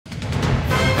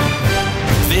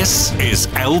This is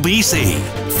LBC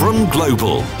from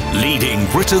Global, leading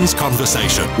Britain's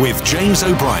conversation with James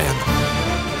O'Brien.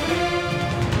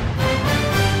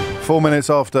 4 minutes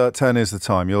after 10 is the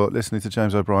time. You're listening to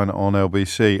James O'Brien on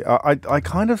LBC. I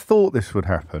kind of thought this would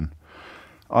happen.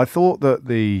 I thought that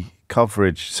the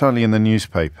coverage, certainly in the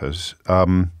newspapers,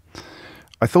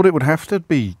 I thought it would have to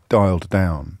be dialed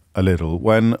down a little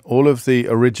when all of the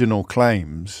original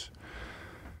claims,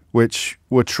 which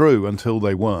were true until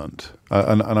they weren't,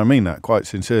 and I mean that quite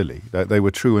sincerely, that they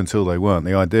were true until they weren't.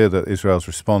 The idea that Israel's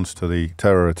response to the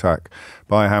terror attack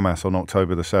by Hamas on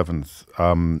October the 7th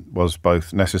was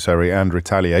both necessary and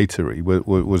retaliatory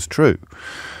was true.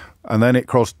 And then it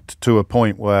crossed to a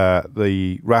point where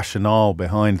the rationale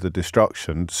behind the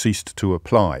destruction ceased to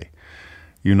apply.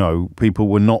 You know, people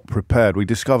were not prepared. We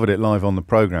discovered it live on the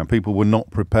programme. People were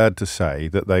not prepared to say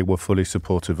that they were fully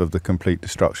supportive of the complete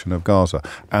destruction of Gaza.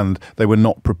 And they were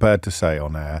not prepared to say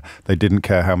on air they didn't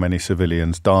care how many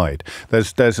civilians died.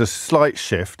 There's a slight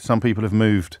shift. Some people have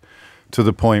moved to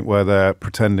the point where they're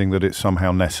pretending that it's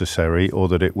somehow necessary or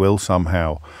that it will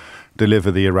somehow deliver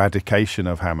the eradication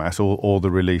of Hamas or the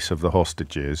release of the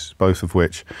hostages, both of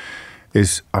which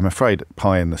is, I'm afraid,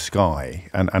 pie in the sky,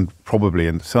 and probably,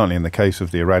 and certainly in the case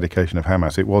of the eradication of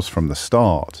Hamas, it was from the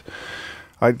start.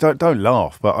 I don't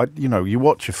laugh, but you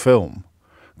watch a film,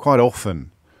 quite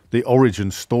often the origin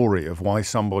story of why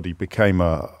somebody became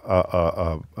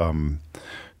a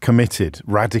committed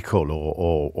radical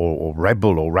or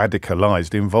rebel or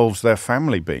radicalized involves their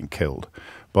family being killed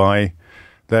by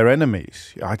their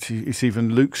enemies. It's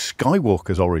even Luke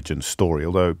Skywalker's origin story,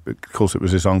 although of course it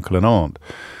was his uncle and aunt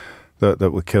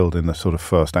that were killed in the sort of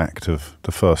first act of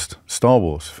the first Star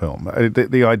Wars film.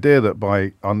 The idea that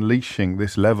by unleashing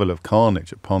this level of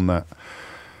carnage upon that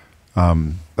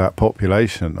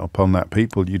population, upon that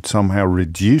people, you'd somehow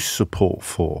reduce support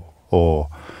for or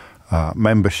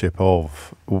membership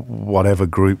of whatever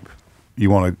group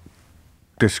you want to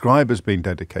describe as being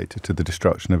dedicated to the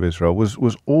destruction of Israel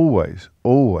was always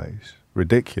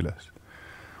ridiculous.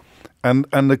 And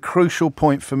the crucial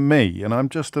point for me, and I'm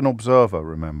just an observer,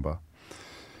 remember,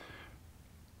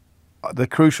 the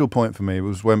crucial point for me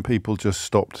was when people just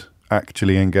stopped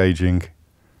actually engaging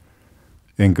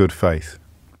in good faith.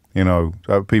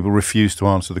 People refused to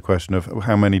answer the question of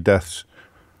how many deaths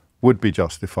would be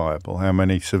justifiable, how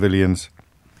many civilians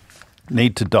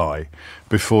need to die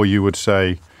before you would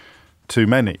say too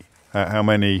many, how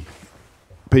many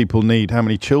how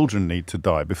many children need to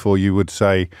die before you would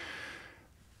say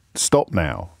stop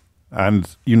now.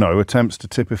 And, attempts to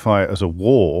typify it as a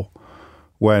war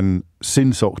when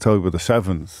since October the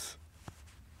 7th,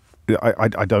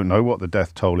 I don't know what the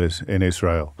death toll is in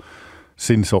Israel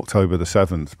since October the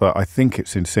 7th, but I think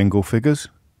it's in single figures.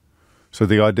 So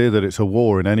the idea that it's a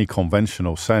war in any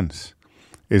conventional sense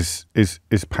is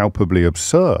palpably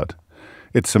absurd.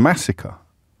 It's a massacre.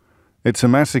 It's a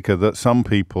massacre that some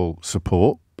people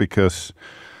support because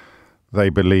they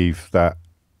believe that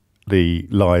the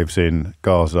lives in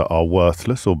Gaza are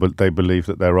worthless, or they believe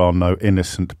that there are no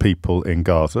innocent people in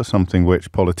Gaza, something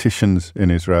which politicians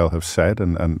in Israel have said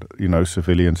and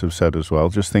civilians have said as well.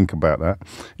 Just think about that.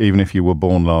 Even if you were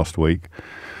born last week,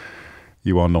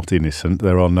 you are not innocent.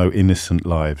 There are no innocent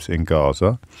lives in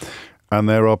Gaza. And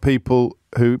there are people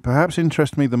who perhaps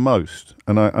interest me the most,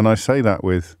 and I say that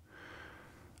with,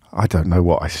 I don't know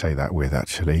what I say that with,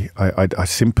 actually. I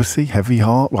sympathy, heavy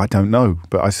heart? Well, I don't know,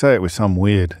 but I say it with some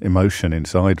weird emotion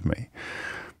inside me.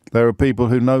 There are people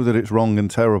who know that it's wrong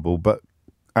and terrible, but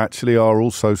actually are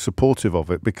also supportive of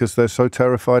it because they're so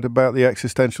terrified about the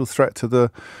existential threat to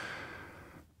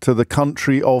the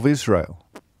country of Israel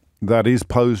that is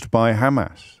posed by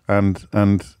Hamas, and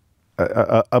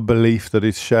a belief that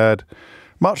is shared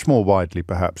much more widely,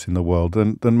 perhaps, in the world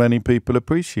than many people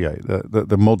appreciate, that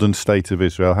the modern state of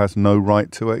Israel has no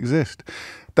right to exist.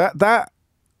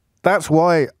 That's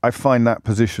why I find that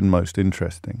position most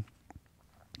interesting,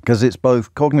 because it's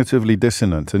both cognitively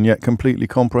dissonant and yet completely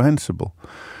comprehensible.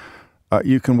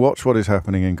 You can watch what is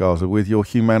happening in Gaza with your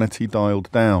humanity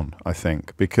dialed down, I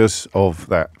think, because of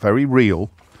that very real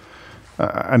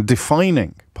and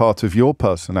defining part of your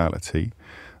personality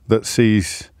that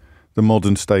sees the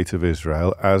modern state of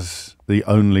Israel as the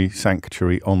only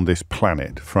sanctuary on this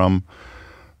planet from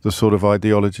the sort of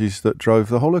ideologies that drove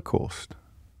the Holocaust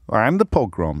and the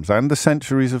pogroms and the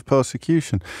centuries of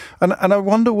persecution. And I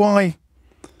wonder why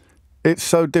it's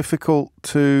so difficult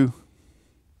to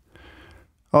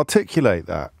articulate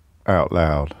that out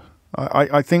loud.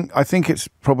 I think it's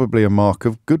probably a mark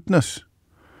of goodness,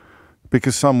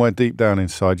 because somewhere deep down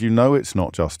inside it's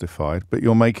not justified, but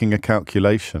you're making a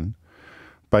calculation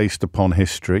based upon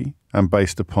history and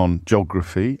based upon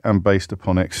geography and based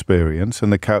upon experience.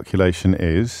 And the calculation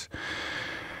is,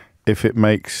 if it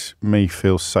makes me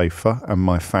feel safer and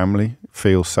my family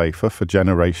feel safer for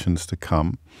generations to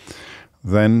come,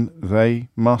 then they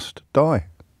must die.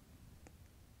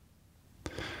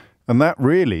 And that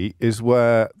really is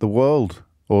where the world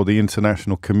or the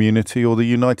international community or the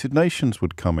United Nations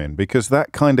would come in, because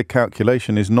that kind of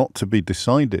calculation is not to be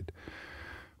decided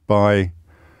by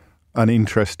an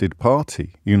interested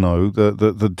party. You know,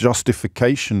 the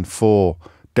justification for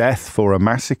death for a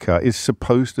massacre is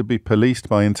supposed to be policed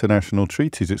by international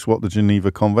treaties. It's what the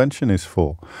Geneva Convention is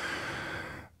for.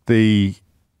 The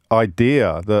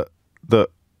idea that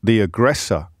the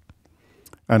aggressor,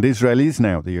 and Israel is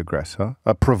now the aggressor,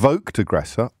 a provoked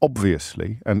aggressor,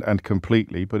 obviously, and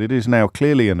completely, but it is now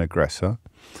clearly an aggressor.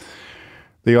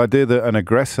 The idea that an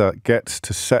aggressor gets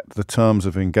to set the terms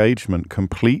of engagement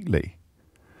completely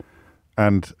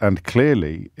and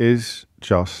clearly is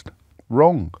just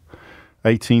wrong.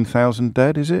 18,000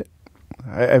 dead, is it?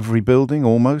 Every building,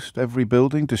 almost every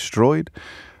building destroyed,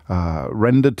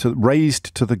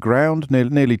 razed to the ground,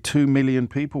 nearly 2 million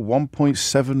people,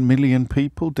 1.7 million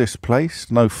people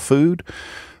displaced, no food,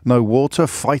 no water,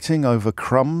 fighting over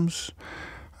crumbs.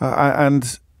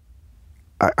 And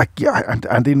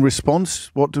in response,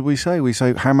 what do we say? We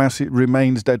say Hamas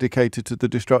remains dedicated to the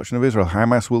destruction of Israel.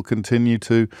 Hamas will continue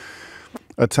to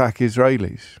attack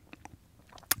Israelis,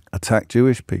 attack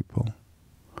Jewish people.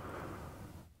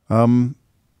 And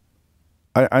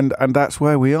that's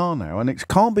where we are now. And it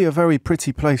can't be a very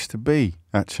pretty place to be,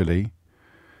 actually,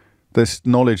 this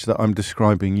knowledge that I'm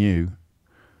describing you.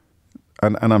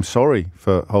 And I'm sorry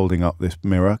for holding up this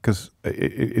mirror, because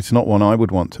it's not one I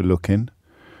would want to look in.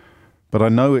 But I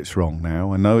know it's wrong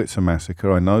now. I know it's a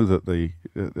massacre. I know that the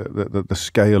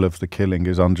scale of the killing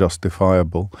is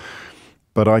unjustifiable.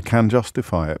 But I can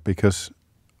justify it because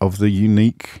of the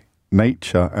unique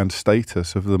nature and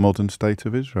status of the modern state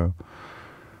of Israel.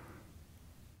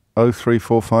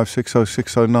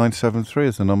 03456060973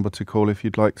 is the number to call if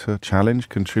you'd like to challenge,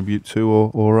 contribute to,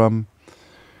 or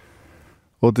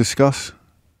discuss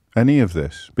any of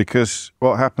this. Because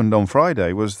what happened on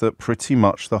Friday was that pretty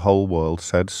much the whole world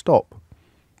said stop.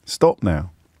 Stop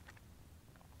now.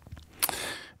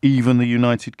 Even the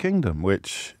United Kingdom,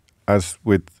 which, as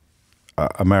with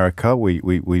America, we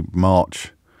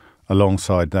march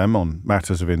alongside them on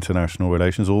matters of international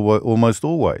relations almost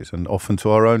always, and often to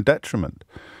our own detriment.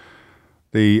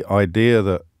 The idea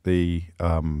that the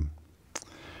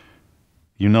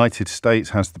United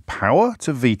States has the power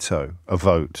to veto a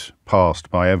vote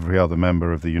passed by every other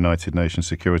member of the United Nations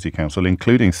Security Council,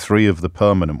 including 3 of the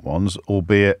permanent ones,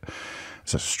 albeit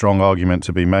it's a strong argument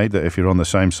to be made that if you're on the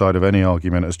same side of any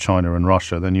argument as China and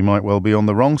Russia, then you might well be on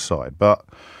the wrong side. But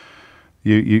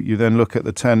you then look at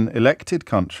the 10 elected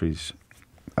countries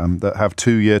that have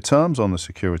 2-year terms on the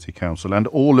Security Council, and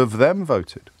all of them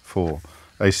voted for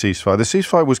a ceasefire. The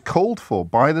ceasefire was called for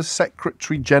by the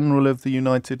Secretary General of the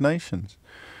United Nations.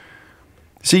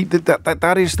 See,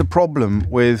 that is the problem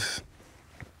with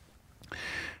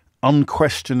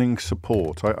unquestioning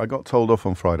support. I got told off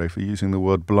on Friday for using the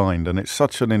word blind, and it's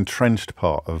such an entrenched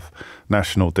part of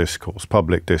national discourse,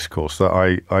 public discourse, that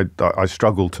I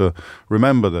struggle to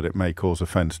remember that it may cause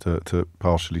offence to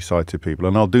partially sighted people,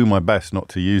 and I'll do my best not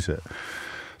to use it.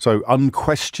 So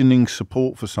unquestioning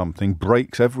support for something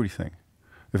breaks everything.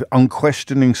 If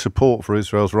unquestioning support for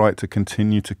Israel's right to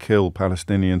continue to kill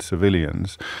Palestinian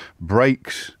civilians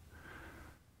breaks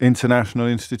international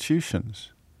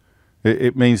institutions,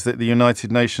 it means that the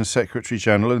United Nations Secretary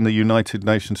General and the United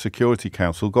Nations Security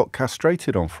Council got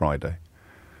castrated on Friday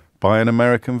by an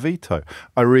American veto.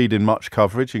 I read in much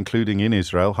coverage, including in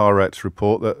Israel, Haaretz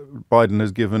report that Biden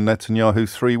has given Netanyahu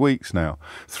 3 weeks now.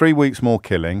 3 weeks more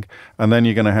killing, and then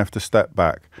you're going to have to step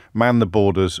back, man the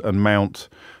borders, and mount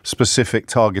specific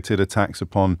targeted attacks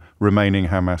upon remaining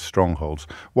Hamas strongholds.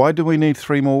 Why do we need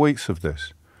 3 more weeks of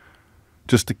this?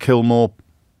 Just to kill more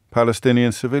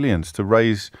Palestinian civilians, to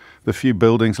raise the few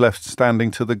buildings left standing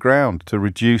to the ground, to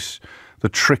reduce the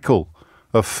trickle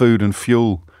of food and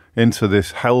fuel into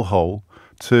this hellhole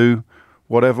to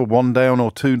whatever 1 down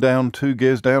or 2 down, 2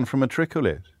 gears down from a trickle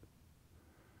is.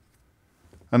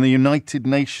 And the United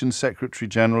Nations Secretary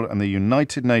General and the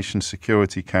United Nations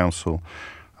Security Council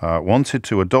wanted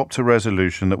to adopt a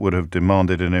resolution that would have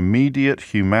demanded an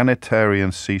immediate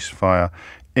humanitarian ceasefire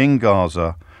in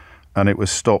Gaza, and it was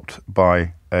stopped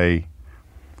by a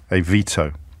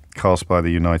veto cast by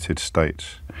the United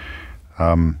States,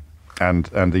 and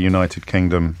the United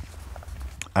Kingdom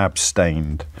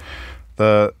abstained.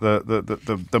 The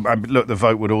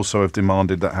vote would also have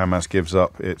demanded that Hamas gives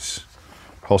up its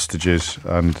hostages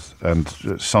and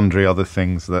sundry other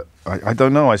things that I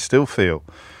don't know. I still feel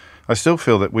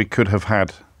that we could have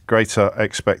had greater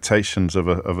expectations of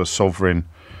a sovereign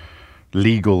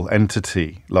legal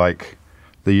entity like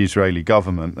the Israeli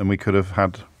government than we could have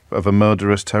had of a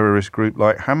murderous terrorist group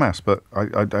like Hamas. But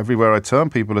everywhere I turn,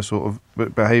 people are sort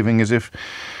of behaving as if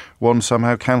one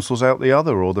somehow cancels out the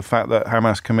other, or the fact that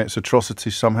Hamas commits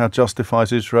atrocities somehow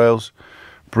justifies Israel's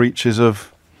breaches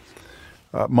of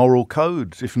moral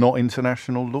codes, if not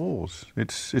international laws.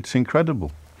 It's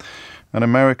incredible. And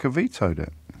America vetoed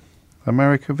it.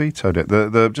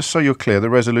 Just so you're clear, the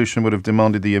resolution would have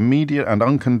demanded the immediate and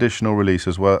unconditional release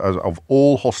as well as of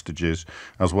all hostages,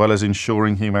 as well as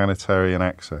ensuring humanitarian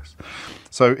access.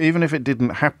 So even if it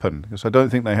didn't happen, because I don't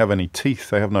think they have any teeth,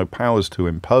 they have no powers to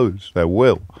impose their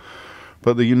will,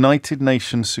 but the United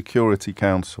Nations Security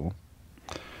Council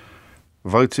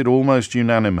voted almost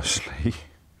unanimously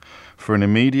for an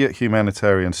immediate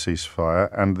humanitarian ceasefire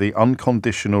and the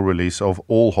unconditional release of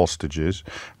all hostages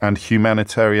and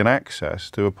humanitarian access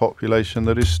to a population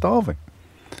that is starving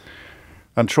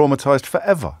and traumatized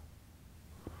forever.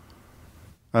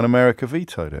 And America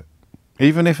vetoed it.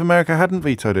 Even if America hadn't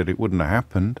vetoed it, it wouldn't have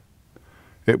happened.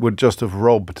 It would just have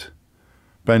robbed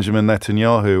Benjamin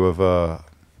Netanyahu of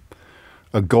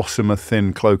a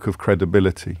gossamer-thin cloak of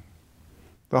credibility.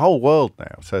 The whole world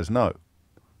now says no.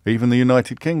 Even the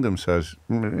United Kingdom says,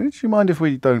 do you mind if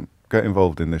we don't get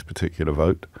involved in this particular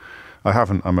vote? I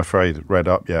haven't, I'm afraid, read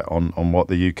up yet on what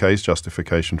the UK's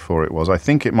justification for it was. I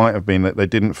think it might have been that they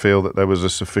didn't feel that there was a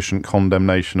sufficient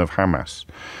condemnation of Hamas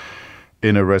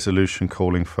in a resolution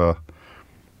calling for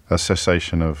a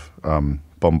cessation of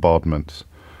bombardments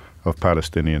of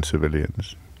Palestinian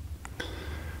civilians.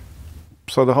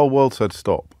 So the whole world said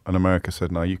stop, and America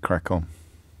said, no, you crack on.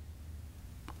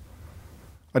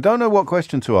 I don't know what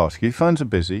question to ask you. Phones are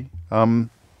busy. I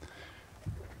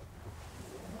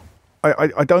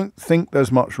don't think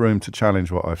there's much room to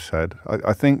challenge what I've said.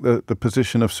 I think that the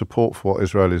position of support for what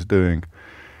Israel is doing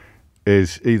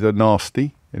is either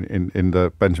nasty in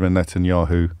the Benjamin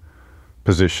Netanyahu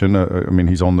position. I mean,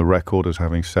 he's on the record as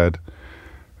having said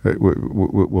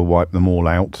we'll wipe them all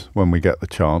out when we get the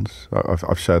chance.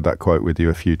 I've shared that quote with you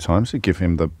a few times to give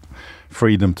him the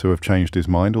freedom to have changed his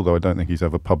mind, although I don't think he's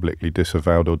ever publicly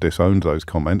disavowed or disowned those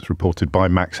comments, reported by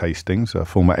Max Hastings, a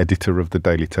former editor of the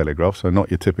Daily Telegraph, so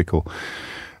not your typical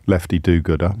lefty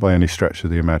do-gooder by any stretch of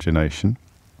the imagination.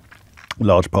 A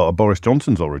large part of Boris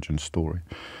Johnson's origin story.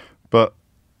 But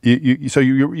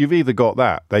you've either got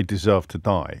that, they deserve to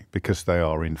die because they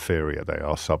are inferior, they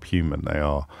are subhuman, they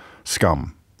are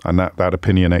scum, and that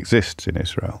opinion exists in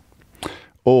Israel.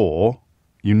 Or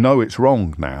you know it's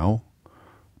wrong now,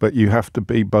 but you have to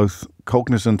be both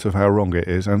cognizant of how wrong it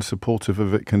is and supportive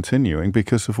of it continuing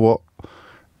because of what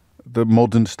the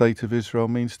modern state of Israel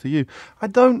means to you. I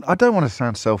don't want to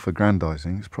sound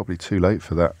self-aggrandizing. It's probably too late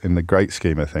for that in the great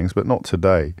scheme of things, but not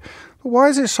today. But why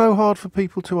is it so hard for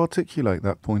people to articulate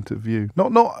that point of view?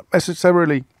 Not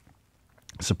necessarily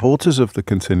supporters of the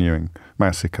continuing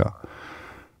massacre,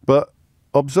 but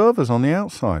observers on the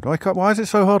outside. Why is it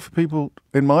so hard for people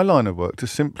in my line of work to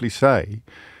simply say,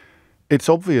 it's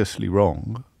obviously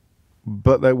wrong,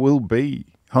 but there will be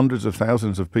hundreds of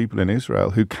thousands of people in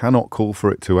Israel who cannot call for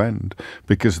it to end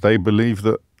because they believe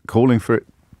that calling for it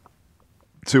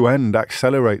to end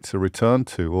accelerates a return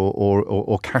to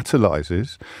or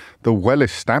catalyzes the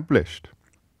well-established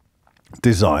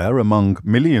desire among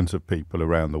millions of people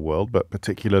around the world, but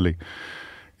particularly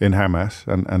in Hamas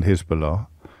and Hezbollah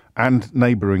and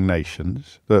neighbouring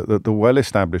nations, the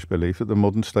well-established belief that the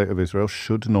modern state of Israel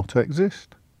should not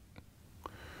exist.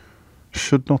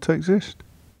 Should not exist.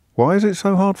 Why is it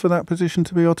so hard for that position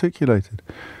to be articulated?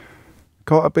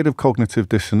 Got a bit of cognitive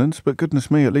dissonance, but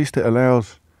goodness me, at least it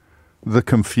allows the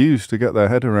confused to get their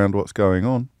head around what's going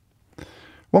on.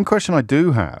 One question I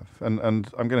do have, and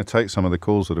I'm going to take some of the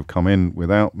calls that have come in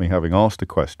without me having asked a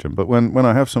question, but when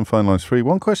I have some phone lines free,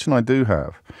 one question I do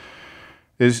have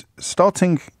is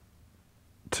starting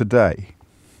today,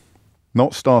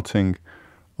 not starting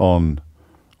on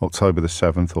October the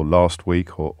 7th or last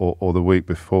week or the week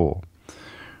before.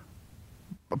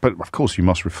 But of course you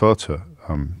must refer to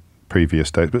previous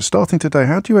dates. But starting today,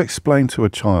 how do you explain to a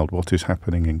child what is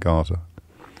happening in Gaza?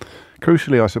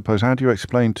 Crucially, I suppose, how do you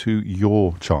explain to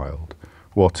your child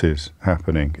what is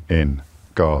happening in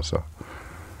Gaza?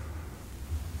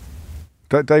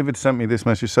 David sent me this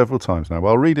message several times now.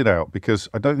 Well, I'll read it out because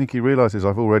I don't think he realises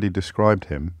I've already described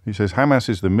him. He says, Hamas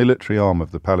is the military arm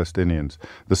of the Palestinians.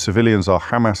 The civilians are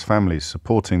Hamas families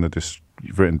supporting the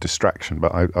you've written distraction,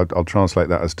 but I'll translate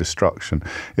that as destruction.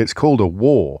 It's called a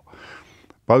war.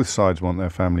 Both sides want their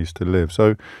families to live.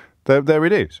 So There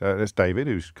it is. There's David,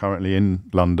 who's currently in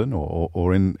London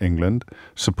or in England,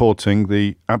 supporting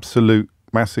the absolute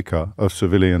massacre of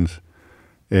civilians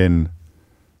in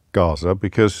Gaza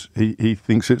because he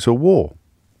thinks it's a war.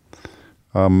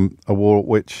 A war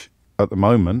which, at the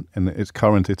moment, in its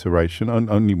current iteration,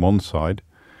 only one side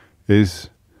is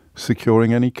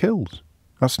securing any kills.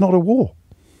 That's not a war.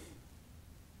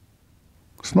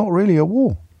 It's not really a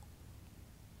war.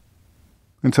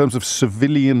 In terms of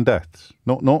civilian deaths,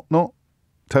 not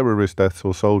terrorist deaths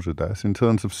or soldier deaths, in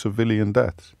terms of civilian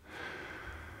deaths.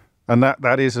 And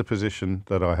that is a position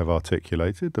that I have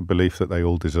articulated, the belief that they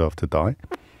all deserve to die.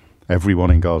 Everyone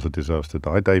in Gaza deserves to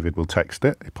die. David will text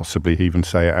it, possibly even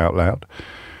say it out loud.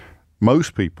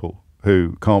 Most people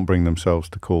who can't bring themselves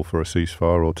to call for a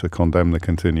ceasefire or to condemn the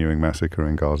continuing massacre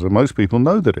in Gaza, most people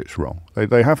know that it's wrong.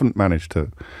 They haven't managed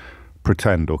to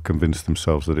pretend or convince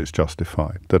themselves that it's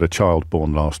justified, that a child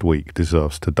born last week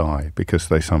deserves to die because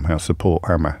they somehow support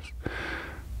Hamas.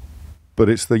 But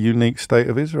it's the unique state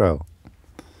of Israel.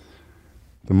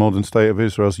 The modern state of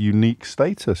Israel's unique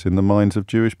status in the minds of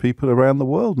Jewish people around the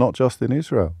world, not just in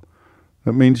Israel.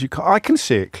 That means I can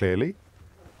see it clearly.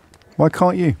 Why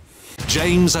can't you?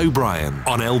 James O'Brien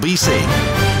on LBC.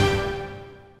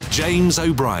 James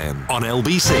O'Brien on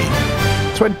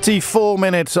LBC. 24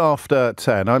 minutes after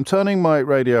 10. I'm turning my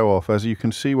radio off as you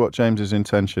can see what James's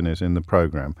intention is in the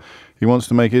programme. He wants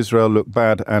to make Israel look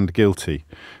bad and guilty.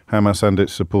 Hamas and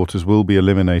its supporters will be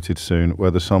eliminated soon,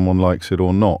 whether someone likes it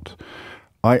or not.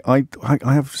 I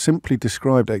have simply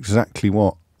described exactly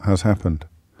what has happened.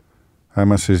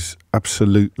 Hamas is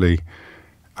absolutely...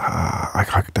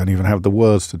 I don't even have the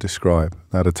words to describe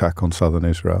that attack on southern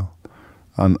Israel.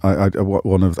 And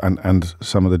and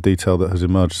some of the detail that has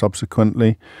emerged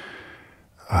subsequently,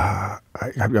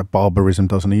 barbarism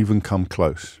doesn't even come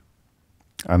close.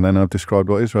 And then I've described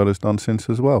what Israel has done since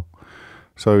as well.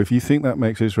 So if you think that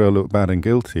makes Israel look bad and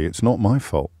guilty, it's not my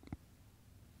fault.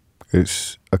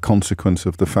 It's a consequence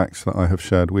of the facts that I have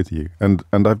shared with you. And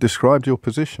I've described your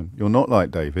position. You're not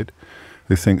like David,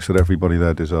 who thinks that everybody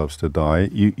there deserves to die.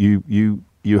 You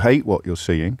hate what you're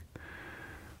seeing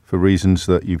for reasons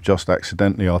that you've just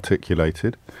accidentally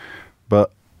articulated,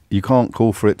 but you can't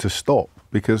call for it to stop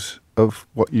because of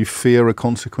what you fear a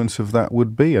consequence of that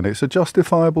would be, and it's a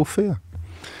justifiable fear.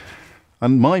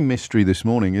 And my mystery this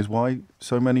morning is why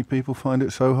so many people find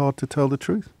it so hard to tell the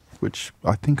truth, which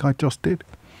I think I just did.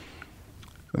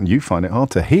 And you find it hard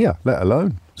to hear, let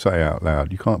alone say out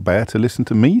loud. You can't bear to listen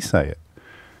to me say it,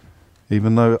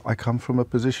 even though I come from a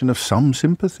position of some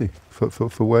sympathy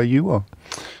for where you are.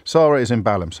 Sarah is in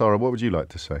Balham. Sarah, what would you like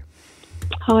to say?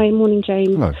 Hi, morning,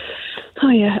 James. Hello.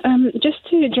 Hiya. Just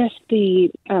to address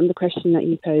the question that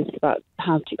you posed about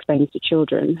how to explain to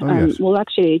children. Yes. Well,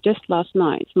 actually, just last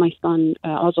night, my son,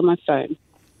 I was on my phone,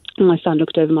 and my son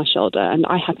looked over my shoulder, and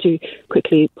I had to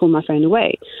quickly pull my phone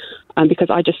away because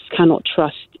I just cannot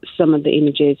trust some of the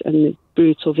images and the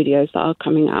brutal videos that are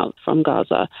coming out from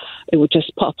Gaza. It would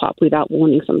just pop up without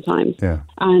warning sometimes. Yeah.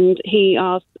 And he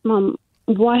asked, Mum,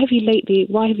 why have you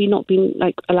not been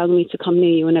allowing me to come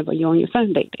near you whenever you're on your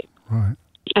phone lately? Right.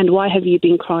 And why have you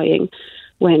been crying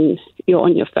when you're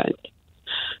on your phone?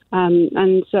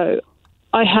 And so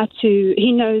I had to,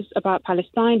 he knows about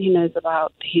Palestine, he knows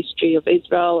about the history of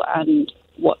Israel and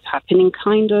what's happening,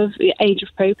 kind of age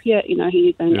appropriate, he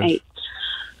is only 8.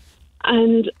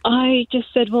 And I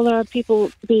just said, well, there are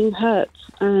people being hurt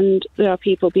and there are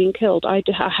people being killed. I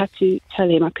had to tell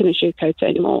him, I couldn't sugarcoat it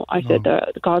anymore. I said,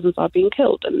 the Gazans are being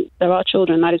killed and there are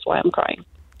children, that is why I'm crying.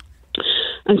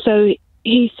 And so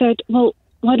he said, well,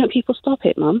 why don't people stop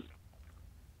it, Mum?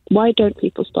 Why don't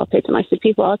people stop it? And I said,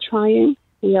 people are trying.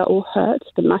 We are all hurt.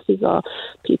 The masses are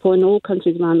people in all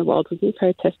countries around the world who've been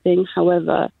protesting.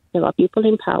 However, there are people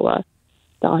in power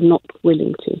that are not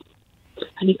willing to.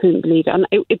 And he couldn't believe it. And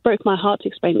it broke my heart to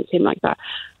explain it to him like that.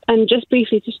 And just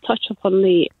briefly, just touch upon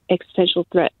the existential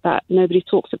threat that nobody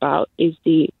talks about is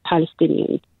the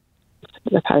Palestinians.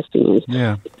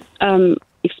 Yeah.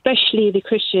 Especially the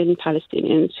Christian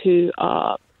Palestinians who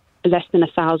are less than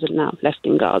 1,000 now left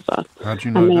in Gaza. How do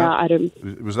you know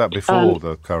that? Was that before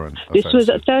the current offensive? This was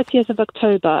at 30th of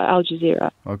October, Al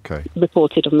Jazeera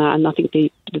reported on that, and I think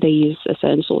they use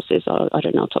certain sources, I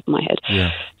don't know off the top of my head.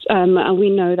 Yeah. And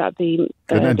we know that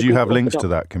and do you have links to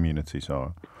that community,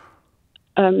 Sarah?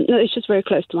 No, it's just very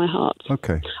close to my heart.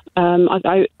 Okay.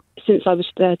 Since I was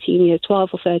 12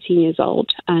 or 13 years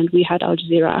old, and we had Al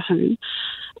Jazeera at home,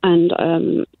 and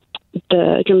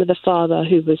remember the father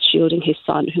who was shielding his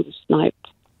son who was sniped?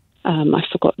 I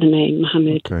forgot the name,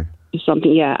 Mohammed or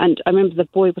something, yeah. And I remember the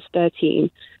boy was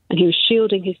 13 and he was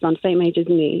shielding his son, same age as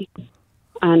me,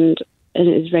 and an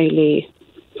Israeli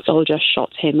soldier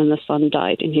shot him and the son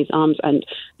died in his arms, and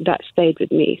that stayed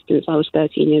with me since I was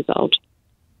 13 years old.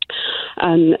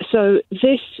 So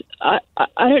this, I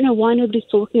don't know why nobody's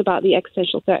talking about the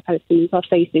existential threat Palestinians are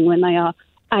facing when they are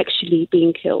actually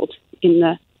being killed in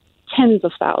the tens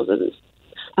of thousands.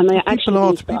 And they people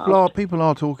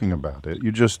are talking about it.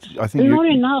 I think not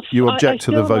enough. You object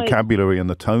to the vocabulary and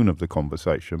the tone of the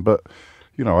conversation, but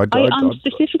I'm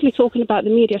specifically talking about the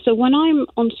media. So when I'm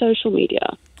on social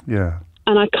media,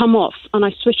 and I come off and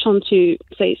I switch on to,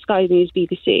 say, Sky News,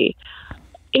 BBC,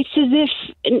 it's as if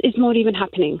it's not even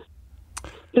happening.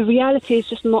 The reality is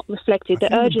just not reflected.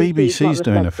 The urgency BBC's is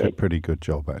not reflected. doing a pretty good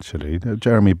job, actually.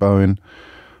 Jeremy Bowen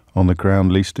on the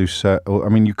ground, Lise Doucet. I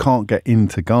mean, you can't get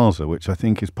into Gaza, which I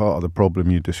think is part of the problem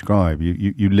you describe.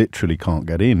 You literally can't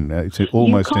get in. It's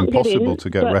almost impossible to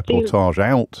get reportage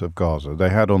out of Gaza. They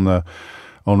had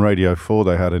on Radio 4,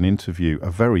 they had an interview,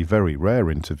 a very, very rare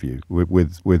interview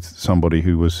with somebody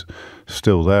who was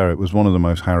still there. It was one of the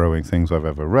most harrowing things I've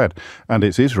ever read. And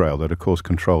it's Israel that, of course,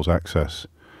 controls access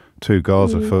to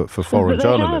Gaza for foreign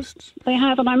journalists. They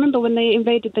have, and I remember when they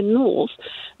invaded the north,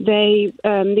 the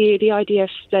IDF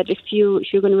said if you're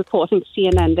going to report, I think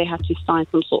CNN, they had to sign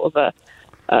some sort of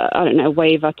a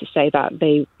waiver to say that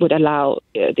they would allow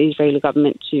the Israeli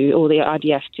government or the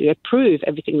IDF to approve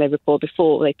everything they report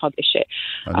before they publish it.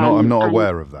 I'm not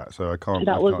aware of that, so I can't.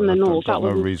 That wasn't the north. I've got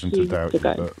no reason to doubt you.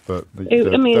 But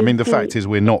the fact is,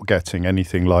 we're not getting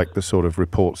anything like the sort of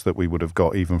reports that we would have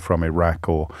got even from Iraq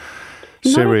or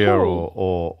Syria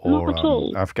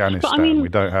or Afghanistan. But, we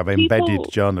don't have embedded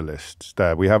journalists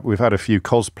there. We've had a few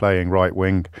cosplaying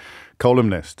right-wing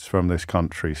columnists from this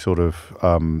country sort of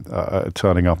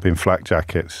turning up in flak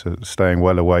jackets, staying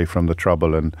well away from the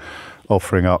trouble and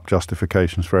offering up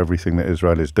justifications for everything that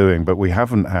Israel is doing. But we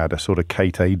haven't had a sort of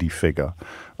Kate Adie figure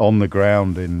on the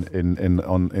ground in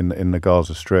the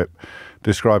Gaza Strip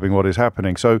describing what is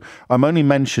happening. So I'm only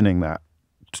mentioning that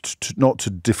not to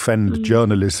defend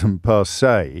journalism per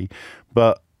se,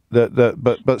 but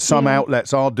some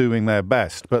outlets are doing their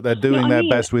best, but they're doing their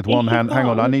best with one hand. Hang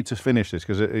on, I need to finish this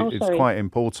because it's quite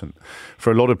important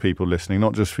for a lot of people listening,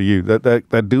 not just for you.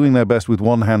 They're doing their best with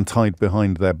one hand tied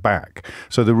behind their back.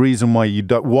 So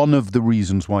one of the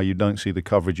reasons why you don't see the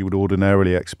coverage you would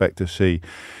ordinarily expect to see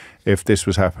if this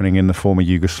was happening in the former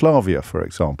Yugoslavia, for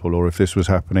example, or if this was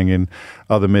happening in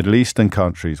other Middle Eastern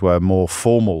countries where more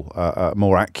formal,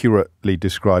 more accurately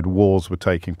described wars were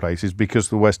taking place, is because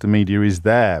the Western media is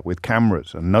there with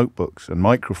cameras and notebooks and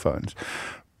microphones.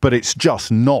 But it's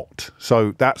just not.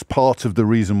 So that's part of the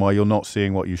reason why you're not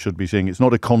seeing what you should be seeing. It's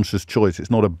not a conscious choice. It's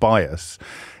not a bias.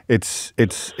 It's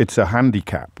a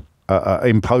handicap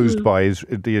imposed by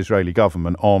the Israeli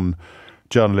government on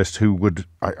journalists who would,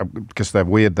 because they're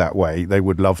weird that way, they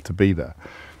would love to be there.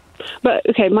 But,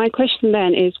 okay, my question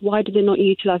then is, why do they not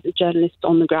utilise the journalists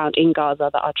on the ground in Gaza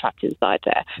that are trapped inside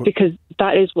there? Because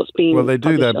that is what's being they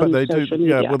do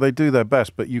their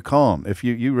best, but you can't. If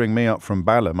you ring me up from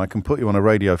Balham, I can put you on a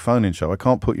radio phone-in show. I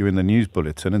can't put you in the news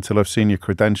bulletin until I've seen your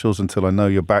credentials, until I know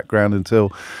your background,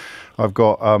 until I've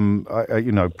got,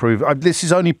 proof. This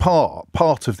is only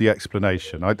part of the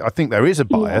explanation. I think there is a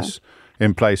bias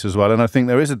in place as well, and I think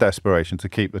there is a desperation to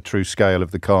keep the true scale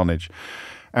of the carnage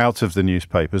out of the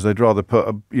newspapers. They'd rather put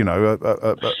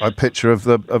a picture of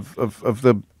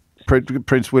the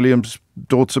Prince William's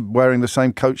daughter wearing the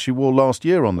same coat she wore last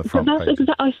year on the front page.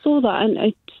 I saw that, and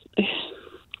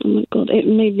oh my God, it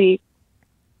made me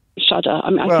shudder.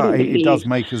 I mean, it does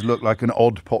make us look like an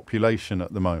odd population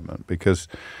at the moment because,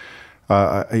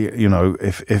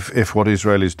 if what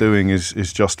Israel is doing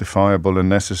is justifiable and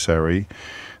necessary,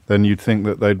 then you'd think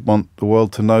that they'd want the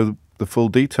world to know the full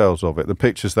details of it. The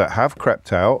pictures that have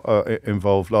crept out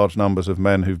involve large numbers of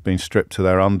men who've been stripped to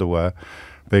their underwear,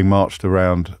 being marched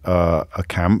around a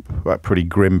camp. Pretty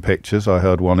grim pictures. I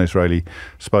heard one Israeli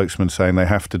spokesman saying they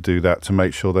have to do that to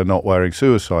make sure they're not wearing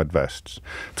suicide vests,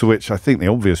 to which I think the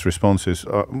obvious response is,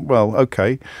 well,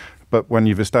 okay, but when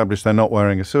you've established they're not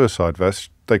wearing a suicide vest,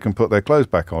 they can put their clothes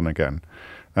back on again.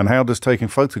 And how does taking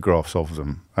photographs of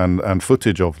them and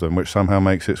footage of them, which somehow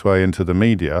makes its way into the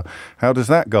media, how does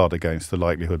that guard against the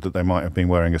likelihood that they might have been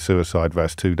wearing a suicide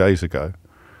vest 2 days ago?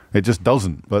 It just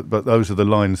doesn't. But those are the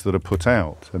lines that are put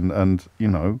out. And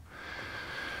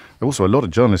also a lot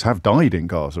of journalists have died in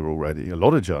Gaza already, a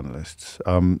lot of journalists,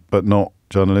 but not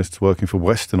journalists working for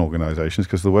Western organisations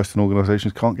because the Western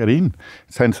organisations can't get in.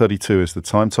 10:32 is the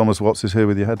time. Thomas Watts is here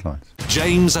with your headlines.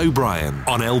 James O'Brien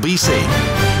on LBC.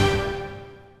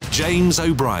 James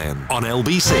O'Brien on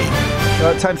LBC.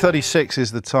 10:36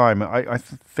 is the time. I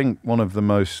think one of the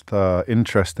most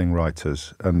interesting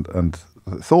writers and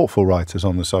thoughtful writers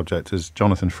on the subject is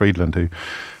Jonathan Friedland, who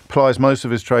plies most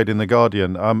of his trade in The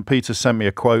Guardian. Peter sent me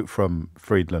a quote from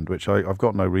Friedland, which I've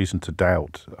got no reason to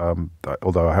doubt,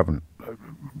 although I haven't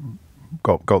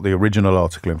got the original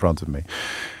article in front of me.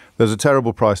 There's a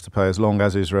terrible price to pay as long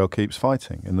as Israel keeps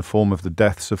fighting, in the form of the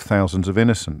deaths of thousands of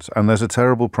innocents. And there's a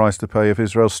terrible price to pay if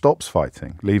Israel stops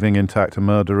fighting, leaving intact a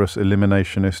murderous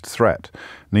eliminationist threat.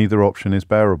 Neither option is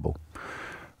bearable.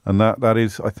 And that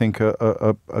is, I think,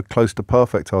 a close to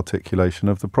perfect articulation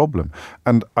of the problem.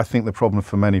 And I think the problem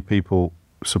for many people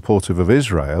supportive of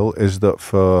Israel is that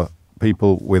for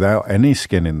people without any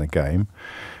skin in the game,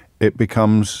 it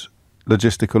becomes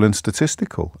logistical and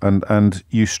statistical. And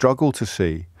you struggle to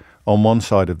see, on one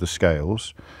side of the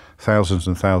scales, thousands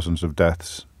and thousands of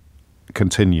deaths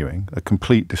continuing, a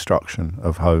complete destruction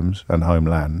of homes and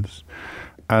homelands.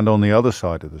 And on the other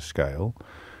side of the scale,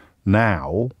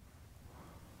 now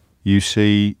you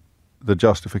see the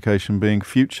justification being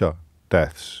future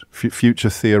deaths, future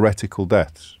theoretical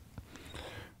deaths.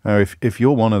 Now, if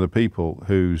you're one of the people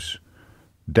whose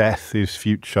death is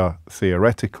future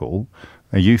theoretical,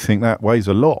 and you think that weighs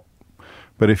a lot,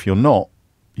 but if you're not,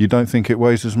 you don't think it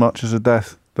weighs as much as a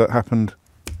death that happened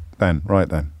then, right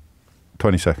then,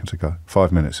 20 seconds ago,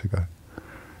 5 minutes ago,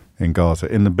 in Gaza,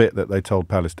 in the bit that they told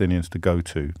Palestinians to go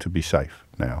to be safe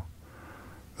now,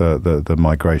 the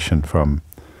migration from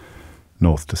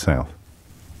north to south.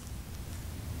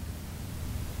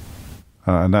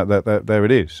 And that there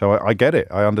it is. So I get it.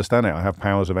 I understand it. I have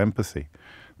powers of empathy.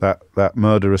 That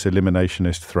murderous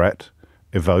eliminationist threat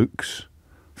evokes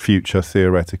future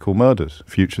theoretical murders,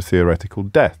 future theoretical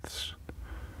deaths.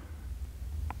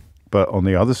 But on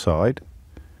the other side,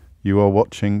 you are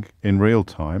watching in real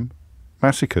time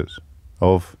massacres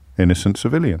of innocent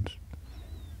civilians.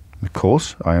 Of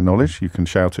course, I acknowledge, you can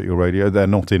shout at your radio, they're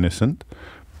not innocent,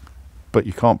 but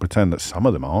you can't pretend that some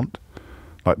of them aren't,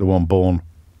 like the one born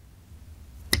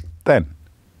then,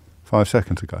 5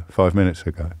 seconds ago, 5 minutes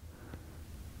ago.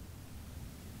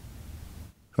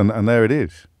 And there it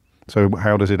is. So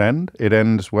how does it end? It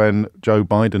ends when Joe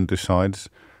Biden decides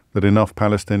that enough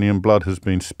Palestinian blood has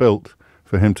been spilt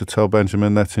for him to tell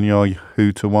Benjamin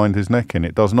Netanyahu to wind his neck in.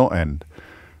 It does not end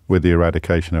with the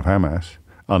eradication of Hamas,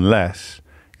 unless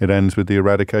it ends with the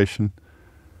eradication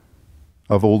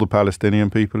of all the Palestinian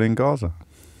people in Gaza.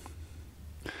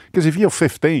 Because if you're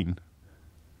 15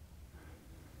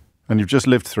 and you've just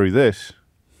lived through this,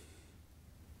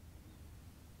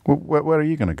 where are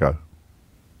you going to go,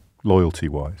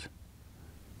 loyalty-wise?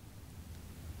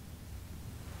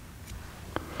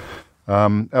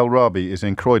 El Rabi is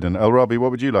in Croydon. El Rabi,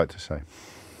 what would you like to say?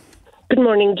 Good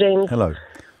morning, James. Hello.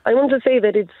 I want to say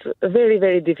that it's very,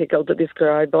 very difficult to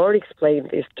describe or explain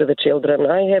this to the children.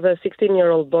 I have a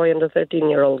 16-year-old boy and a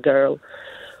 13-year-old girl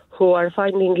who are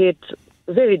finding it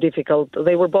very difficult.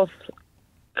 They were both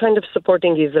kind of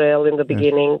supporting Israel in the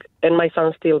beginning, and my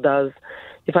son still does.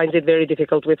 He finds it very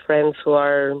difficult with friends who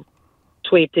are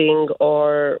tweeting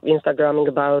or Instagramming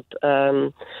about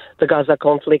the Gaza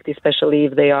conflict, especially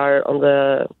if they are on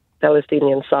the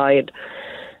Palestinian side.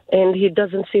 And he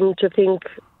doesn't seem to think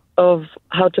of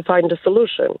how to find a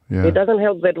solution. Yeah. It doesn't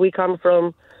help that we come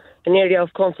from an area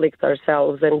of conflict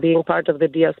ourselves, and being part of the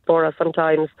diaspora,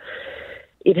 sometimes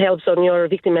it helps on your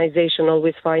victimization,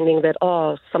 always finding that,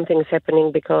 something is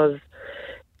happening because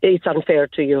it's unfair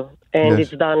to you and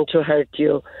it's done to hurt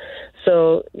you.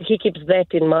 So he keeps that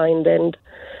in mind, and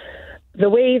the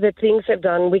way that things are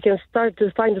done, we can start to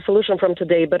find a solution from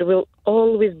today, but it will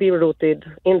always be rooted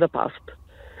in the past,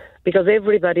 because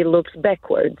everybody looks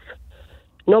backwards.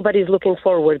 Nobody's looking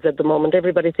forwards at the moment.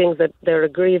 Everybody thinks that they're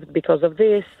aggrieved because of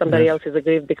this, somebody else is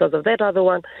aggrieved because of that other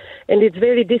one. And it's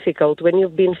very difficult when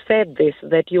you've been fed this,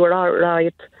 that you are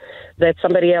right, that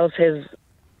somebody else has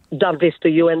done this to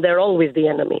you, and they're always the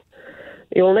enemy.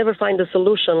 You'll never find a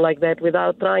solution like that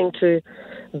without trying to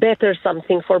better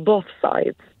something for both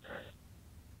sides.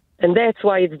 And that's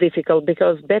why it's difficult,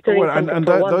 because bettering something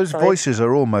for one those side, voices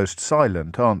are almost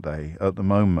silent, aren't they, at the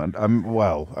moment?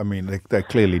 They're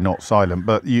clearly not silent,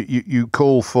 but you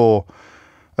call for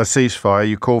a ceasefire,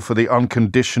 you call for the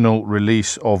unconditional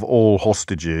release of all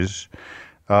hostages,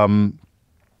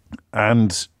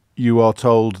 and you are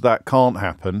told that can't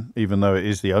happen, even though it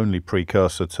is the only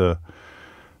precursor to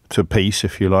peace,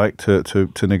 if you like,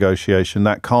 to negotiation.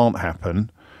 That can't happen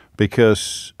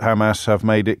because Hamas have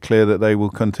made it clear that they will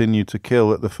continue to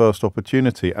kill at the first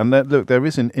opportunity. And there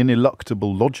is an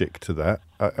ineluctable logic to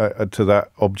that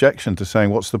objection, to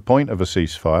saying, what's the point of a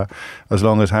ceasefire as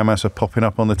long as Hamas are popping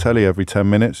up on the telly every 10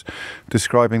 minutes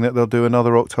describing that they'll do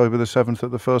another October the 7th at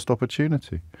the first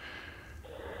opportunity?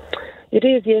 It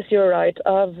is, yes, you're right.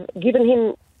 I've given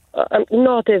him,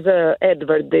 not as an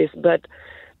advert this, but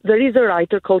there is a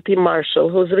writer called Tim Marshall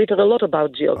who's written a lot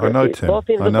about geography. I know Tim. Both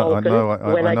in the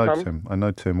Balkans, I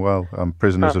know Tim well.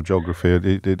 Prisoners of Geography. And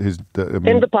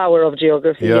The Power of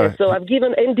Geography, yes. So I've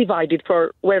given and divided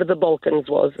for where the Balkans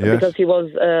was, because he was,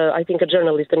 I think, a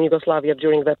journalist in Yugoslavia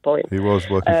during that point. He was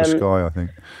working for Sky, I think.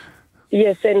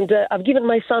 Yes, and I've given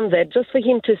my son that just for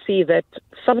him to see that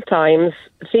sometimes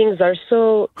things are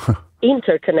so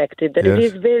interconnected that it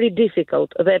is very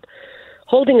difficult, that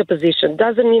holding a position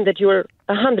doesn't mean that you're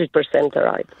 100%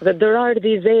 right, that there are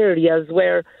these areas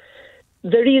where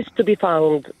there is to be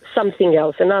found something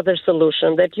else, another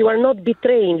solution, that you are not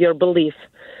betraying your belief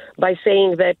by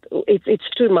saying that it's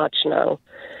too much now.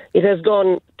 It has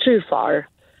gone too far,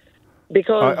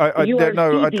 because you are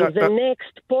feeding the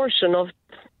next portion of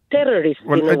terrorists,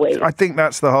 in a way. I think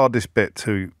that's the hardest bit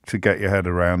to get your head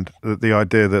around, the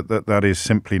idea that is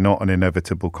simply not an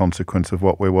inevitable consequence of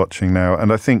what we're watching now.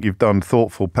 And I think you've done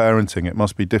thoughtful parenting. It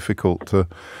must be difficult to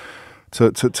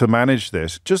manage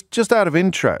this. Just out of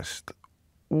interest,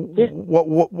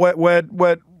 where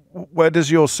does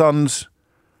your son's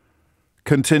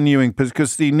continuing,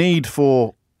 because the need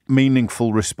for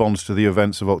meaningful response to the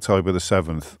events of October the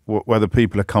 7th, whether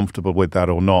people are comfortable with that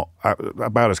or not,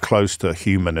 about as close to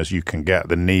human as you can get,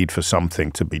 the need for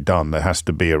something to be done. There has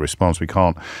to be a response.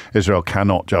 Israel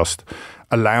cannot just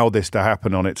allow this to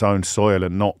happen on its own soil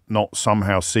and not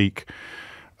somehow seek,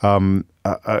 you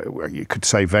could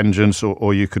say vengeance,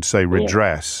 or you could say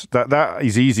redress. That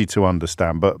is easy to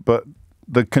understand, but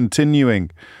the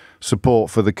continuing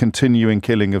support for the continuing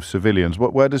killing of civilians,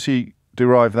 where does he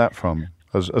derive that from?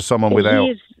 As someone without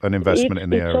an investment in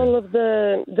the area? It's all of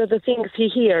the things he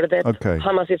hears, that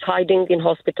Hamas is hiding in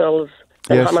hospitals,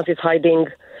 and Hamas is hiding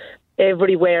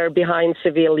everywhere behind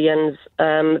civilians,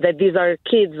 that these are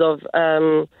kids of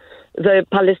the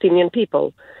Palestinian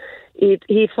people.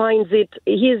 He finds it,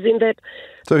 he's in that...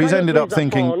 So he's ended up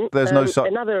thinking there's no such...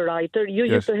 Another writer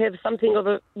used to have something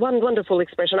of one wonderful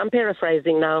expression, I'm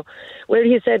paraphrasing now, where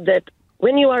he said that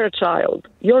when you are a child,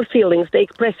 your feelings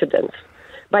take precedence.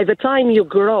 By the time you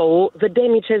grow, the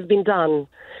damage has been done,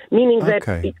 meaning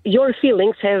that your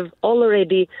feelings have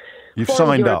already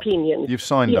formed your opinions. You've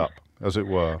signed up, as it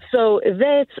were. So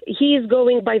he's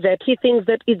going by that. He thinks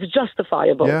that it's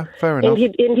justifiable. Yeah, fair enough.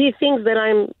 And he thinks that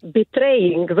I'm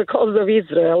betraying the cause of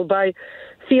Israel by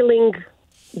feeling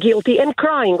guilty and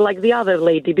crying like the other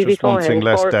lady beforehand. Wanting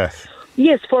less death.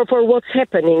 Yes, for what's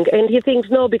happening. And he thinks,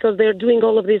 no, because they're doing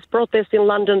all of these protests in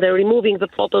London, they're removing the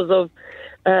photos of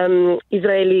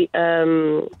Israeli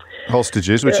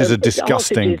hostages, which is a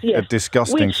disgusting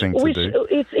thing to do.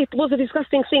 It was a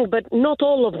disgusting thing, but not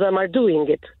all of them are doing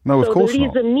it. No, of course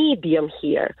not. There is a medium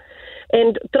here,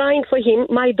 and trying for him.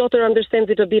 My daughter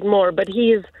understands it a bit more, but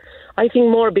he is, I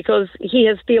think, more because he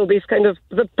has still this kind of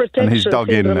the protection. And he's dug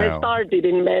in now. That started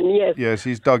in men. Yes,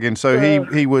 he's dug in. So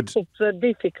he would. It's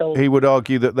difficult. He would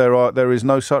argue that there is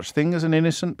no such thing as an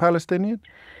innocent Palestinian.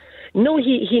 No,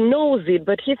 he knows it,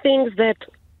 but he thinks that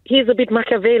he's a bit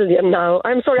Machiavellian now.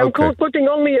 I'm sorry, I'm quoting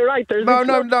only writers. No,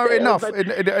 enough. He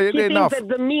thinks that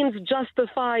the means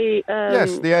justify...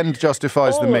 yes, the end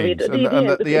justifies the means. And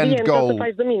the end goal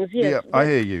justifies the means, yes. Yeah, I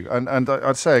hear you. And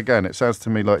I'd say again, it sounds to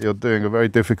me like you're doing a very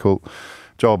difficult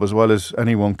job, as well as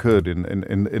anyone could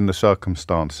in the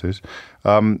circumstances.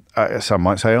 Some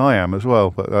might say I am as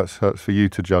well, but that's for you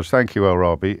to judge. Thank you, El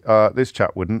Rabi. This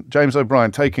chap wouldn't. James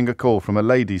O'Brien taking a call from a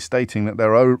lady stating that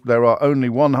there are only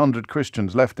 100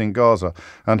 Christians left in Gaza,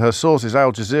 and her source is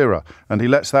Al Jazeera, and he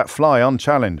lets that fly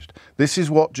unchallenged. This is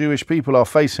what Jewish people are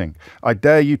facing. I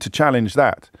dare you to challenge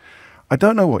that. I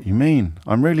don't know what you mean.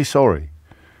 I'm really sorry.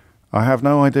 I have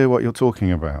no idea what you're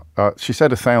talking about. She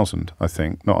said 1,000, I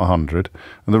think, not 100.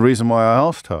 And the reason why I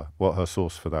asked her what her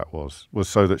source for that was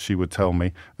so that she would tell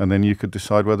me, and then you could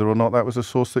decide whether or not that was a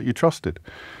source that you trusted.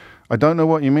 I don't know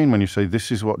what you mean when you say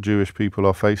this is what Jewish people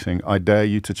are facing. I dare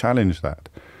you to challenge that.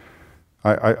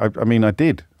 I mean, I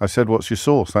did. I said, what's your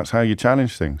source? That's how you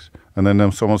challenge things. And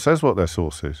then someone says what their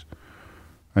source is.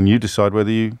 And you decide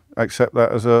whether you accept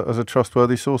that as a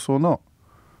trustworthy source or not.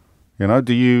 You know,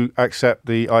 do you accept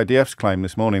the IDF's claim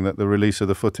this morning that the release of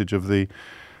the footage of the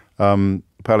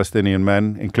Palestinian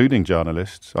men, including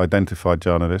journalists, identified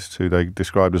journalists, who they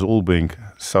described as all being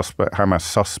Hamas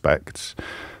suspects,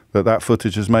 that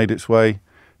footage has made its way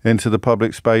into the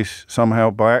public space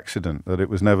somehow by accident, that it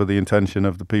was never the intention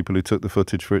of the people who took the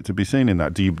footage for it to be seen in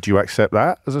that? Do you accept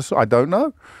that as a source? I don't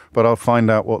know, but I'll find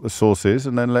out what the source is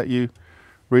and then let you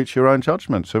reach your own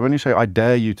judgment. So when you say, I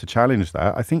dare you to challenge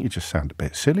that, I think you just sound a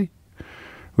bit silly.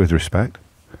 With respect.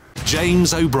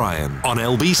 James O'Brien on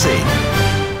LBC.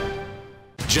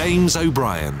 James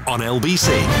O'Brien on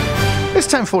LBC.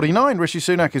 It's 10:49. Rishi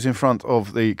Sunak is in front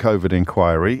of the COVID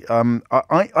inquiry.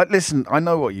 I listen. I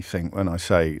know what you think when I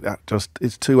say that.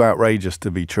 It's too outrageous to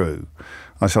be true.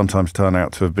 I sometimes turn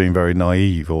out to have been very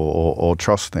naive or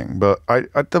trusting. But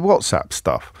the WhatsApp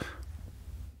stuff,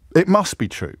 it must be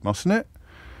true, mustn't it?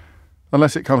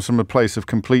 Unless it comes from a place of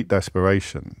complete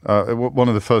desperation. One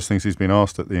of the first things he's been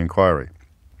asked at the inquiry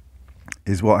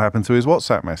is what happened to his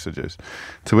WhatsApp messages,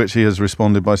 to which he has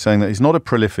responded by saying that he's not a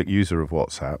prolific user of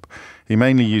WhatsApp. He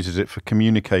mainly uses it for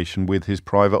communication with his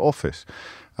private office.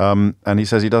 And he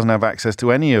says he doesn't have access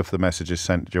to any of the messages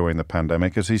sent during the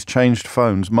pandemic as he's changed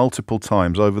phones multiple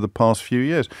times over the past few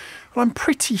years. Well, I'm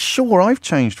pretty sure I've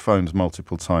changed phones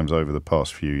multiple times over the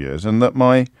past few years and that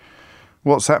my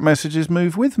WhatsApp messages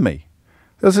move with me.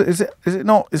 Is it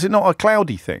not a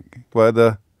cloudy thing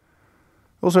where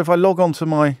also if I log onto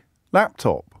my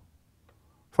laptop,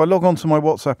 if I log onto my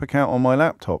WhatsApp account on my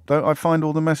laptop, don't I find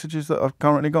all the messages that I've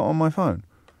currently got on my phone?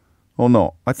 Or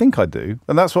not? I think I do.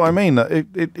 And that's what I mean. That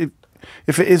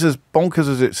if it is as bonkers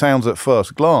as it sounds at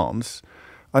first glance,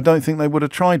 I don't think they would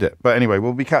have tried it. But anyway,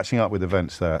 we'll be catching up with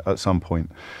events there at some point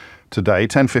today.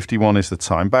 10:51 is the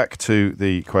time. Back to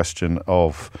the question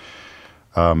of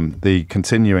the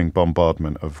continuing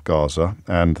bombardment of Gaza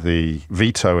and the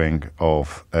vetoing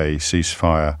of a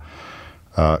ceasefire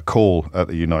call at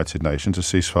the United Nations, a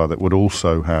ceasefire that would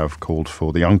also have called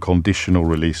for the unconditional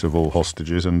release of all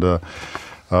hostages and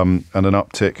an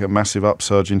uptick, a massive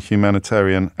upsurge in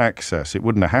humanitarian access. It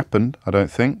wouldn't have happened, I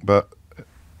don't think, but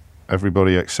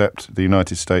everybody except the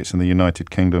United States and the United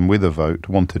Kingdom with a vote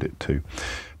wanted it to.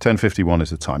 10:51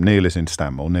 is the time. Neil is in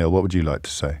Stanmore. Neil, what would you like to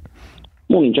say?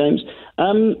 Morning, James.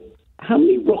 How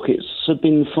many rockets have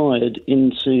been fired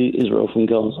into Israel from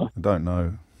Gaza? I don't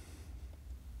know.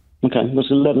 Okay, that's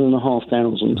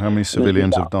 11,500. How many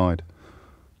civilians have died?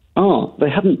 They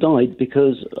haven't died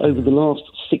because over the last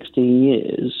 16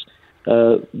 years,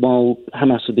 while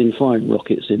Hamas have been firing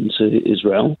rockets into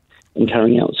Israel and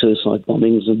carrying out suicide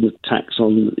bombings and attacks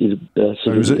on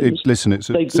civilians... Listen, it's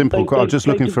a simple question. I'm just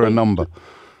looking for a number.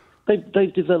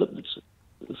 They've developed...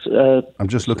 I'm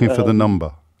just looking for the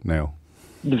number now.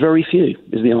 Very few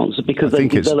is the answer because they've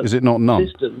developed is it not none?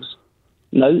 Systems.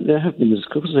 No, there have been, of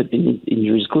course, there have been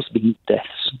injuries, of course, there have been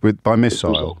deaths. By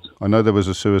missile? I know there was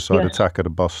a suicide attack at a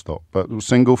bus stop, but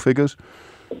single figures?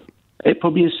 It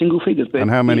probably is single figures. But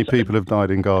and how many people have died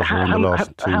in Gaza in the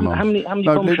last 2 months? How many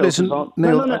bomb shelters are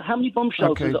there? How many bomb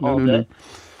shelters are there?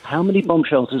 How many bomb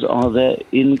shelters are there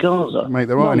in Gaza? Mate,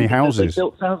 there aren't any houses.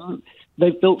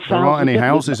 They've built thousands. There aren't any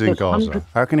houses in Gaza.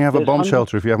 How can you have a bomb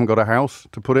shelter if you haven't got a house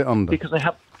to put it under? Because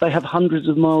they have hundreds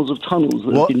of miles of tunnels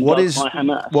that have been dug by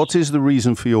Hamas. What is the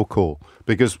reason for your call?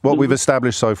 Because what we've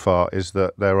established so far is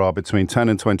that there are between 10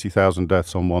 and 20,000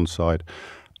 deaths on one side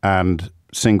and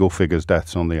single figures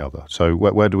deaths on the other. So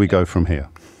where do we go from here?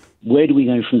 Where do we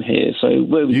go from here? So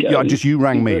where we go... You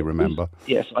rang me, remember?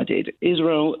 Yes, I did.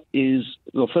 Israel is...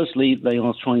 Well, firstly, they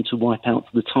are trying to wipe out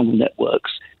the tunnel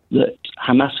networks that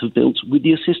Hamas have built with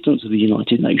the assistance of the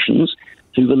United Nations,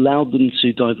 who've allowed them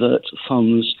to divert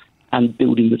funds and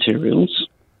building materials.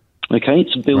 Okay,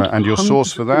 to build. And your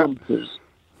source for that?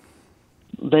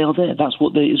 They are there. That's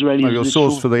what the Israelis. No, your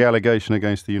source for the allegation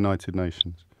against the United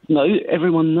Nations. No,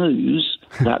 everyone knows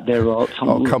that there are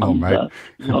tunnels. Oh, come on, mate.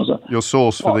 Gaza. Your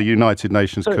source for the United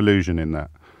Nations collusion in that.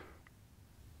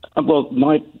 Well,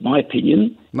 my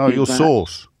opinion. No, your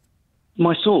source.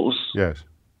 My source. Yes.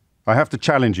 I have to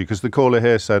challenge you because the caller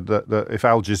here said that if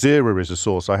Al Jazeera is a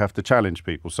source, I have to challenge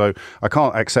people. So I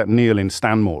can't accept Neil in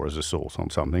Stanmore as a source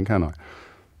on something, can I?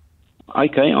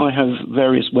 Okay, I have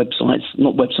various websites,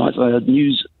 not websites,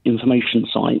 news information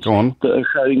sites that are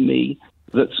showing me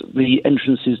that the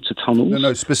entrances to tunnels...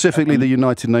 No, specifically the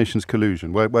United Nations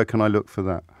collusion. Where can I look for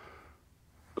that?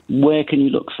 Where can you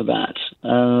look for that?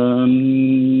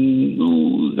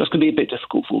 That's going to be a bit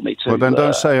difficult for me to... Well, then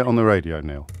don't say it on the radio,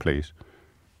 Neil, please.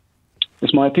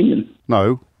 It's my opinion.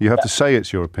 No, you have to say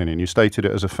it's your opinion. You stated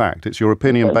it as a fact. It's your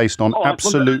opinion based on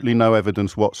absolutely no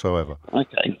evidence whatsoever.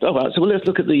 Okay. All right. So let's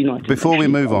look at the United Nations. Before we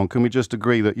move on, can we just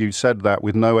agree that you said that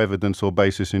with no evidence or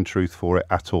basis in truth for it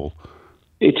at all?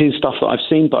 It is stuff that I've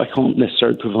seen, but I can't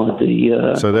necessarily provide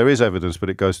the... So there is evidence, but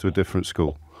it goes to a different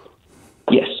school?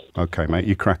 Yes. Okay, mate,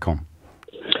 you crack on.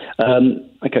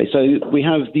 Okay, so we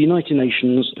have the United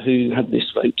Nations who had this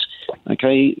vote.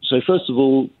 Okay, so first of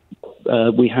all,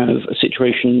 we have a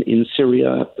situation in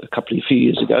Syria a few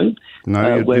years ago.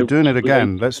 No, you're doing it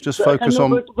again. Let's just focus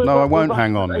on... No, I won't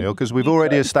hang on, Neil, because we've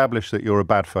already established that you're a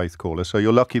bad faith caller, so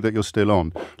you're lucky that you're still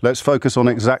on. Let's focus on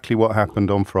exactly what happened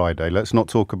on Friday. Let's not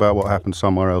talk about what happened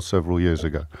somewhere else several years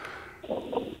ago.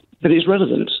 But it's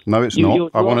relevant. No, it's not.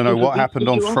 I want to know what happened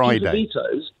on Friday.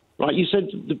 Right, you said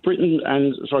Britain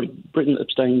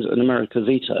abstained and America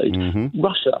vetoed. Mm-hmm.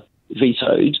 Russia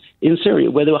vetoed in Syria,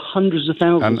 where there were hundreds of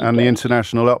thousands. And the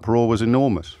international uproar was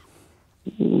enormous.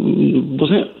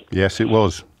 Wasn't it? Yes, it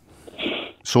was.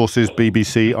 Sources: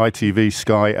 BBC, ITV,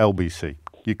 Sky, LBC.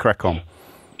 You crack on.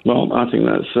 Well, I think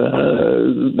that's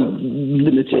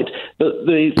limited. But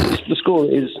the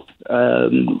score is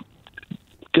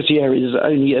Gutierrez has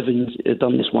only ever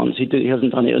done this once. He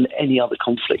hasn't done it on any other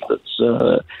conflict that's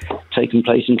taken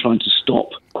place in trying to stop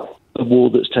a war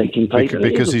that's taking place.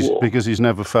 Because he's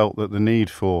never felt that the need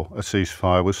for a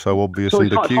ceasefire was so obvious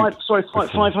and acute.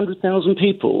 500,000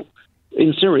 people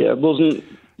in Syria wasn't.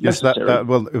 Yes,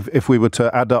 well, if we were to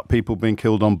add up people being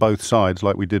killed on both sides,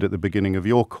 like we did at the beginning of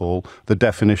your call, the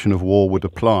definition of war would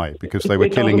apply because they were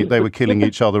killing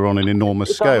each other on an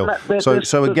enormous scale.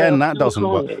 So again, that doesn't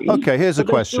work. Okay, here's a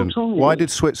question: why did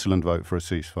Switzerland vote for a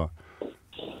ceasefire?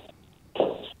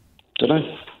 Don't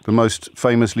know. The most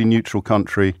famously neutral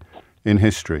country in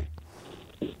history.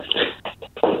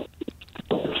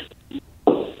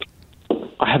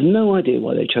 I have no idea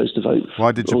why they chose to vote.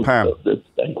 Why did Japan?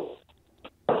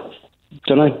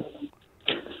 Don't know.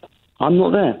 I'm not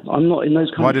there. I'm not in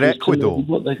those countries. Why did Ecuador?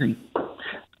 What they think.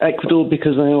 Ecuador,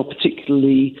 because they are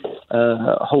particularly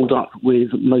holed up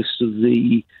with most of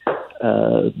the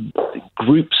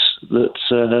groups that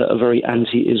are very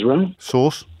anti-Israel.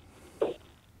 Source?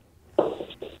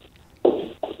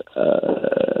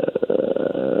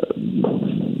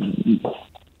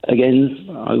 Again,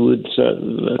 I would.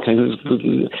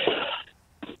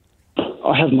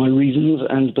 I have my reasons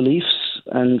and beliefs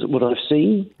and what I've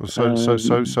seen. So.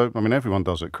 I mean, everyone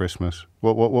does at Christmas.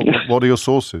 What are your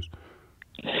sources?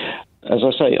 As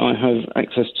I say, I have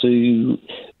access to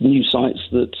news sites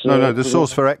that. No. The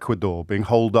source for Ecuador being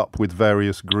holed up with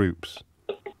various groups.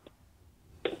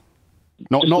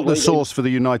 Not the source for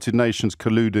the United Nations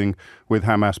colluding with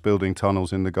Hamas building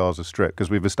tunnels in the Gaza Strip, because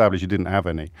we've established you didn't have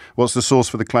any. What's the source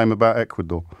for the claim about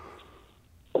Ecuador?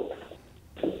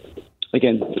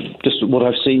 Again, just what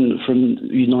I've seen from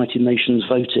United Nations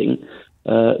voting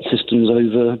systems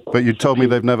over. But you told me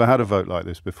they've never had a vote like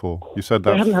this before. You said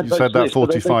that. You said that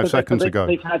 45 seconds ago.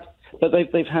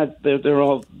 There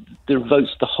are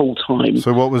votes the whole time.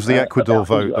 So what was the Ecuador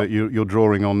vote that you're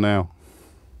drawing on now?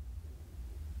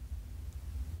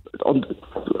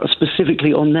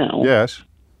 Specifically on now? Yes.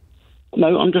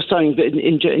 No, I'm just saying that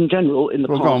in general, in the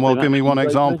past. Go on, well, give me one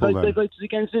example then. They voted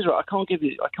against Israel. I can't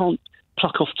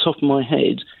pluck off the top of my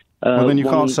head. Well, then you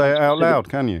can't say it out loud,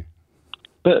 can you?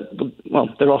 But, well,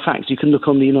 there are facts. You can look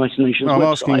on the United Nations website. I'm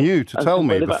asking you to tell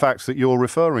me the facts that you're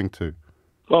referring to.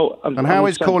 Well, and how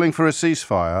is calling for a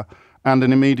ceasefire and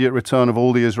an immediate return of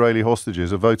all the Israeli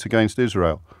hostages a vote against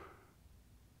Israel?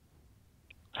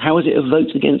 How is it a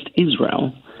vote against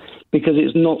Israel? Because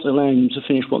it's not allowing them to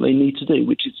finish what they need to do,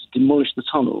 which is to demolish the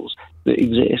tunnels that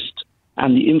exist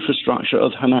and the infrastructure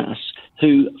of Hamas,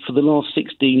 who, for the last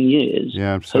 16 years...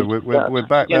 Yeah, so we're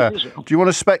back there. Israel. Do you want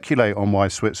to speculate on why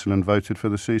Switzerland voted for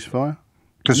the ceasefire?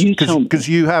 Because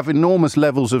you have enormous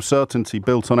levels of certainty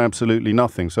built on absolutely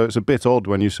nothing, so it's a bit odd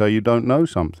when you say you don't know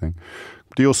something.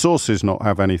 Do your sources not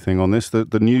have anything on this?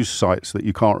 The news sites that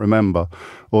you can't remember,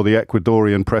 or the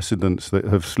Ecuadorian precedents that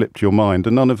have slipped your mind,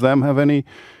 do none of them have any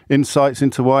insights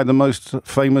into why the most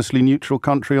famously neutral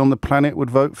country on the planet would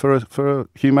vote for a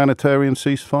humanitarian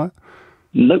ceasefire?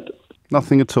 Nope.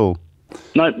 Nothing at all?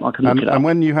 No, I can look it up. And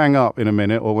when you hang up in a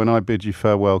minute, or when I bid you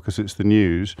farewell because it's the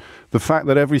news, the fact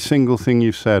that every single thing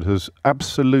you've said has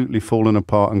absolutely fallen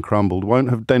apart and crumbled won't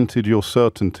have dented your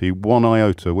certainty one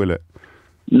iota, will it?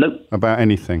 Nope. About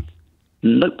anything?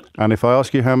 Nope. And if I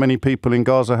ask you how many people in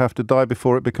Gaza have to die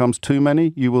before it becomes too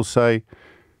many, you will say...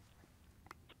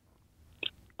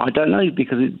 I don't know,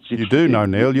 because it's... You do know,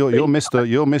 Neil. You're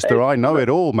Mr. I know it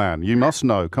all, man. You must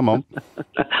know. Come on.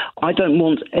 I don't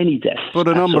want any deaths. Put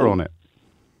a number on it.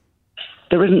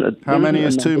 There isn't a... How many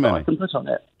is too many? I can put on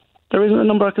it. There isn't a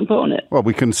number I can put on it. Well,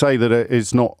 we can say that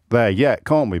it's not there yet,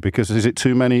 can't we? Because is it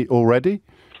too many already?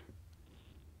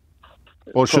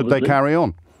 Or should they carry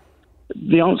on?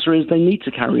 The answer is they need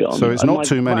to carry on. So it's not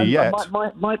too many yet.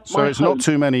 So it's not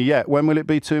too many yet. When will it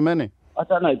be too many? I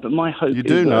don't know, but my hope is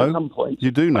that at some point... You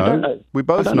do know. I don't know. We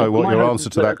both know what your answer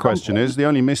to that question is. The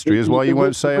only mystery is why you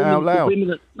won't say it out loud.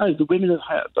 My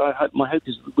hope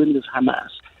is the women of Hamas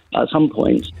at some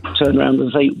point turn around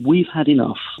and say, we've had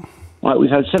enough. Right,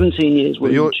 we've had 17 years.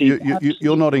 But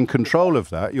you're not in control of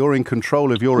that. You're in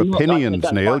control of your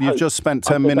opinions, Neil. You've just spent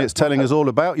 10 minutes telling us all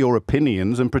about your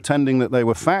opinions and pretending that they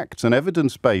were facts and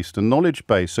evidence-based and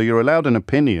knowledge-based. So you're allowed an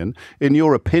opinion. In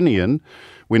your opinion,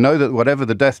 We know that whatever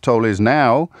the death toll is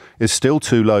now is still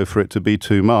too low for it to be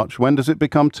too much. When does it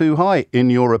become too high, in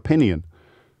your opinion?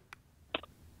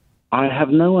 I have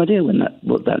no idea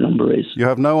what that number is. You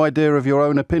have no idea of your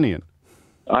own opinion?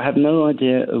 I have no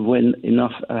idea of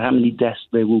how many deaths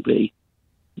there will be.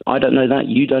 I don't know that.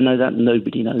 You don't know that.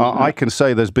 Nobody knows that. I can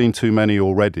say there's been too many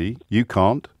already. You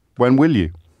can't. When will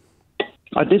you?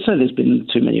 I did say there's been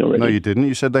too many already. No, you didn't.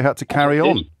 You said they had to carry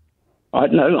on. I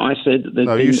said that there's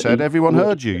No, been... you said everyone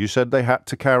heard you. You said they had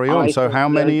to carry on. So how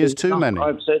many is too many?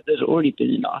 I've said there's already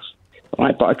been enough.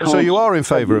 Right, but I can't... So you are in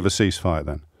favour of a ceasefire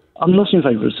then? I'm not in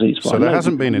favour of a ceasefire. So there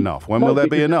hasn't been enough. When will there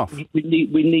be enough? We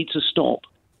need to stop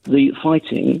the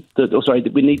fighting.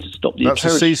 We need to stop the... That's a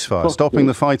ceasefire. Stopping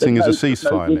the fighting is a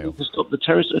ceasefire, Neil. We need to stop the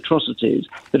terrorist atrocities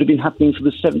that have been happening for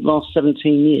the last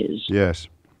 17 years. Yes.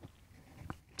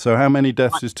 So how many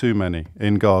deaths is too many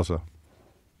in Gaza?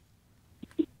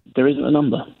 There isn't a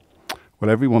number.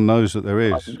 Well, everyone knows that there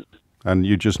is. And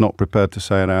you're just not prepared to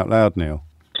say it out loud, Neil.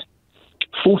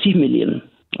 40 million,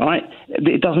 all right?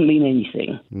 It doesn't mean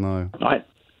anything. No. Right?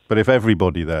 But if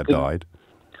everybody there died,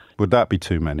 would that be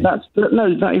too many? That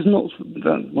is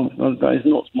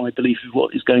not my belief of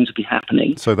what is going to be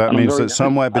happening. So that means that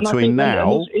somewhere between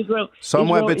now,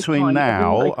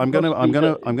 I'm going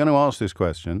to ask this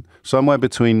question. Somewhere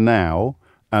between now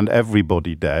and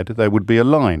everybody dead, there would be a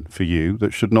line for you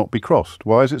that should not be crossed.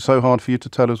 Why is it so hard for you to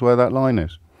tell us where that line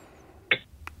is?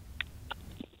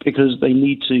 Because they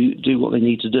need to do what they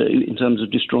need to do in terms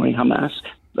of destroying Hamas.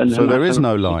 So there is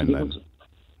no line then?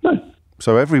 No.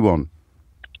 So everyone?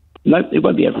 No, it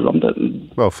won't be everyone, but...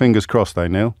 Well, fingers crossed,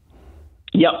 Neil?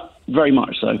 Yep, very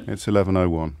much so. It's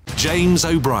 11:01. James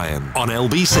O'Brien on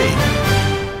LBC.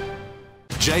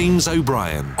 James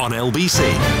O'Brien on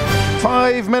LBC.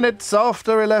 5 minutes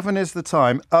after 11 is the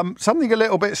time. Something a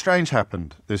little bit strange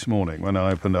happened this morning when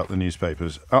I opened up the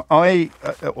newspapers.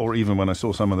 Or even when I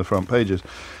saw some of the front pages.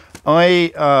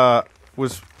 I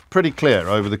was pretty clear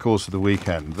over the course of the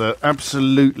weekend that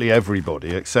absolutely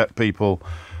everybody, except people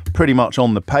pretty much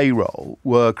on the payroll,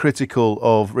 were critical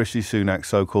of Rishi Sunak's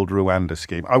so-called Rwanda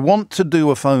scheme. I want to do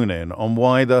a phone-in on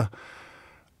why the...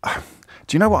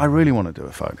 Do you know what I really want to do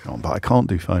a phone-in on? But I can't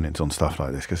do phone-ins on stuff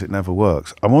like this because it never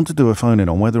works. I want to do a phone-in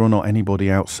on whether or not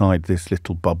anybody outside this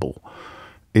little bubble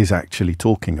is actually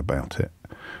talking about it.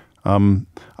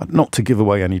 Not to give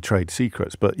away any trade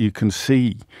secrets, but you can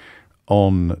see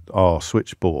on our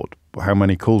switchboard how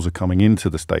many calls are coming into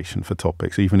the station for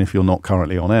topics, even if you're not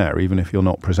currently on air, even if you're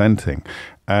not presenting.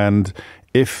 And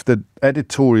if the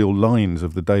editorial lines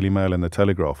of the Daily Mail and the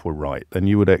Telegraph were right, then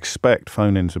you would expect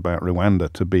phone-ins about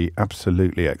Rwanda to be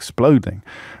absolutely exploding.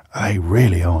 They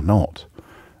really are not.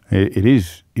 It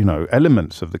is,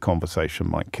 elements of the conversation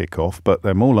might kick off, but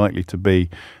they're more likely to be,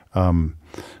 how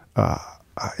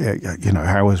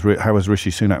has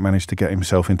Rishi Sunak managed to get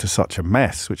himself into such a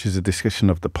mess, which is a discussion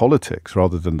of the politics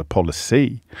rather than the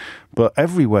policy. But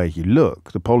everywhere you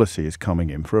look, the policy is coming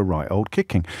in for a right old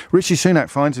kicking. Rishi Sunak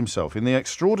finds himself in the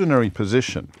extraordinary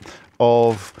position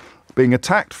of being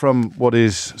attacked from what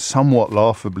is somewhat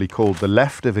laughably called the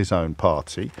left of his own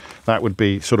party. That would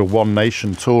be sort of One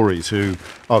Nation Tories who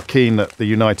are keen that the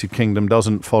United Kingdom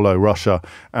doesn't follow Russia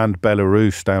and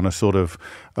Belarus down a sort of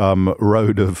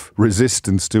road of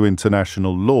resistance to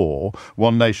international law.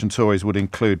 One Nation Tories would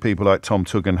include people like Tom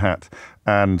Tugendhat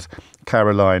and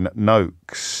Caroline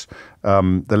Noakes.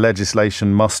 The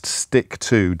legislation must stick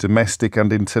to domestic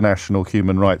and international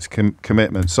human rights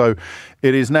commitments. So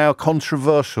it is now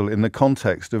controversial in the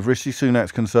context of Rishi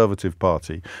Sunak's Conservative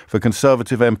Party for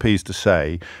Conservative MPs to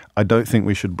say, I don't think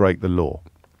we should break the law,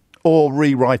 or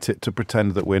rewrite it to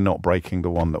pretend that we're not breaking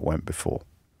the one that went before.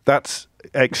 That's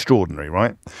extraordinary,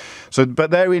 right? So,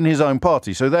 but they're in his own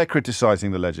party, so they're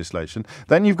criticising the legislation.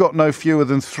 Then you've got no fewer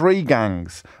than 3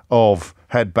 gangs of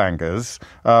headbangers.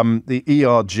 The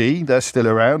ERG, they're still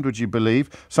around, would you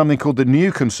believe? Something called the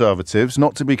New Conservatives,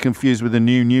 not to be confused with the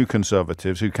New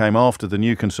Conservatives, who came after the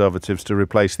New Conservatives to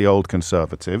replace the old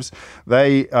Conservatives.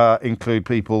 They include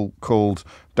people called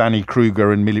Danny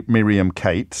Kruger and Miriam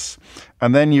Cates.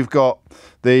 And then you've got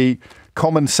the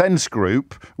Common Sense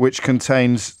Group, which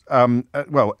contains,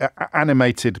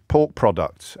 animated pork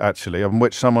products, actually, on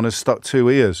which someone has stuck 2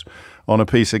 ears on a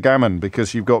piece of gammon,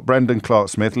 because you've got Brendan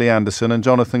Clark-Smith, Lee Anderson and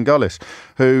Jonathan Gullis,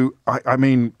 who, are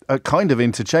kind of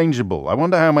interchangeable. I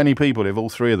wonder how many people, if all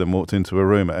 3 of them walked into a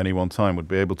room at any one time, would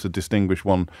be able to distinguish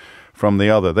one from the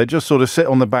other. They just sort of sit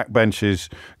on the back benches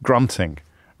grunting,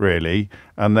 really,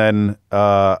 and then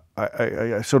I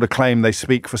sort of claim they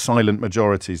speak for silent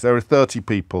majorities. There are 30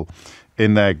 people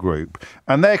in their group,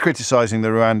 and they're criticising the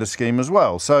Rwanda scheme as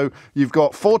well. So you've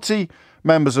got 40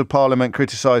 members of parliament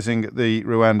criticising the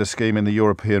Rwanda scheme in the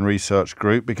European Research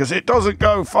Group because it doesn't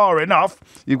go far enough.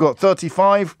 You've got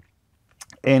 35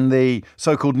 in the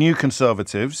so-called New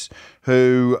Conservatives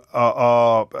who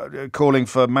are calling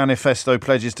for manifesto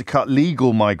pledges to cut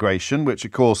legal migration, which,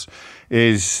 of course,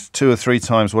 is 2 or 3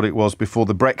 times what it was before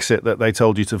the Brexit that they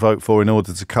told you to vote for in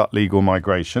order to cut legal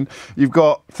migration. You've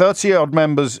got 30-odd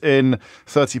members in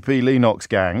 30p Lennox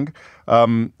gang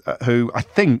who I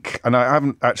think, and I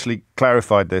haven't actually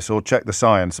clarified this or checked the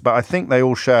science, but I think they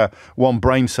all share one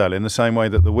brain cell in the same way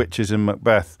that the witches in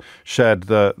Macbeth shared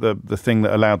the thing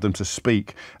that allowed them to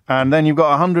speak. And then you've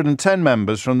got 110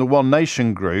 members from the One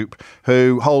Nation group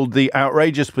who hold the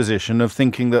outrageous position of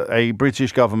thinking that a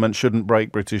British government shouldn't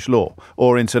break British law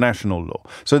or international law.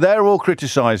 So they're all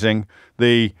criticising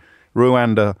the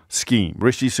Rwanda scheme,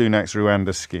 Rishi Sunak's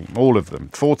Rwanda scheme, all of them.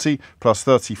 40 plus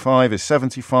 35 is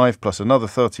 75, plus another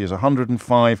 30 is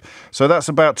 105. So that's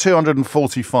about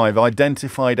 245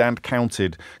 identified and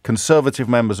counted Conservative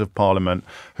members of Parliament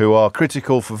who are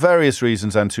critical for various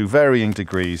reasons and to varying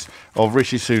degrees of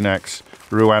Rishi Sunak's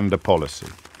Rwanda policy.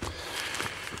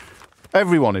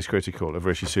 Everyone is critical of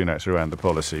Rishi Sunak's Rwanda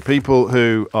policy. People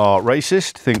who are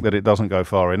racist think that it doesn't go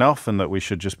far enough and that we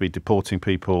should just be deporting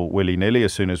people willy-nilly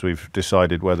as soon as we've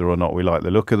decided whether or not we like the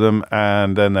look of them.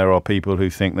 And then there are people who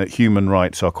think that human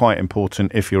rights are quite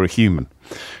important if you're a human.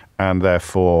 And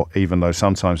therefore, even though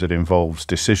sometimes it involves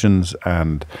decisions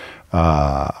and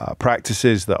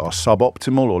practices that are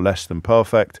suboptimal or less than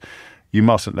perfect, you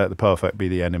mustn't let the perfect be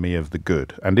the enemy of the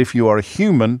good. And if you are a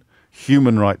human,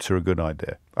 human rights are a good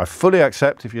idea. I fully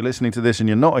accept if you're listening to this and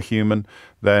you're not a human,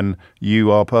 then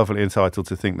you are perfectly entitled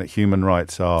to think that human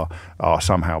rights are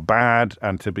somehow bad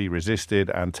and to be resisted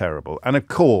and terrible. And of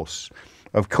course,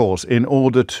 in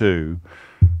order to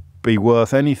be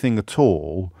worth anything at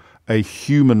all, a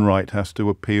human right has to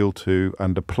appeal to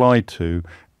and apply to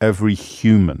every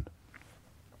human.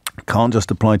 Can't just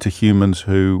apply to humans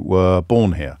who were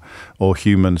born here, or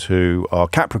humans who are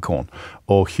Capricorn,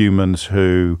 or humans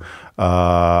who,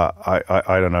 I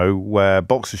don't know, wear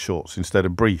boxer shorts instead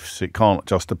of briefs. It can't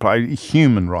just apply.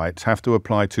 Human rights have to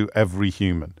apply to every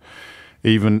human,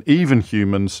 even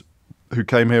humans who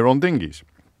came here on dinghies,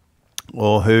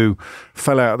 or who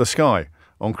fell out of the sky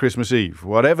on Christmas Eve.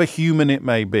 Whatever human it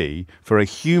may be, for a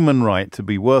human right to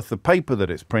be worth the paper that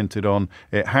it's printed on,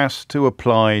 it has to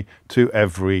apply to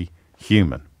every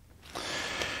human.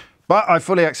 But I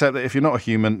fully accept that if you're not a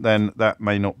human, then that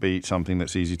may not be something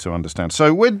that's easy to understand.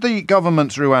 So with the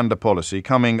government's Rwanda policy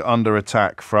coming under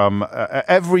attack from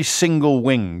every single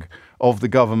wing of the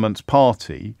government's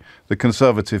party, the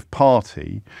Conservative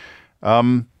Party,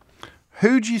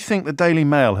 who do you think the Daily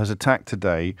Mail has attacked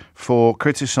today for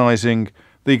criticising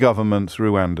the government's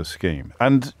Rwanda scheme?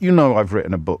 And you know I've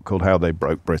written a book called How They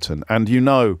Broke Britain, and you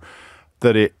know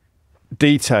that it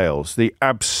details the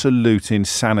absolute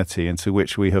insanity into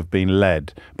which we have been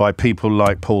led by people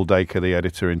like Paul Dacre, the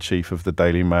editor-in-chief of the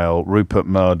Daily Mail, Rupert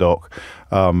Murdoch,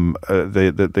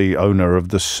 the owner of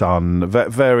The Sun,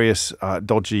 various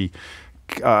dodgy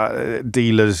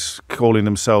dealers calling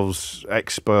themselves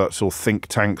experts or think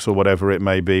tanks or whatever it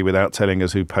may be without telling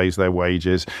us who pays their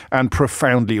wages, and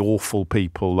profoundly awful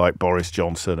people like Boris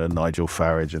Johnson and Nigel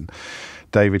Farage and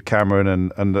David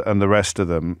Cameron and the rest of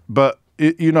them. But,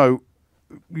 you know,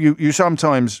 you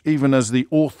sometimes, even as the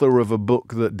author of a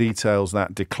book that details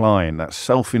that decline, that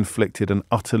self-inflicted and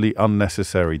utterly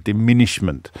unnecessary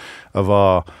diminishment of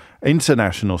our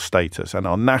international status and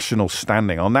our national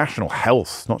standing, our national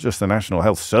health, not just the National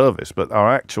Health Service, but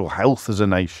our actual health as a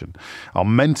nation, our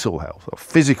mental health, our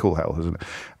physical health.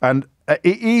 And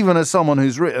even as someone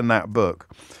who's written that book,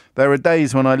 there are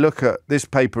days when I look at this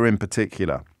paper in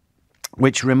particular,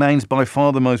 which remains by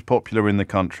far the most popular in the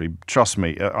country. Trust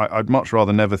me, I'd much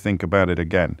rather never think about it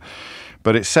again.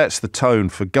 But it sets the tone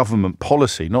for government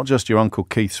policy, not just your Uncle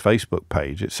Keith's Facebook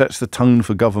page. It sets the tone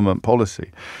for government policy.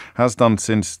 Has done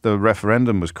since the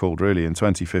referendum was called, really, in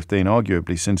 2015,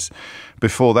 arguably since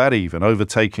before that even,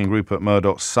 overtaking Rupert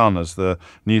Murdoch's Sun as the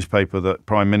newspaper that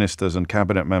prime ministers and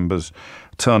cabinet members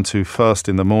turn to first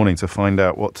in the morning to find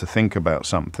out what to think about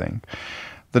something.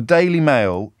 The Daily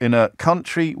Mail, in a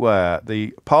country where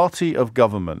the party of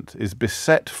government is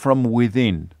beset from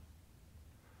within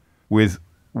with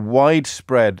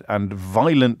widespread and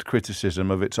violent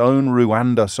criticism of its own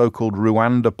Rwanda, so-called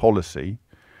Rwanda policy,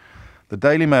 the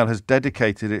Daily Mail has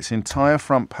dedicated its entire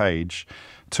front page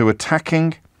to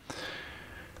attacking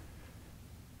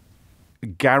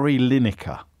Gary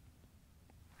Lineker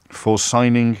for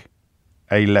signing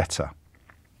a letter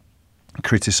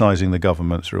criticising the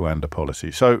government's Rwanda policy.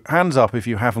 So hands up if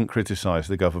you haven't criticised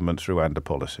the government's Rwanda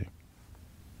policy.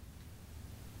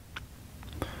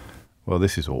 well,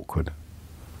 this is awkward.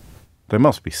 There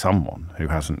must be someone who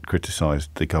hasn't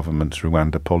criticised the government's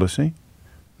Rwanda policy,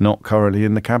 not currently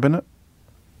in the cabinet.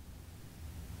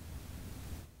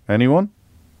 Anyone?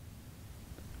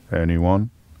 Anyone?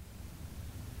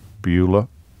 Bueller?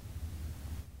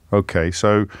 Okay,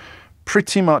 so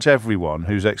pretty much everyone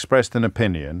who's expressed an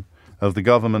opinion of the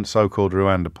government's so-called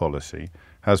Rwanda policy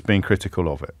has been critical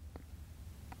of it.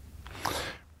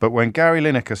 But when Gary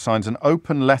Lineker signs an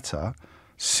open letter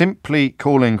simply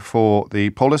calling for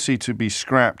the policy to be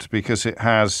scrapped because it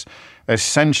has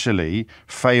essentially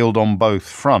failed on both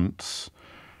fronts,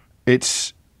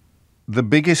 it's the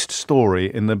biggest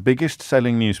story in the biggest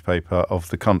selling newspaper of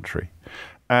the country.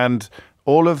 And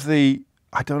all of the,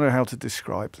 I don't know how to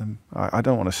describe them, I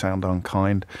don't want to sound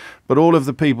unkind, but all of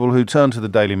the people who turn to the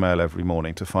Daily Mail every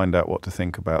morning to find out what to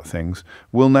think about things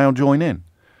will now join in.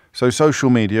 So social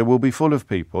media will be full of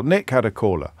people. Nick had a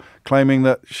caller claiming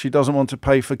that she doesn't want to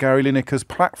pay for Gary Lineker's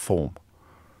platform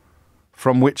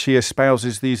from which he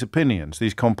espouses these opinions,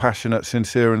 these compassionate,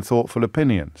 sincere and thoughtful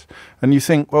opinions. And you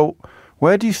think, well,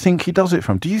 where do you think he does it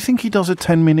from? Do you think he does a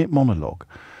 10-minute monologue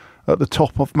at the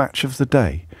top of Match of the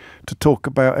Day to talk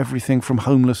about everything from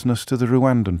homelessness to the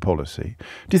Rwandan policy?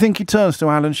 Do you think he turns to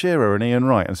Alan Shearer and Ian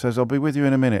Wright and says, I'll be with you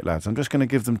in a minute, lads. I'm just going to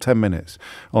give them 10 minutes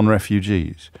on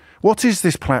refugees? What is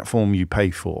this platform you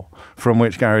pay for from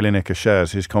which Gary Lineker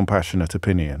shares his compassionate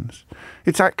opinions?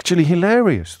 It's actually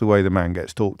hilarious the way the man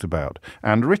gets talked about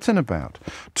and written about.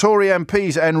 Tory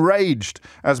MPs enraged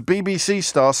as BBC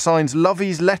star signs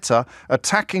Lovey's letter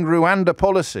attacking Rwanda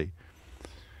policy.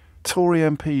 Tory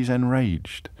MPs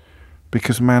enraged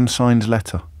because man signs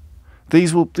letter.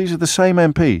 These are the same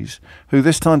MPs who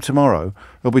this time tomorrow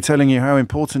will be telling you how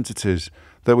important it is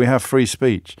that we have free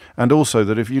speech, and also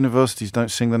that if universities don't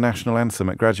sing the national anthem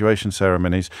at graduation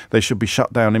ceremonies, they should be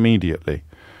shut down immediately.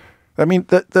 I mean,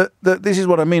 this is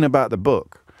what I mean about the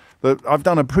book. That I've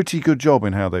done a pretty good job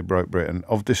in How They Broke Britain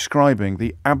of describing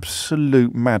the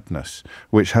absolute madness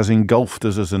which has engulfed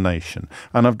us as a nation.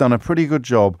 And I've done a pretty good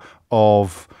job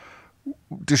of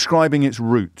describing its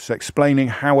roots, explaining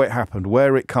how it happened,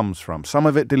 where it comes from. Some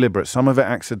of it deliberate, some of it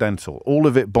accidental, all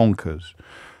of it bonkers.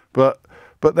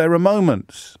 But there are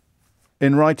moments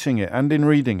in writing it and in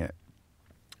reading it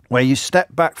where you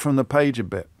step back from the page a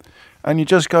bit and you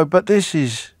just go, but this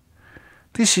is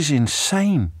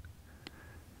insane.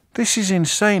 This is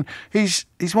insane. He's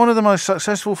one of the most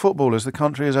successful footballers the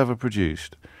country has ever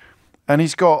produced. And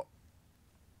he's got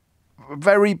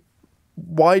very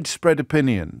widespread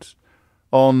opinions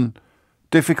on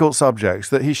difficult subjects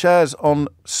that he shares on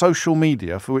social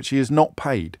media for which he is not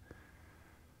paid.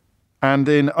 And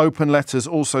in open letters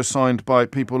also signed by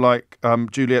people like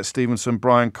Juliet Stevenson,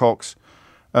 Brian Cox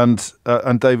and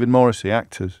David Morrissey,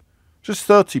 actors. Just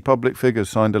 30 public figures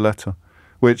signed a letter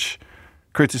which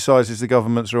criticises the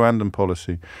government's Rwandan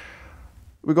policy.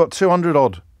 We've got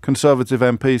 200-odd Conservative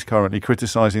MPs currently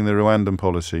criticising the Rwandan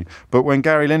policy. But when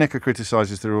Gary Lineker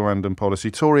criticises the Rwandan policy,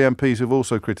 Tory MPs who've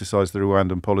also criticised the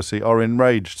Rwandan policy are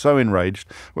enraged, so enraged,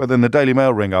 well, then the Daily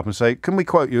Mail ring up and say, can we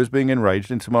quote you as being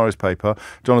enraged in tomorrow's paper?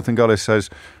 Jonathan Gullis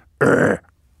says,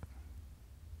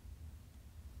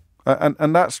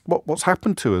 and that's what's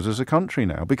happened to us as a country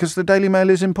now, because the Daily Mail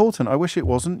is important. I wish it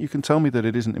wasn't. You can tell me that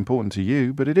it isn't important to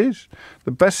you, but it is. The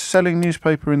best-selling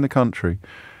newspaper in the country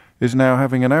is now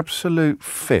having an absolute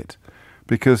fit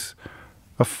because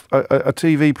a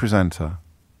TV presenter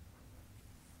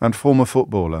and former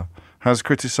footballer has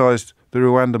criticised the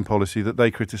Rwandan policy that they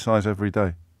criticise every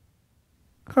day.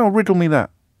 Oh, riddle me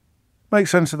that. Make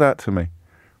sense of that to me.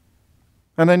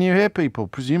 And then you hear people,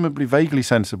 presumably vaguely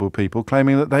sensible people,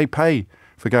 claiming that they pay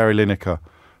for Gary Lineker.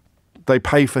 They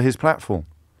pay for his platform.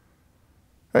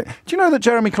 Do you know that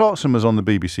Jeremy Clarkson was on the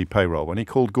BBC payroll when he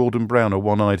called Gordon Brown a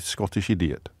one-eyed Scottish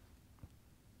idiot?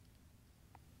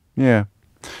 Yeah.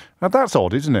 Now that's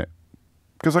odd, isn't it?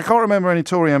 Because I can't remember any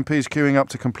Tory MPs queuing up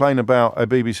to complain about a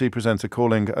BBC presenter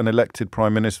calling an elected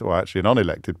Prime Minister, or actually an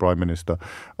unelected Prime Minister,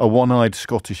 a one-eyed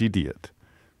Scottish idiot.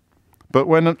 But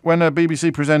when a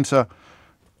BBC presenter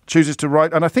chooses to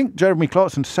write, and I think Jeremy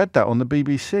Clarkson said that on the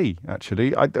BBC,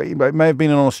 actually. It may have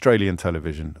been on Australian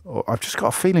television. Or I've just got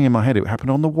a feeling in my head it happened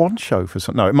on the One Show for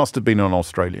some. No, it must have been on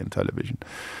Australian television.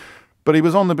 But he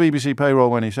was on the BBC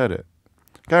payroll when he said it.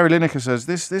 Gary Lineker says,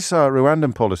 this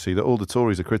Rwandan policy that all the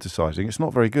Tories are criticising, it's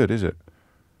not very good, is it?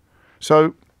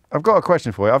 So I've got a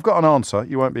question for you. I've got an answer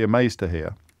you won't be amazed to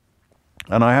hear.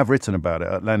 And I have written about it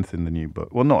at length in the new book.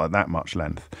 Well, not at that much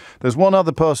length. There's one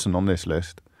other person on this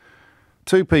list.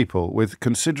 Two people with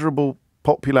considerable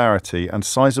popularity and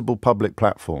sizable public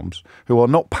platforms who are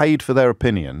not paid for their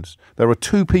opinions. There are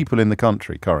two people in the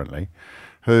country currently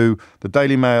who the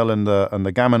Daily Mail and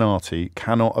the Gaminati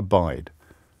cannot abide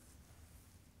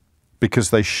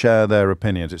because they share their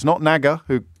opinions. It's not Naga,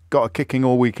 who got a kicking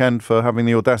all weekend for having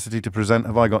the audacity to present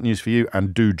Have I Got News For You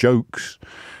and do jokes.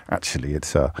 Actually,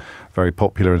 it's a very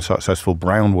popular and successful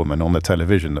brown woman on the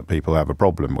television that people have a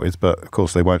problem with, but of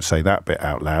course they won't say that bit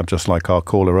out loud, just like our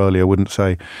caller earlier wouldn't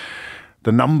say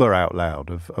the number out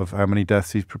loud of how many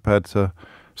deaths he's prepared to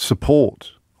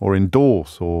support or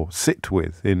endorse or sit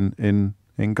with in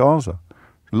Gaza.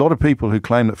 A lot of people who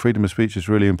claim that freedom of speech is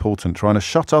really important, trying to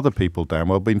shut other people down,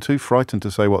 well, being too frightened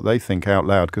to say what they think out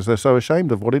loud because they're so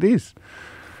ashamed of what it is.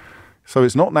 So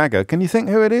it's not Naga. Can you think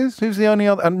who it is? Who's the only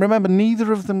other? And remember,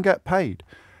 neither of them get paid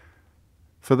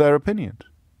for their opinions.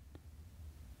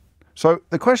 So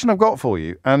the question I've got for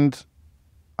you, and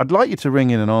I'd like you to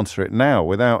ring in and answer it now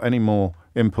without any more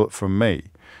input from me,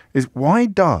 is why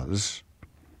does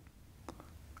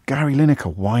Gary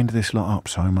Lineker wind this lot up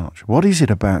so much? What is it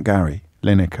about Gary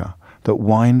Lineker that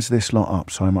winds this lot up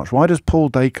so much? Why does Paul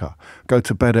Dacre go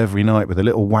to bed every night with a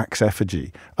little wax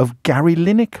effigy of Gary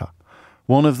Lineker,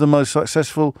 one of the most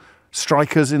successful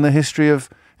strikers in the history of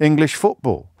English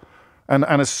football, and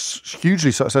a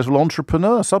hugely successful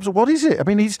entrepreneur? What is it? I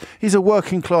mean, he's a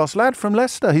working class lad from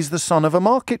Leicester. He's the son of a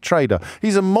market trader.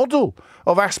 He's a model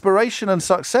of aspiration and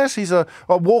success. He's a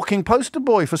walking poster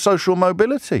boy for social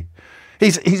mobility.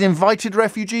 He's invited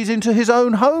refugees into his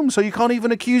own home, so you can't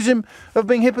even accuse him of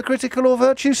being hypocritical or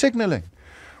virtue signalling.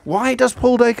 Why does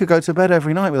Paul Dacre go to bed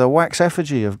every night with a wax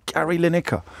effigy of Gary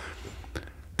Lineker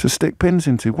to stick pins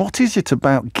into? What is it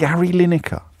about Gary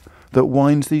Lineker that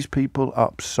winds these people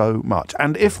up so much?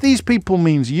 And if these people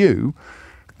means you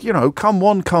know, come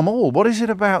one, come all, what is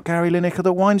it about Gary Lineker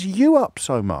that winds you up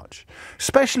so much?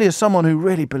 Especially as someone who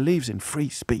really believes in free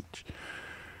speech,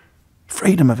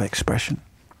 freedom of expression.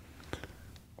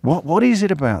 What is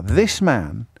it about this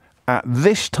man at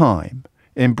this time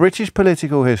in British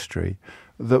political history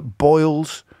that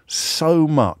boils so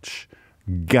much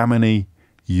gammony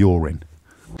urine?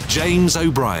 James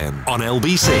O'Brien on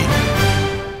LBC.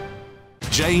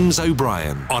 James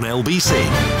O'Brien on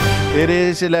LBC. It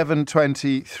is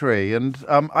 11:23,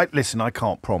 and listen, I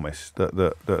can't promise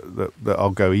that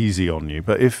I'll go easy on you,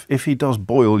 but if he does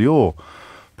boil your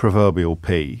proverbial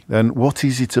pee, then what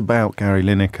is it about Gary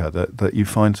Lineker that you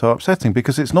find so upsetting?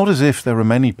 Because it's not as if there are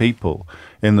many people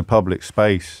in the public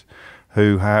space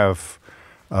who have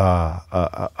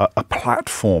a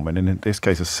platform, and in this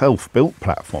case a self-built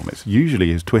platform. It's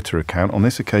usually his Twitter account. On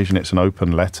this occasion it's an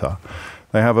open letter.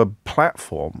 They have a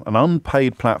platform, an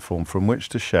unpaid platform from which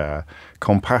to share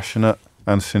compassionate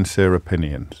and sincere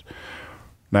opinions.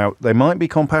 Now, they might be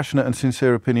compassionate and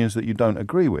sincere opinions that you don't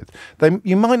agree with.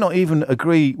 You might not even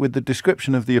agree with the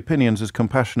description of the opinions as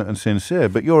compassionate and sincere,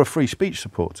 but you're a free speech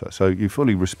supporter, so you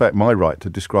fully respect my right to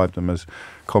describe them as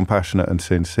compassionate and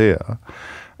sincere.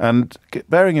 And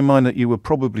bearing in mind that you were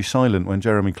probably silent when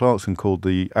Jeremy Clarkson called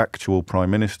the actual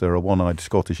Prime Minister a one-eyed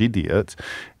Scottish idiot,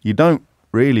 you don't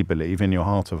really believe in your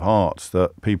heart of hearts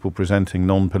that people presenting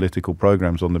non-political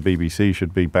programmes on the BBC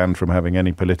should be banned from having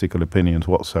any political opinions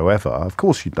whatsoever. Of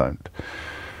course you don't.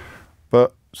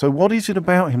 But so what is it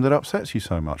about him that upsets you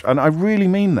so much? And I really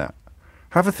mean that.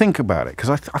 Have a think about it, because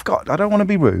I don't want to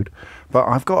be rude, but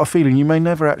I've got a feeling you may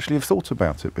never actually have thought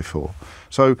about it before.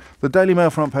 So the Daily Mail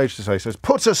front page today says,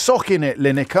 "Put a sock in it,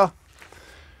 Lineker,"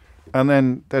 and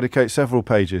then dedicate several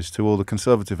pages to all the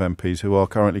Conservative MPs who are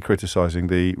currently criticising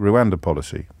the Rwanda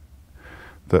policy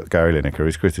that Gary Lineker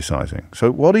is criticising.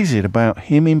 So what is it about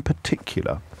him in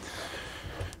particular?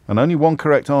 And only one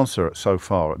correct answer so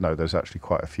far. No, there's actually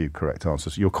quite a few correct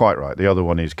answers. You're quite right. The other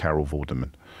one is Carol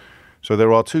Vorderman. So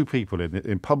there are two people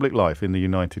in public life in the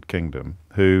United Kingdom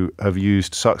who have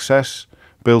used success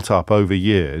built up over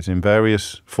years in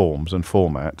various forms and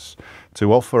formats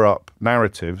to offer up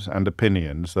narratives and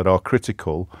opinions that are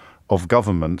critical of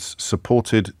governments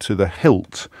supported to the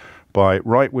hilt by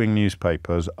right-wing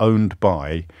newspapers owned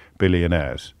by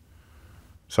billionaires.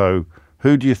 So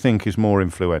who do you think is more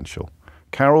influential?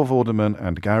 Carol Vorderman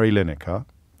and Gary Lineker,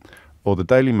 or the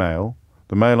Daily Mail,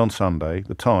 the Mail on Sunday,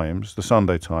 the Times, the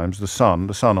Sunday Times, the Sun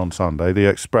on Sunday, the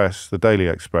Express, the Daily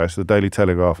Express, the Daily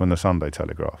Telegraph and the Sunday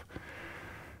Telegraph?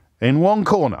 In one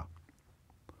corner,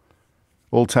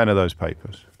 all 10 of those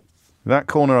papers. That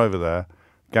corner over there,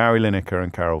 Gary Lineker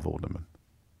and Carol Vorderman.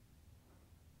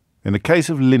 In the case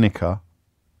of Lineker,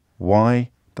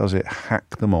 why does it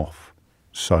hack them off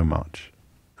so much?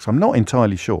 Because I'm not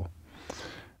entirely sure.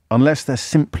 Unless they're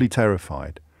simply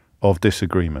terrified of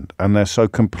disagreement and they're so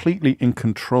completely in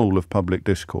control of public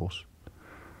discourse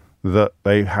that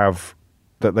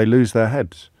they lose their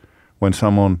heads when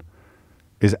someone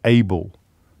is able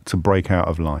to break out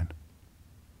of line.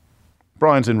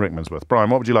 Brian's in Rickmansworth.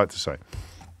 Brian, what would you like to say?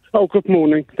 Oh, good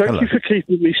morning. Thank Hello. you for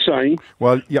keeping me sane.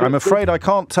 Well, yeah, I'm afraid I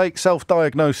can't take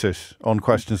self-diagnosis on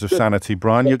questions of sanity,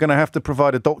 Brian. You're going to have to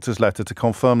provide a doctor's letter to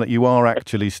confirm that you are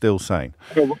actually still sane.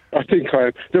 Well, I think I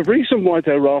am. The reason why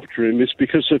they're after him is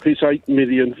because of his 8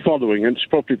 million following, and it's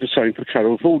probably the same for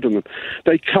Carol Vorderman.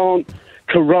 They can't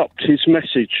corrupt his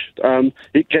message.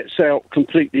 It gets out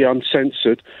completely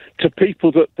uncensored to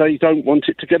people that they don't want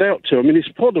it to get out to. I mean, his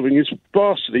following is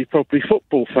vastly probably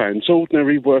football fans,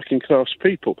 ordinary working class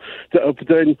people that have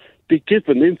then be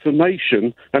given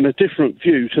information and a different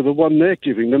view to the one they're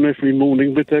giving them every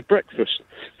morning with their breakfast.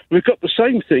 We've got the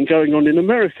same thing going on in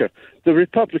America. The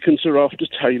Republicans are after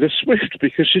Taylor Swift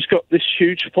because she's got this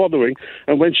huge following,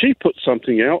 and when she puts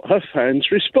something out, her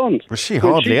fans respond. Well, she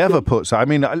hardly ever puts... I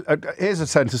mean, here's a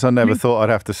sentence I never thought I'd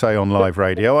have to say on live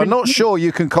radio. I'm not sure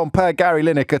you can compare Gary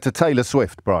Lineker to Taylor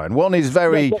Swift, Brian. One is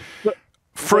very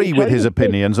free with his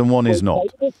opinions and one is not.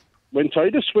 When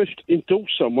Taylor Swift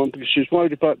endorsed someone because she's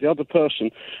worried about the other person,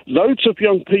 loads of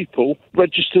young people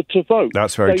registered to vote.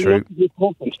 That's very true.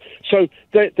 So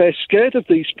they're scared of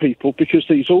these people because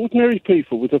these ordinary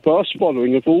people with a vast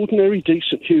following of ordinary,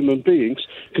 decent human beings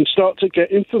can start to get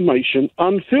information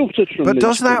unfiltered from But these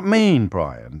does that people. mean,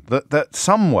 Brian, that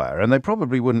somewhere, and they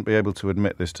probably wouldn't be able to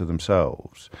admit this to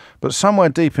themselves, but somewhere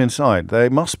deep inside they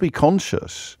must be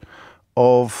conscious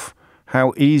of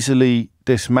how easily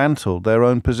dismantled their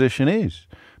own position is?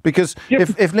 Because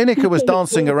if Lineker was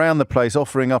dancing around the place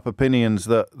offering up opinions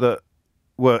that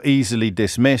were easily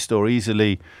dismissed or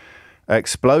easily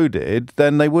exploded,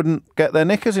 then they wouldn't get their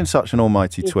knickers in such an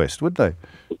almighty twist, would they?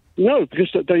 No, because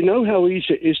they know how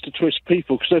easy it is to twist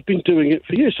people because they've been doing it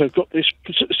for years. They've got this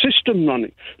system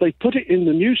running. They put it in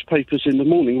the newspapers in the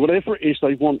morning, whatever it is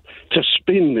they want to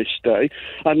spin this day,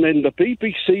 and then the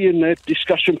BBC in their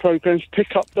discussion programmes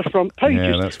pick up the front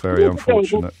pages. Yeah, that's very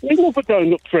unfortunate. They never go and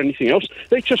look for anything else.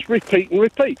 They just repeat and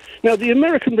repeat. Now, the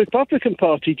American Republican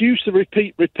Party used the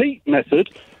repeat method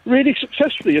really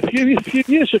successfully a few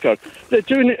years ago. They're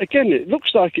doing it again. It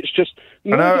looks like it's just...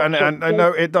 I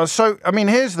know it does. So, I mean,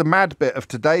 here's the mad bit of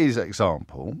today's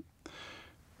example.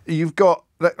 You've got...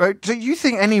 Do you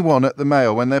think anyone at the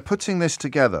Mail, when they're putting this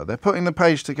together, they're putting the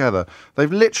page together,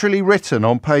 they've literally written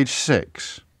on page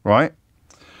 6, right?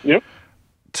 Yep.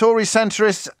 Tory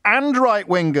centrists and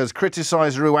right-wingers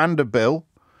criticise Rwanda bill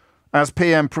as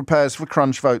PM prepares for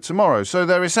crunch vote tomorrow. So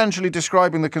they're essentially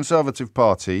describing the Conservative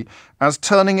Party as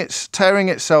tearing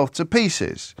itself to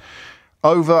pieces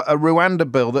over a Rwanda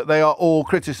bill that they are all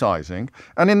criticising.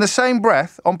 And in the same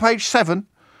breath, on page 7,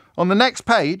 on the next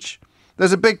page,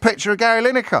 there's a big picture of Gary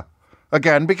Lineker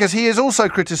again, because he is also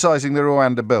criticising the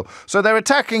Rwanda bill. So they're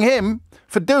attacking him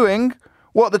for doing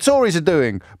what the Tories are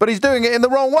doing, but he's doing it in the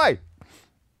wrong way.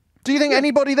 Do you think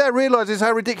anybody there realises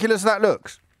how ridiculous that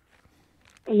looks?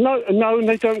 No, and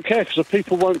they don't care because the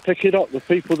people won't pick it up, the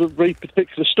people that read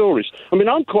particular stories. I mean,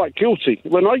 I'm quite guilty.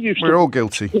 When I used We're all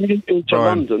guilty. into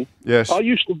London, yes. I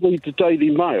used to read the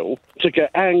Daily Mail to get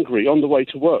angry on the way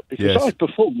to work because I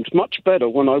performed much better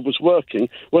when I was working,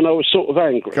 when I was sort of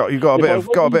angry. You've got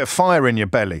a bit of fire in your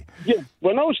belly. Yeah,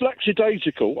 when I was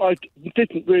lackadaisical, I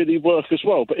didn't really work as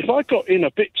well. But if I got in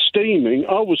a bit steaming,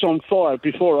 I was on fire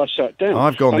before I sat down.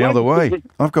 I've gone the other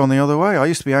way. I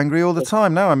used to be angry all the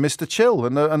time. Now I'm Mr. Chill,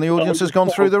 and the audience has gone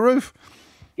through the roof.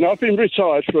 Now, I've been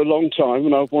retired for a long time,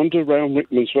 and I've wandered around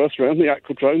Rickmansworth, around the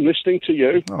Aquadrome, listening to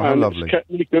you. Oh, how lovely. It's kept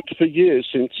me good for years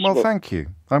since... Well, thank you.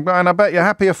 And I bet you're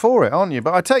happier for it, aren't you?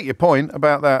 But I take your point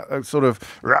about that sort of...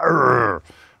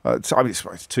 it's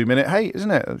 2-minute hate,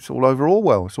 isn't it? It's all over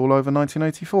Orwell. It's all over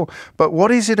 1984. But what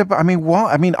is it about? I mean,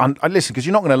 what? I mean, listen, because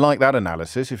you're not going to like that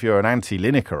analysis if you're an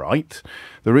anti-Linekerite.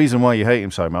 The reason why you hate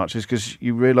him so much is because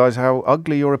you realise how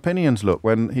ugly your opinions look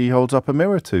when he holds up a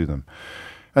mirror to them.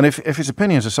 And if his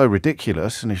opinions are so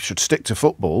ridiculous and he should stick to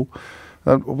football,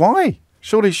 why?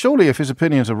 Surely if his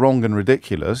opinions are wrong and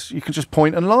ridiculous, you can just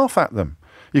point and laugh at them.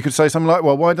 You could say something like,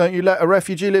 well, why don't you let a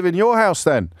refugee live in your house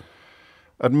then?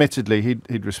 Admittedly,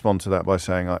 he'd respond to that by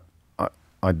saying,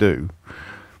 I do.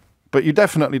 But you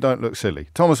definitely don't look silly.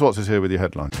 Thomas Watts is here with your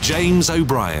headline. James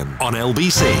O'Brien on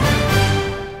LBC.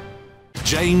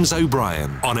 James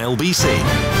O'Brien on LBC.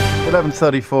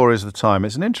 11:34 is the time.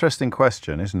 It's an interesting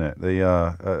question, isn't it? The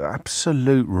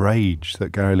absolute rage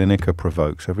that Gary Lineker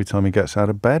provokes every time he gets out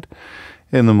of bed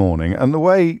in the morning. And the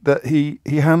way that he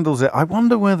handles it, I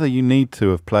wonder whether you need to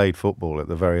have played football at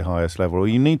the very highest level, or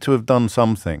you need to have done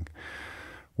something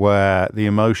where the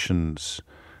emotions,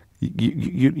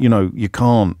 you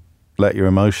can't let your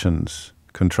emotions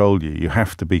control you. You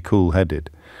have to be cool-headed.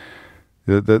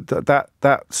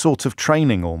 That sort of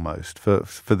training almost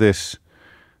for this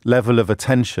level of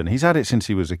attention. He's had it since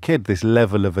he was a kid, this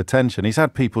level of attention. He's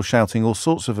had people shouting all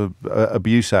sorts of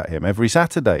abuse at him every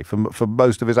Saturday for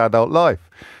most of his adult life.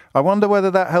 I wonder whether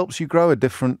that helps you grow a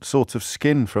different sort of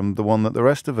skin from the one that the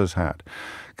rest of us had.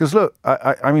 Because look,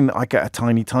 I mean, I get a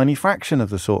tiny, tiny fraction of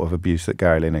the sort of abuse that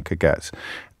Gary Lineker gets.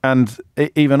 And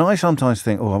even I sometimes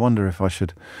think, I wonder if I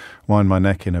should wind my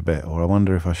neck in a bit, or I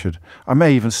wonder if I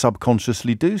may even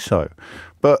subconsciously do so.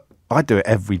 But I do it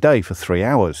every day for 3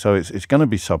 hours, so it's going to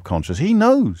be subconscious. He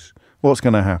knows what's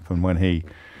going to happen when he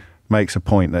makes a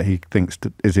point that he thinks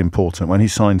is important, when he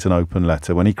signs an open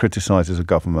letter, when he criticises a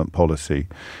government policy.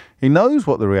 He knows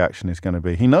what the reaction is going to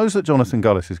be. He knows that Jonathan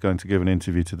Gullis is going to give an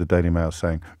interview to the Daily Mail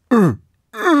saying, He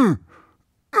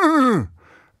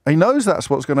knows that's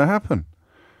what's going to happen.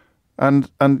 And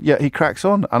yet he cracks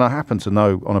on. And I happen to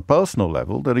know on a personal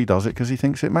level that he does it because he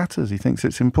thinks it matters. He thinks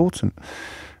it's important.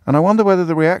 And I wonder whether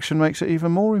the reaction makes it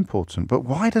even more important. But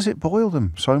why does it boil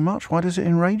them so much? Why does it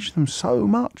enrage them so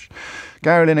much?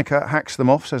 Gary Lineker hacks them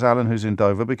off, says Alan, who's in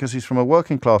Dover, because he's from a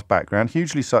working class background,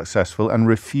 hugely successful, and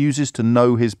refuses to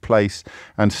know his place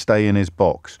and stay in his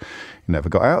box. He never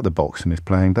got out of the box in his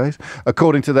playing days.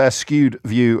 According to their skewed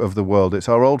view of the world, it's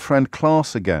our old friend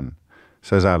class again,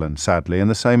 says Alan, sadly,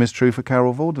 and the same is true for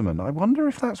Carol Vorderman. I wonder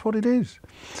if that's what it is.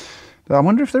 I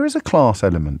wonder if there is a class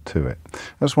element to it.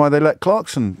 That's why they let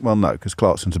Clarkson... Well, no, because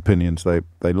Clarkson's opinions they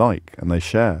like and they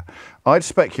share. I'd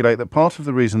speculate that part of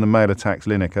the reason the Mail attacks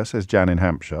Lineker, says Jan in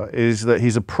Hampshire, is that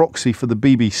he's a proxy for the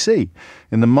BBC.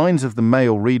 In the minds of the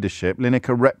Mail readership,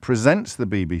 Lineker represents the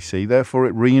BBC, therefore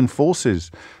it reinforces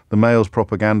the Mail's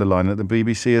propaganda line that the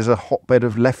BBC is a hotbed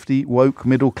of lefty, woke,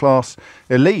 middle-class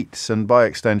elites and, by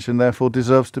extension, therefore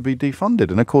deserves to be defunded.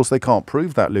 And, of course, they can't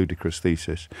prove that ludicrous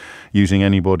thesis using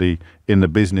anybody in the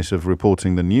business of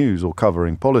reporting the news or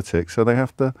covering politics, so they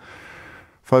have to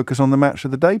focus on the Match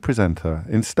of the Day presenter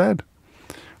instead.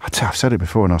 I've said it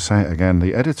before and I'll say it again.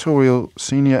 The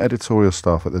senior editorial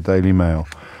staff at the Daily Mail,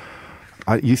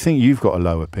 you think you've got a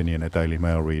low opinion of Daily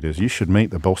Mail readers. You should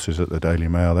meet the bosses at the Daily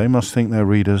Mail. They must think their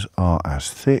readers are as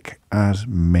thick as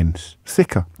mince.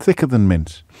 Thicker than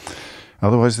mince.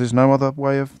 Otherwise, there's no other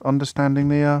way of understanding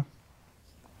the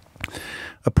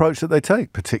approach that they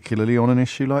take, particularly on an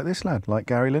issue like this lad, like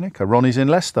Gary Lineker. Ronnie's in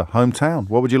Leicester, hometown.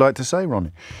 What would you like to say,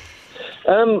 Ronnie?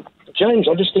 James,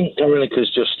 I just think Gary Lineker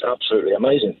is just absolutely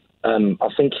amazing. I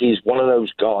think he's one of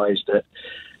those guys that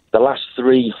the last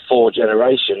 3-4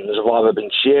 generations have either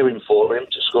been cheering for him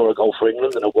to score a goal for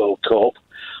England in a World Cup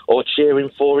or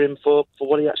cheering for him for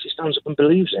what he actually stands up and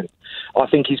believes in. I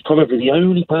think he's probably the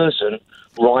only person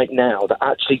right now that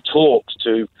actually talks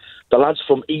to the lads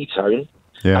from E-Town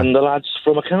and the lads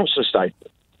from a council estate.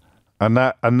 And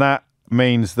that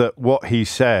means that what he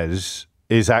says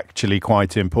is actually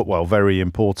quite very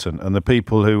important. And the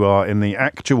people who are in the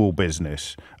actual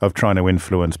business of trying to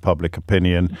influence public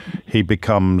opinion, he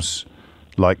becomes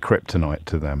like kryptonite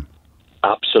to them.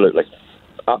 Absolutely.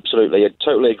 Absolutely. I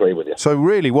totally agree with you. So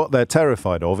really what they're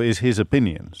terrified of is his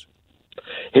opinions.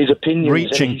 His opinions.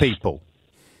 Reaching people.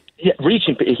 Yeah,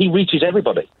 he reaches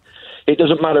everybody. It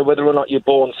doesn't matter whether or not you're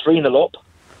born 3-0 up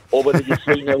or whether you're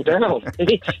 3-0 down.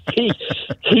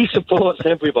 He supports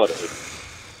everybody.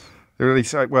 Really,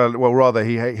 rather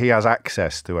he has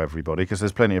access to everybody because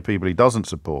there's plenty of people he doesn't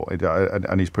support,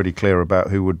 and he's pretty clear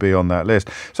about who would be on that list.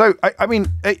 So, I mean,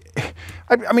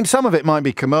 some of it might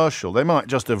be commercial. They might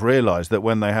just have realised that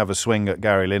when they have a swing at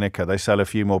Gary Lineker, they sell a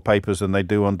few more papers than they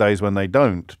do on days when they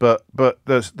don't. But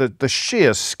the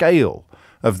sheer scale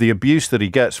of the abuse that he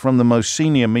gets from the most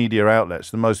senior media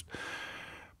outlets, the most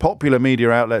popular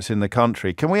media outlets in the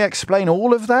country. Can we explain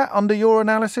all of that under your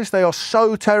analysis? They are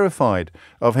so terrified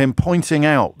of him pointing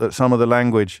out that some of the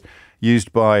language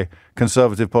used by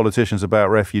conservative politicians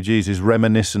about refugees is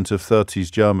reminiscent of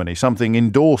 30s Germany, something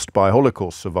endorsed by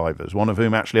Holocaust survivors, one of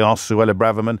whom actually asked Suella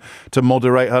Braverman to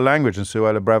moderate her language, and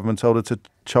Suella Braverman told her to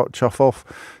chuff off.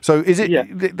 So is it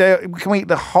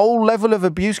the whole level of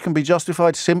abuse can be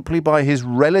justified simply by his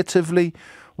relatively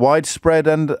widespread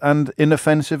and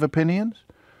inoffensive opinions?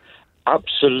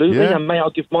 Absolutely, yeah. And may I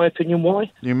give my opinion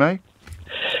why? You may.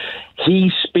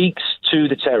 He speaks to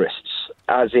the terrorists,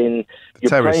 as in you're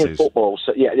playing football.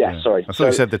 So, sorry. I thought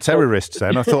you said the terrorists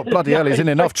then. I thought, bloody hell, he's in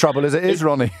enough trouble as it is,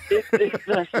 Ronnie.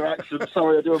 That's your accent.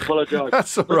 Sorry, I do apologise.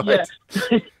 That's all right.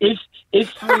 Yeah, if,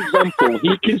 for example,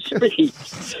 he can speak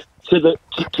to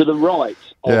the right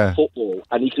of football,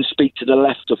 and he can speak to the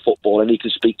left of football, and he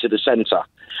can speak to the centre,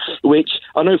 which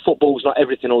I know football's not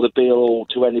everything or the be-all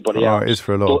to anybody else. It is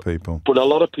for a lot of people. But a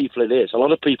lot of people it is. A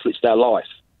lot of people it's their life.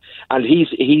 And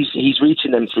he's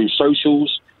reaching them through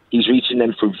socials, he's reaching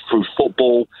them through football.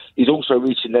 ball is also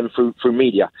reaching them through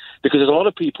media. Because there's a lot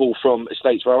of people from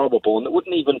estates where I was born that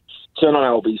wouldn't even turn on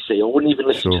LBC or wouldn't even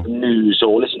listen to the news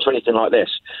or listen to anything like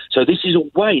this. So this is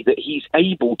a way that he's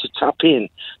able to tap in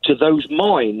to those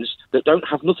minds that don't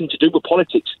have nothing to do with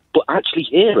politics, but actually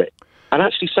hear it. And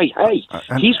actually say, hey,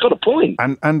 he's got a point.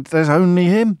 And there's only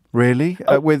him, really,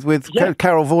 with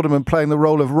Carol Vorderman playing the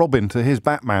role of Robin to his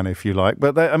Batman, if you like.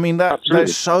 But they're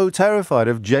so terrified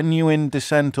of genuine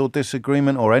dissent or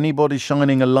disagreement or anybody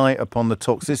shining a light upon the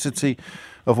toxicity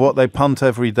of what they punt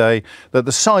every day, that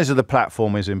the size of the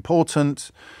platform is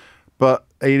important. But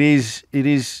it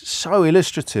is so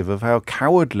illustrative of how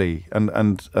cowardly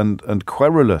and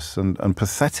querulous and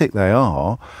pathetic they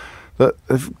are, that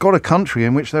they've got a country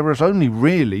in which there is only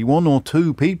really one or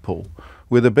two people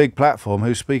with a big platform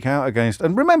who speak out against.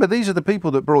 And remember, these are the people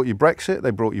that brought you Brexit,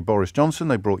 they brought you Boris Johnson,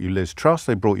 they brought you Liz Truss,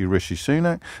 they brought you Rishi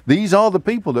Sunak. These are the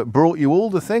people that brought you all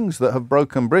the things that have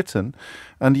broken Britain,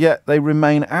 and yet they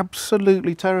remain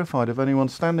absolutely terrified of anyone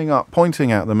standing up,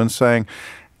 pointing at them and saying,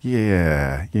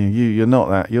 yeah, you're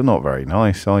not very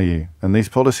nice, are you? And these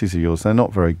policies of yours, they're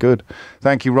not very good.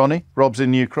 Thank you, Ronnie. Rob's in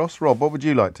New Cross. Rob, what would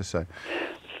you like to say?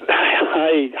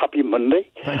 Hi, happy Monday.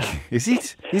 Thank you.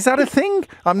 Is that a thing?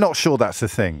 I'm not sure that's a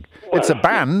thing. Well, it's a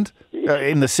band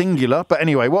in the singular. But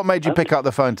anyway, what made you pick up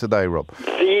the phone today, Rob?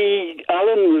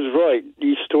 Alan was right.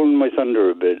 He's stolen my thunder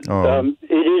a bit. Oh.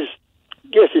 It is,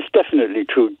 yes, it's definitely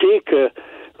true. Dacre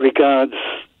regards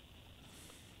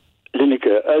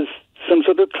Lineker as some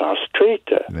sort of class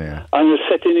traitor. Yeah. And was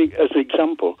setting it as an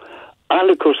example. And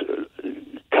of course,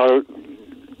 Carol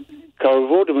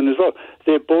Vorderman as well.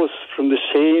 They're both from the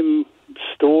same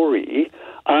story,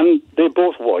 and they're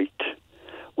both white,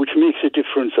 which makes a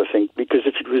difference, I think, because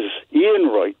if it was Ian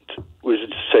Wright was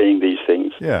saying these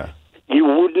things, you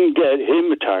wouldn't get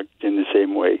him attacked in the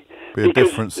same way. Be a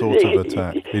different sort of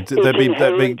attack.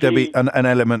 There'd be an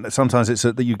element. Sometimes it's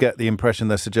that you get the impression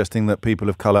they're suggesting that people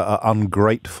of colour are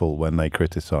ungrateful when they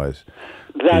criticise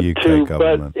the UK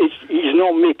government. But he's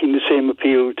not making the same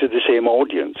appeal to the same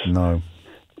audience. No.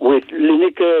 With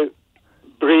Lineker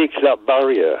breaks that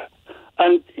barrier.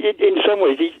 And in some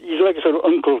ways, he's like a sort of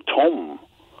Uncle Tom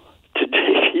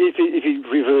today, if he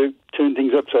turn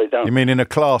things upside down. You mean in a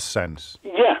class sense?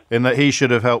 Yeah. In that he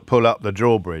should have helped pull up the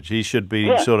drawbridge. He should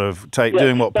be sort of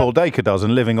doing what Paul Dacre does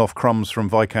and living off crumbs from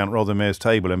Viscount Rothermere's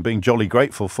table and being jolly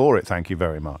grateful for it. Thank you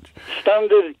very much.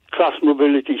 Standard class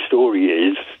mobility story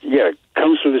is,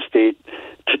 Council Estate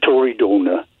to Tory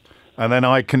donor. And then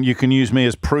you can use me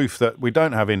as proof that we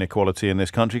don't have inequality in this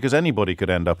country, because anybody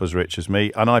could end up as rich as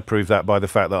me, and I prove that by the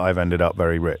fact that I've ended up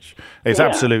very rich. It's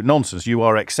absolute nonsense. You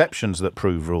are exceptions that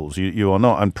prove rules. You are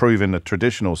not, and prove in the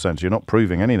traditional sense. You're not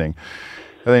proving anything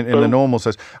in the normal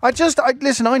sense.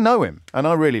 Listen, I know him, and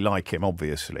I really like him,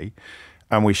 obviously.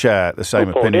 And we share the same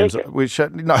opinions. Gary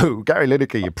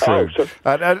Lineker, you prude.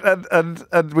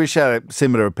 And we share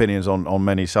similar opinions on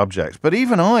many subjects. But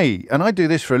even and I do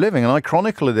this for a living, and I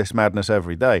chronicle this madness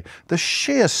every day, the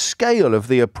sheer scale of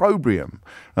the opprobrium,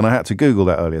 and I had to Google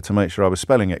that earlier to make sure I was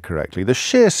spelling it correctly, the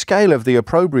sheer scale of the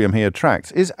opprobrium he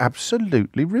attracts is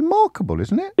absolutely remarkable,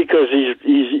 isn't it? Because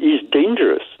he's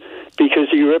dangerous. Because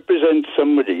he represents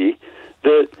somebody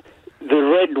that the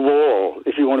red wall,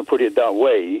 if you want to put it that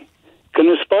way, can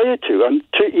aspire to, and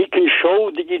he can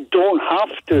show that you don't have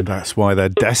to. And that's why they're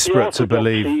desperate to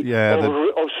believe.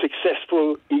 Of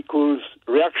successful equals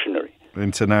reactionary.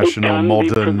 International,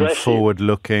 modern,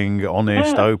 forward-looking,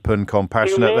 honest, open,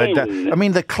 compassionate.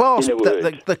 The class,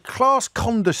 the class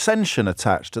condescension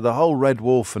attached to the whole red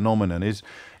wall phenomenon is.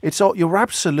 You're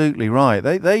absolutely right.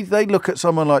 They look at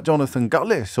someone like Jonathan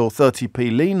Gullis or 30p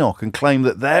Leenock and claim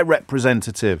that they're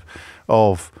representative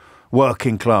of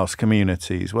working class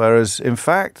communities, whereas in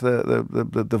fact the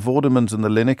Vordermans and the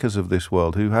Linekers of this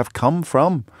world, who have come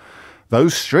from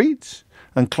those streets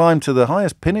and climbed to the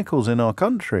highest pinnacles in our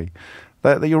country,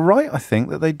 you're right, I think,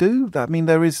 that they do. I mean,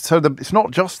 it's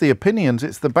not just the opinions,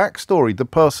 it's the backstory, the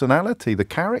personality, the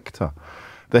character,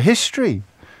 the history.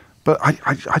 But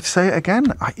I'd say it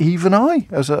again, even I,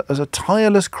 as a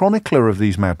tireless chronicler of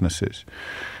these madnesses,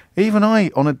 even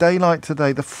I, on a day like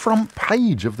today, the front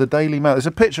page of the Daily Mail, there's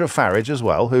a picture of Farage as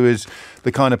well, who is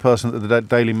the kind of person that the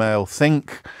Daily Mail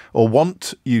think or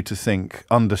want you to think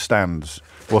understands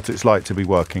what it's like to be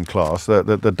working class.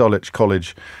 The Dulwich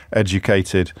College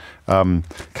educated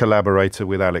collaborator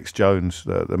with Alex Jones,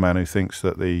 the man who thinks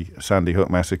that the Sandy Hook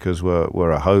massacres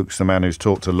were a hoax, the man who's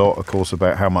talked a lot, of course,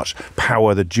 about how much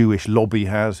power the Jewish lobby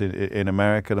has in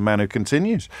America, the man who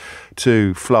continues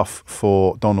to fluff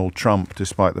for Donald Trump,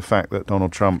 despite the fact that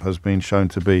Donald Trump has been shown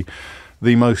to be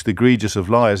the most egregious of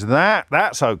liars,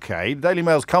 that's okay. The Daily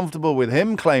Mail's comfortable with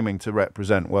him claiming to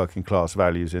represent working class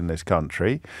values in this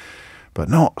country, but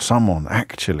not someone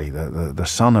actually, the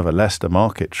son of a Leicester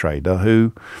market trader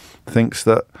who thinks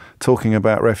that talking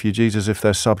about refugees as if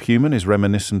they're subhuman is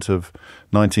reminiscent of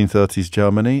 1930s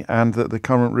Germany, and that the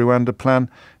current Rwanda plan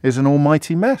is an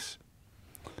almighty mess.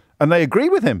 And they agree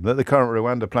with him that the current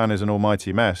Rwanda plan is an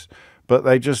almighty mess, but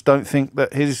they just don't think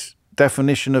that his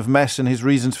definition of mess and his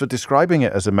reasons for describing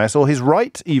it as a mess, or his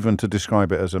right even to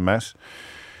describe it as a mess,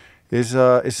 is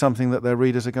something that their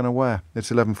readers are going to wear.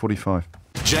 It's 11:45.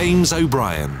 James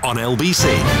O'Brien on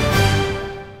LBC.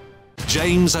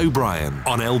 James O'Brien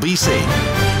on LBC.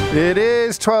 It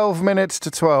is 12 minutes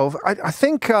to 12. I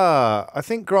think Grant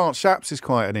Shapps is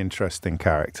quite an interesting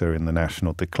character in The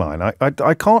National Decline.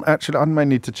 I can't actually, I may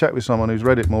need to check with someone who's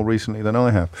read it more recently than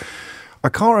I have. I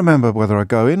can't remember whether I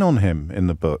go in on him in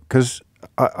the book, because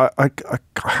I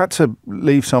had to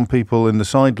leave some people in the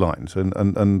sidelines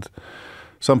and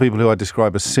some people who I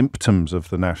describe as symptoms of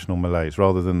the national malaise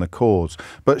rather than the cause.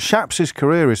 But Shapps'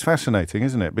 career is fascinating,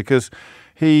 isn't it? Because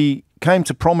he came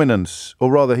to prominence,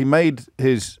 or rather he made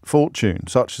his fortune,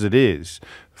 such as it is,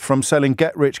 from selling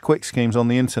get-rich-quick schemes on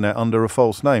the internet under a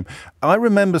false name. I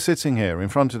remember sitting here in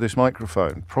front of this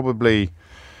microphone, probably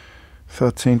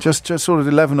 13, just sort of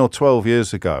 11 or 12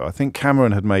 years ago. I think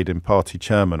Cameron had made him party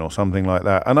chairman or something like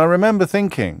that. And I remember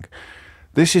thinking,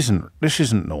 this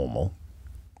isn't normal.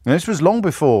 And this was long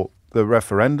before the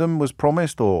referendum was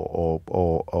promised or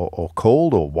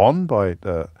called or won by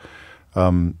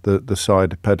the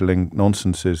side peddling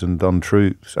nonsenses and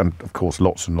untruths, and of course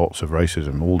lots and lots of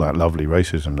racism, all that lovely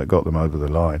racism that got them over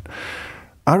the line.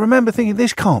 I remember thinking,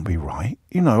 this can't be right.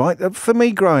 You know, for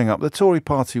me growing up, the Tory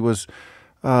party was,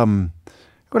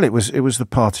 well, it was the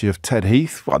party of Ted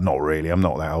Heath. Well, not really, I'm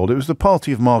not that old. It was the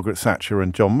party of Margaret Thatcher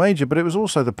and John Major, but it was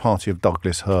also the party of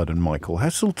Douglas Hurd and Michael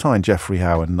Heseltine, Geoffrey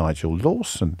Howe and Nigel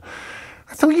Lawson.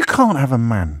 I thought, you can't have a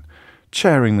man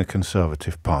chairing the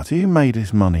Conservative Party who made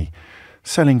his money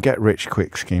selling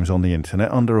get-rich-quick schemes on the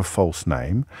internet under a false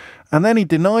name, and then he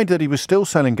denied that he was still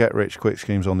selling get-rich-quick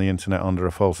schemes on the internet under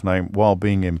a false name while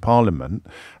being in Parliament,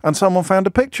 and someone found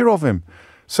a picture of him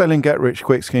selling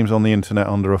get-rich-quick schemes on the internet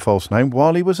under a false name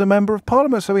while he was a member of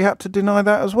Parliament, so he had to deny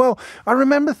that as well. I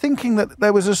remember thinking that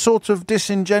there was a sort of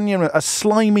disingenuous, a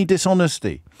slimy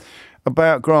dishonesty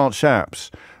about Grant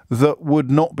Shapps that would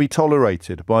not be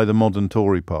tolerated by the modern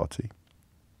Tory party.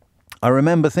 I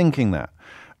remember thinking that.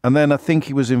 And then I think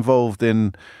he was involved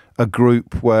in a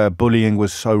group where bullying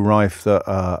was so rife that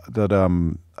a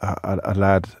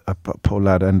poor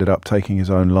lad ended up taking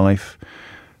his own life.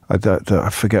 I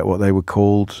forget what they were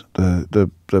called. But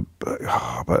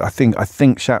I think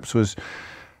Shapps was,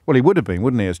 well, he would have been,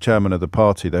 wouldn't he, as chairman of the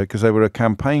party there, because they were a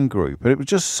campaign group. But it was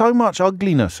just so much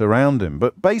ugliness around him.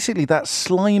 But basically that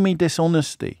slimy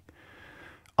dishonesty,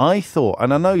 I thought,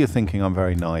 and I know you're thinking I'm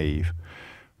very naive,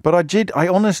 but I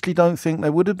honestly don't think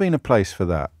there would have been a place for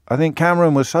that. I think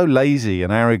Cameron was so lazy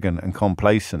and arrogant and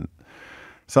complacent.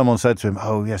 Someone said to him,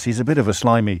 "Oh yes, he's a bit of a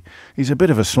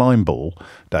slime ball,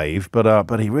 Dave,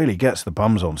 but he really gets the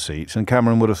bums on seats." And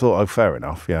Cameron would have thought, "Oh, fair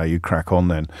enough. Yeah, you crack on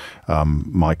then,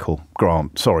 Michael,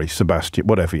 Grant, sorry, Sebastian,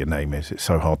 whatever your name is. It's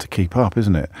so hard to keep up,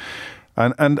 isn't it?"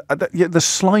 And the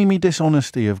slimy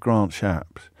dishonesty of Grant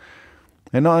Shapps,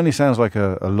 it not only sounds like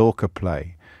a Lorca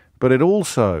play, but it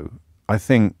also, I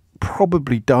think,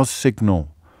 probably does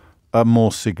signal a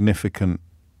more significant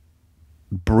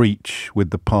breach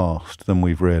with the past than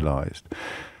we've realised.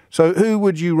 So who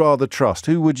would you rather trust?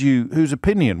 Whose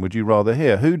opinion would you rather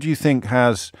hear? Who do you think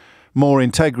has more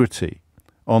integrity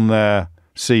on their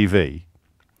CV?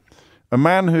 A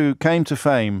man who came to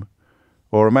fame,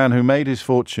 or a man who made his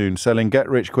fortune selling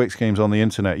get-rich-quick schemes on the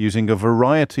internet using a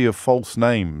variety of false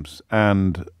names,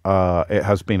 and it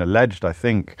has been alleged, I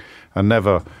think, and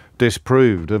never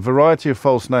disproved, a variety of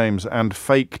false names and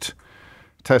faked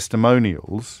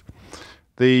testimonials.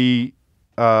 He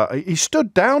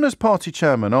stood down as party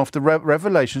chairman after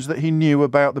revelations that he knew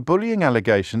about the bullying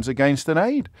allegations against an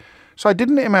aide. So I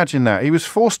didn't imagine that. He was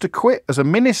forced to quit as a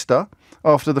minister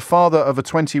after the father of a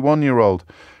 21-year-old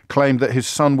claimed that his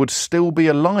son would still be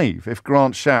alive if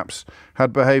Grant Shapps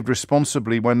had behaved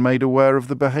responsibly when made aware of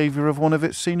the behaviour of one of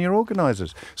its senior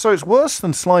organisers. So it's worse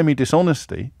than slimy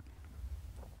dishonesty.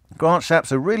 Grant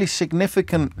Shapps, a really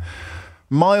significant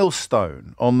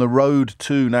milestone on the road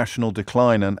to national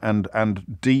decline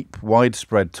and deep,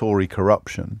 widespread Tory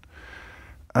corruption.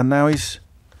 And now he's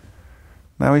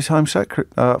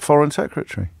Foreign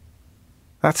Secretary.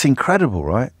 That's incredible,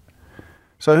 right?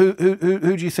 So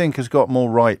who do you think has got more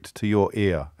right to your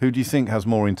ear? Who do you think has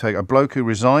more integrity? A bloke who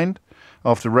resigned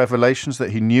after revelations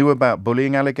that he knew about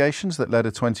bullying allegations that led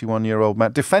a 21-year-old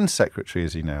man. Defence Secretary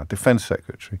is he now? Defence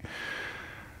Secretary.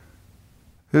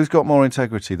 Who's got more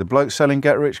integrity? The bloke selling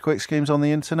get-rich-quick schemes on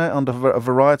the internet under a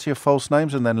variety of false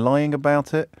names and then lying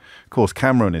about it? Of course,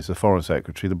 Cameron is the Foreign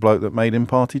Secretary, the bloke that made him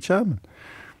party chairman.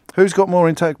 Who's got more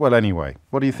integrity? Well, anyway,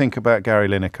 what do you think about Gary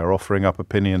Lineker offering up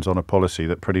opinions on a policy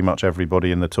that pretty much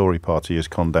everybody in the Tory party is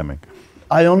condemning?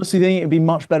 I honestly think it'd be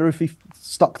much better if he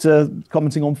stuck to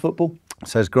commenting on football.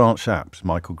 Says Grant Shapps,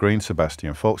 Michael Green,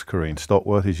 Sebastian Fox, Corinne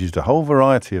Stotworth. He's used a whole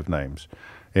variety of names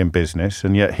in business,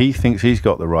 and yet he thinks he's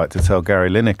got the right to tell Gary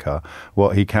Lineker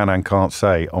what he can and can't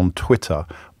say on Twitter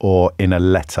or in a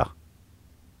letter.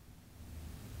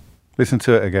 Listen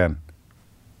to it again.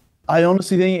 I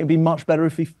honestly think it'd be much better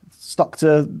if he stuck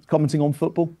to commenting on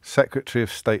football. Secretary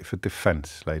of State for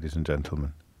Defence, ladies and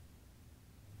gentlemen.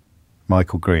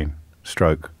 Michael Green,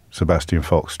 stroke, Sebastian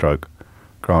Fox, stroke,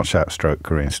 Grant Shapps, stroke,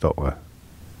 Corinne Stotworth.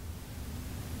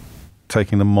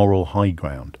 Taking the moral high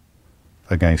ground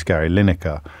against Gary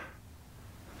Lineker,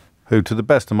 who, to the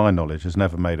best of my knowledge, has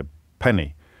never made a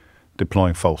penny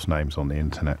deploying false names on the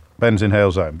internet. Ben's in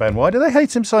Hale Zone. Ben, why do they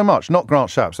hate him so much? Not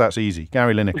Grant Shapps, that's easy.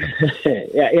 Gary Lineker.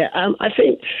 I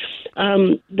think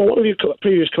one of your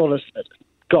previous callers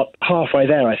got halfway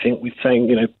there, I think, with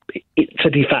saying, it's a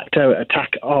de facto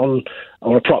attack on,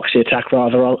 or a proxy attack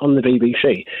rather, on the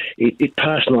BBC. It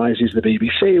personalises the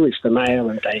BBC, which the Mail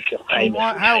and they can pay.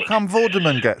 How come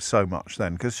Vorderman gets so much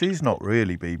then? Because she's not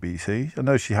really BBC. I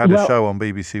know she had a show on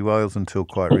BBC Wales until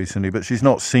quite recently, but she's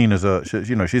not seen as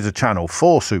she's a Channel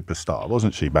 4 superstar,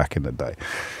 wasn't she, back in the day?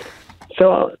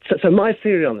 So my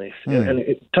theory on this, and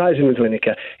it ties in with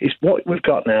Lineker, is what we've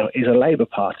got now is a Labour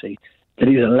Party that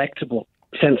is electable,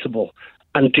 sensible,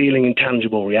 and dealing in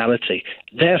tangible reality.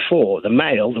 Therefore, the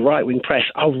Mail, the right-wing press,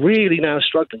 are really now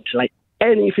struggling to lay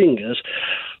any fingers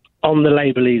on the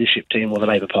Labour leadership team or the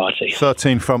Labour Party.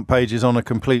 13 front pages on a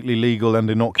completely legal and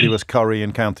innocuous curry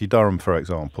in County Durham, for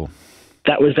example.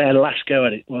 That was their last go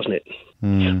at it, wasn't it?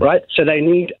 Right? So they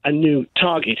need a new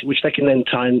target, which they can then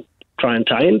try and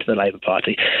tie into the Labour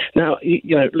Party. Now,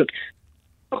 look,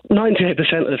 98%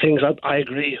 of the things I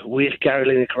agree with Gary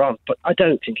Lineker on, but I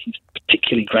don't think he's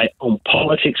particularly great on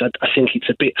politics. I think it's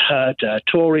a bit herd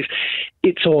Tories.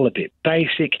 It's all a bit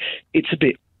basic. It's a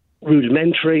bit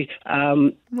rudimentary.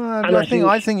 I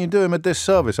think you do him a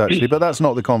disservice, actually, but that's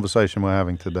not the conversation we're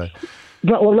having today.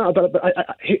 But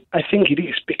I think it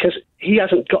is, because he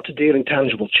hasn't got to deal in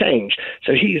tangible change.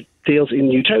 So he deals in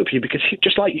utopia, because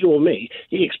just like you or me,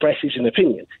 he expresses an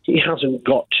opinion. He hasn't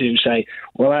got to say,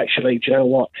 well, actually, do you know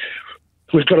what?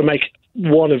 We've got to make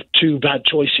one of two bad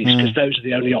choices because those are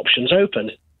the only options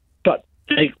open. But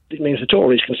it means the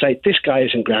Tories can say, this guy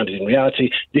isn't grounded in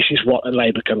reality. This is what a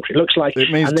Labour country looks like.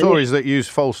 It means Tories that use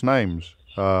false names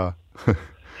can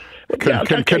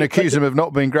accuse him of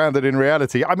not being grounded in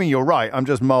reality. I mean, you're right. I'm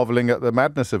just marvelling at the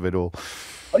madness of it all.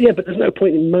 Oh, yeah, but there's no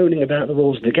point in moaning about the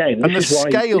rules of the game. And the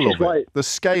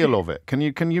scale of it. Can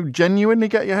you genuinely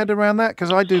get your head around that?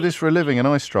 Because I do this for a living and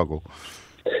I struggle.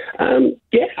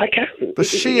 Yeah, I can. The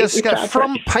sheer scale,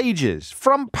 front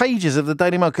pages of the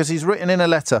Daily Mail, because he's written in a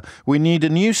letter, we need a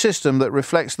new system that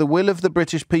reflects the will of the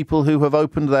British people who have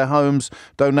opened their homes,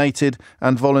 donated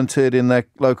and volunteered in their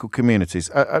local communities.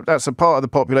 That's a part of the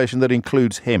population that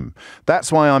includes him.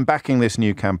 That's why I'm backing this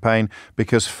new campaign,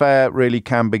 because fair really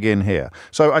can begin here.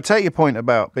 So I take your point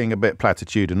about being a bit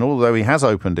platitudinal, although he has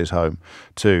opened his home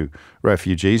to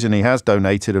refugees and he has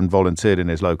donated and volunteered in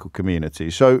his local community.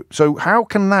 So how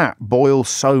can that boil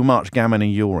so much gammon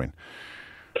and urine?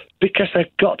 Because they've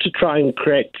got to try and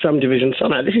create some division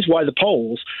somehow. This is why the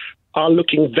polls are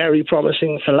looking very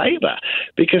promising for Labour,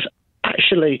 because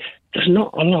actually there's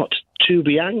not a lot to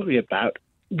be angry about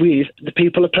with the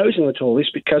people opposing the Tories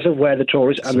because of where the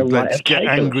Tories and the right have taken.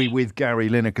 Let's get angry with Gary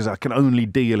Lineker, because I can only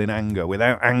deal in anger.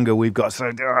 Without anger, we've got... So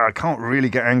I can't really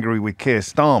get angry with Keir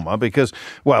Starmer because,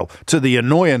 well, to the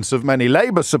annoyance of many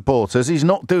Labour supporters, he's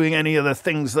not doing any of the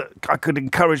things that I could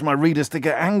encourage my readers to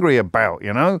get angry about,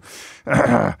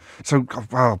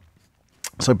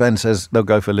 So Ben says they'll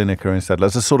go for Lineker instead.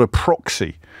 There's a sort of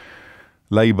proxy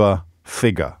Labour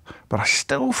figure. But I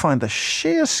still find the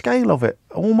sheer scale of it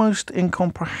almost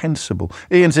incomprehensible.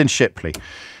 Ian's in Shipley.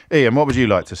 Ian, what would you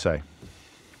like to say?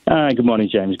 Good morning,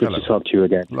 James. Good Hello. to talk to you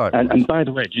again. Likewise. And by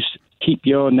the way, just keep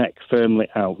your neck firmly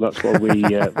out. That's what we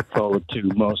look forward to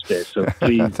most days. So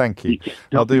please, thank you.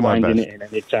 I'll do my best. It in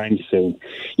any time soon.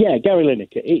 Yeah, Gary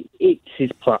Lineker. It's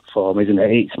his platform, isn't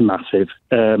it? It's massive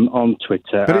on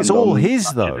Twitter. But it's all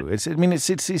his, though. It's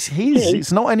his.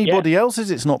 It's not anybody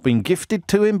else's. It's not been gifted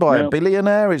to him by a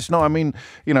billionaire. It's not. I mean,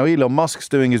 Elon Musk's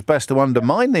doing his best to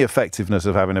undermine the effectiveness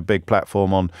of having a big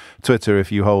platform on Twitter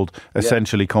if you hold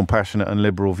essentially compassionate and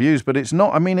liberal views. But it's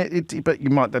not. I mean,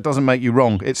 that doesn't make you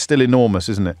wrong. It's still enormous,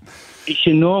 isn't it? It's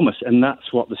enormous, and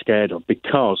that's what they're scared of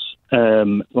because,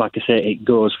 like I say, it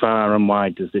goes far and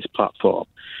wide as this platform.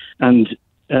 And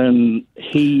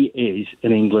he is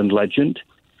an England legend.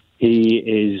 He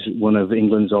is one of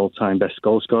England's all-time best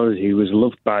goal scorers. He was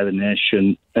loved by the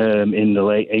nation in the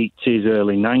late 80s,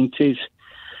 early 90s.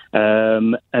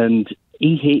 And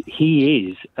he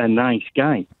is a nice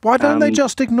guy. Why don't they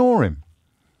just ignore him?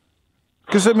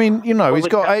 Because, I mean, he's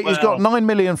got 9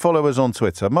 million followers on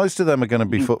Twitter. Most of them are going to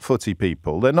be footy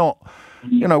people. They're not,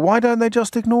 why don't they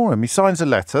just ignore him? He signs a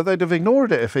letter. They'd have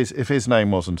ignored it if his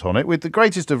name wasn't on it. With the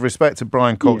greatest of respect to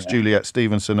Brian Cox, Juliet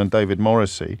Stevenson and David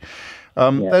Morrissey,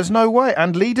 there's no way.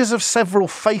 And leaders of several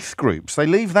faith groups, they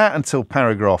leave that until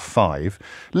paragraph 5.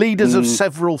 Leaders of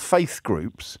several faith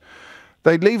groups,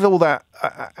 they'd leave all that.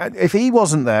 If he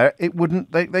wasn't there, it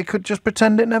wouldn't. They could just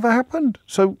pretend it never happened.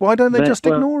 So why don't they just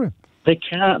ignore him? They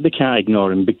can't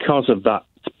ignore him because of that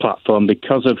platform,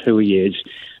 because of who he is,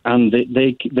 and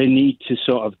they need to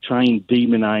sort of try and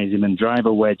demonise him and drive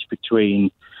a wedge between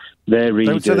their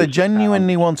readers. So they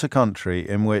genuinely want a country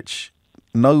in which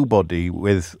nobody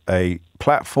with a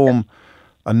platform,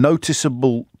 a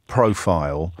noticeable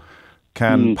profile,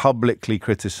 can publicly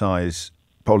criticise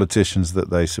politicians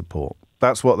that they support.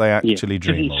 That's what they actually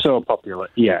dream of. He's so popular,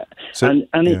 So,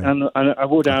 and I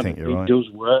would add, it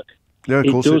does work. Yeah,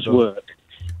 of course it does work.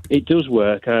 It does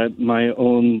work. My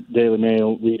own Daily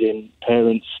Mail reading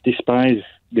parents despise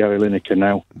Gary Lineker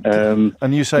now.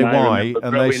 And you say why?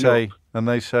 And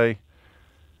they say,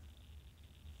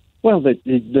 well, they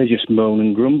just moan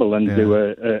and grumble and do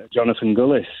a Jonathan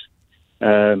Gullis,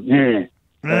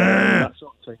 that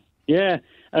sort of thing. Yeah,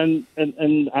 and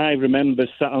I remember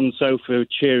sat on the sofa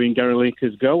cheering Gary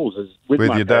Lineker's goals with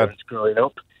my your parents growing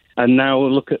up, and now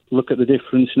look at the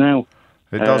difference now.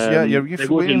 It does,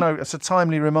 it's a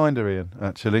timely reminder, Ian,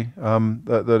 actually,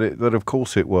 that of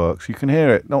course it works. You can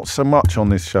hear it, not so much on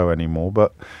this show anymore,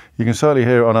 but you can certainly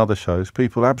hear it on other shows.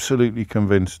 People absolutely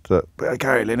convinced that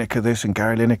Gary Lineker this and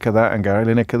Gary Lineker that and Gary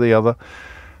Lineker the other.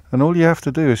 And all you have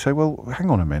to do is say, well, hang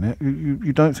on a minute,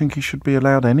 you don't think he should be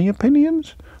allowed any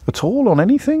opinions at all on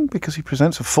anything because he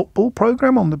presents a football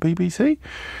programme on the BBC?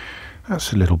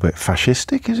 That's a little bit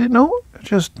fascistic, is it not?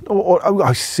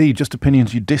 I see, just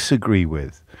opinions you disagree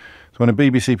with. So when a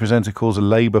BBC presenter calls a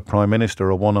Labour Prime Minister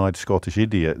a one-eyed Scottish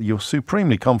idiot, you're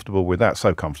supremely comfortable with that.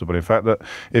 So comfortable, in fact, that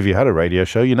if you had a radio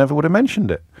show, you never would have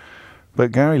mentioned it.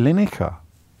 But Gary Lineker,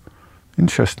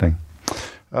 interesting.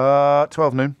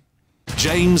 12 noon.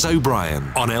 James O'Brien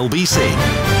on LBC.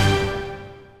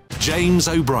 James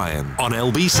O'Brien on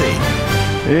LBC.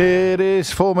 It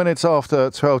is 4 minutes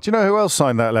after 12. Do you know who else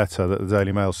signed that letter that the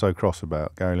Daily Mail's so cross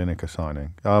about, Gary Lineker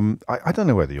signing? I don't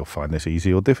know whether you'll find this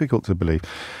easy or difficult to believe.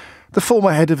 The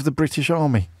former head of the British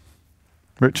Army,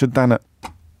 Richard Dannett,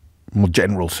 or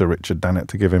General Sir Richard Dannett,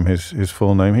 to give him his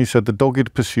full name. He said the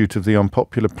dogged pursuit of the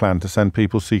unpopular plan to send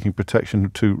people seeking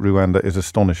protection to Rwanda is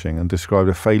astonishing and described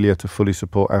a failure to fully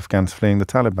support Afghans fleeing the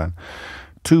Taliban.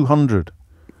 200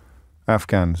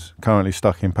 Afghans currently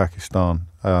stuck in Pakistan,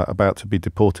 about to be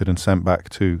deported and sent back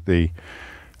to the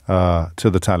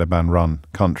Taliban-run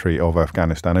country of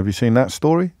Afghanistan. Have you seen that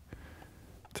story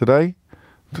today?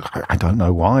 I don't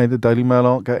know why the Daily Mail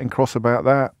aren't getting cross about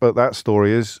that, but that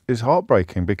story is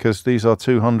heartbreaking because these are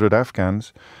 200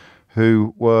 Afghans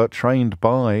who were trained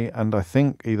by and I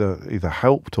think either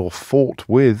helped or fought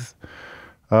with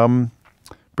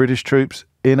British troops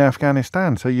in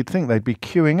Afghanistan. So you'd think they'd be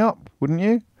queuing up, wouldn't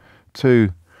you?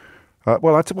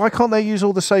 Why can't they use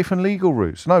all the safe and legal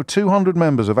routes? No, 200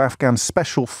 members of Afghan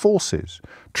special forces,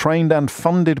 trained and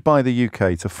funded by the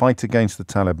UK to fight against the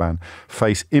Taliban,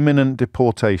 face imminent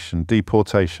deportation,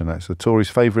 that's the Tories'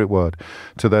 favourite word,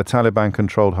 to their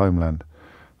Taliban-controlled homeland,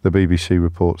 the BBC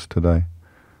reports today.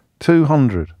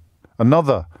 200.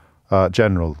 Another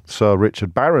General, Sir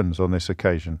Richard Barrons, on this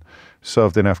occasion,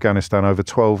 served in Afghanistan over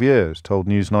 12 years, told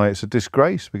Newsnight it's a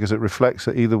disgrace because it reflects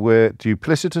that either we're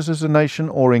duplicitous as a nation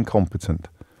or incompetent.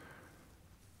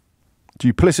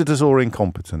 Duplicitous or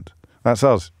incompetent. That's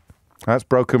us. That's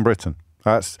broken Britain.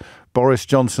 That's Boris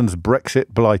Johnson's Brexit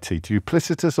blighty,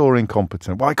 duplicitous or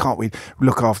incompetent. Why can't we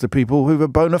look after people who are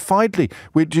bona fidely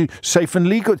safe and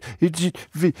legal?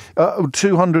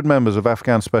 200 members of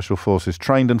Afghan special forces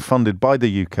trained and funded by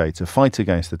the UK to fight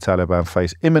against the Taliban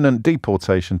face imminent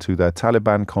deportation to their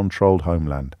Taliban-controlled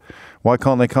homeland. Why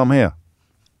can't they come here?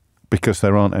 Because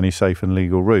there aren't any safe and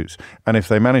legal routes. And if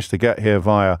they managed to get here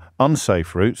via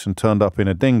unsafe routes and turned up in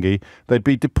a dinghy, they'd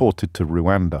be deported to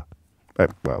Rwanda.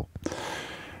 Well,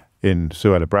 in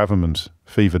Suella Braverman's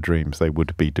fever dreams, they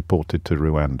would be deported to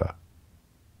Rwanda.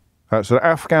 That's the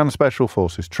Afghan special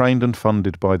forces trained and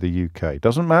funded by the UK.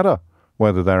 Doesn't matter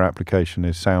whether their application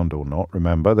is sound or not,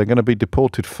 remember. They're going to be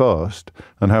deported first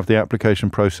and have the application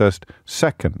processed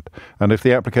second. And if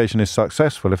the application is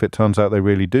successful, if it turns out they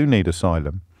really do need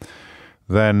asylum,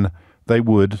 then they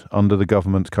would, under the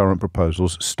government's current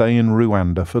proposals, stay in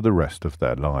Rwanda for the rest of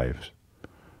their lives.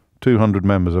 200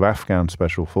 members of Afghan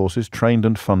special forces trained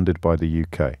and funded by the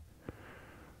UK.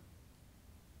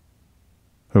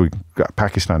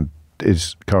 Pakistan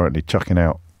is currently chucking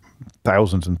out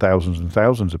thousands and thousands and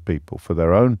thousands of people for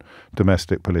their own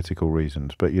domestic political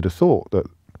reasons. But you'd have thought that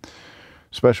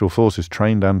special forces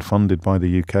trained and funded by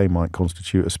the UK might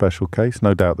constitute a special case.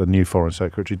 No doubt the new Foreign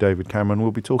Secretary, David Cameron,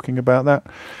 will be talking about that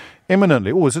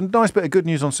imminently. Oh, there's a nice bit of good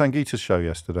news on Sangeeta's show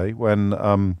yesterday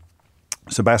when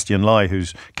Sebastian Lai,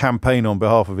 whose campaign on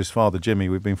behalf of his father, Jimmy,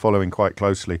 we've been following quite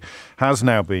closely, has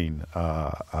now been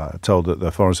told that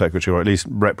the Foreign Secretary, or at least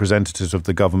representatives of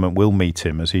the government, will meet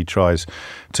him as he tries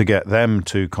to get them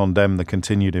to condemn the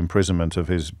continued imprisonment of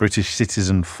his British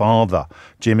citizen father,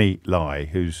 Jimmy Lai,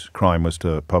 whose crime was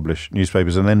to publish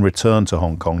newspapers and then return to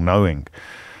Hong Kong knowing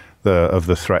of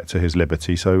the threat to his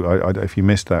liberty. So if you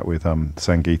missed that with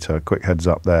Sangeeta, quick heads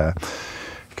up there.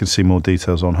 You can see more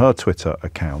details on her Twitter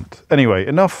account. Anyway,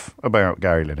 enough about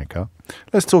Gary Lineker.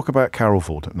 Let's talk about Carol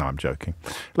Vorderman. No, I'm joking.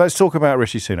 Let's talk about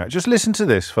Rishi Sunak. Just listen to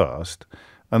this first,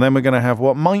 and then we're going to have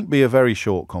what might be a very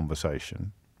short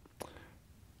conversation,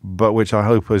 but which I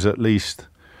hope is at least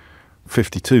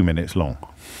 52 minutes long.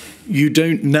 You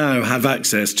don't now have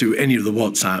access to any of the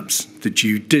WhatsApps that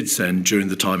you did send during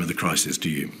the time of the crisis, do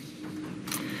you?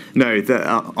 No,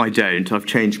 I don't. I've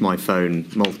changed my phone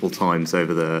multiple times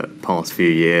over the past few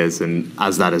years, and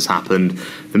as that has happened,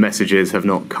 the messages have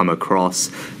not come across.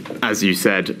 As you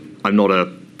said, I'm not a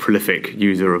prolific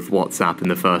user of WhatsApp in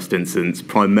the first instance,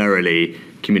 primarily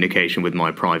communication with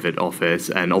my private office,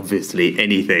 and obviously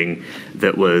anything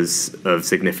that was of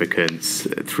significance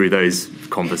through those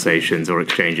conversations or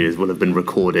exchanges will have been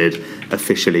recorded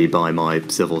officially by my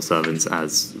civil servants,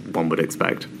 as one would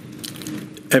expect.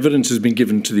 Evidence has been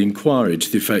given to the inquiry to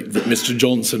the effect that Mr.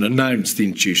 Johnson announced the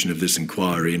institution of this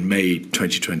inquiry in May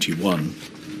 2021.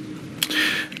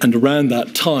 And around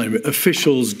that time,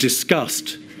 officials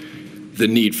discussed the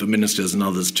need for ministers and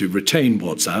others to retain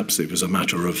WhatsApps. It was a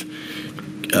matter of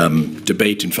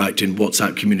debate, in fact, in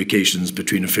WhatsApp communications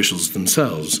between officials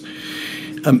themselves.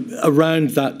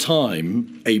 Around that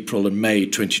time, April and May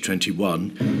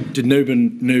 2021, did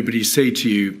nobody say to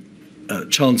you,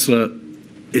 Chancellor,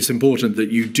 it's important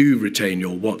that you do retain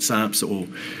your WhatsApps, or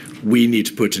we need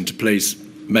to put into place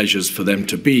measures for them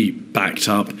to be backed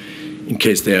up in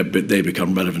case they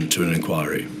become relevant to an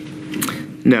inquiry?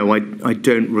 No, I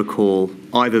don't recall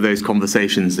either of those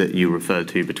conversations that you referred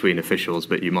to between officials,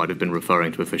 but you might have been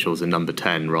referring to officials in number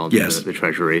 10 rather than at the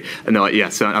Treasury. No,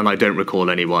 yes, and I don't recall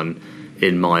anyone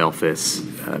in my office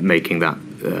making that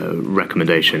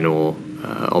recommendation or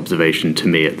observation to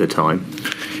me at the time.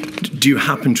 Do you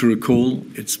happen to recall,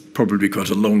 it's probably quite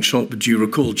a long shot, but do you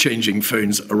recall changing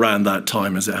phones around that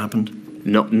time as it happened?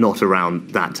 Not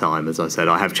around that time, as I said.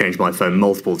 I have changed my phone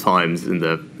multiple times in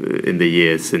the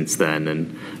years since then,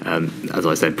 and as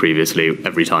I said previously,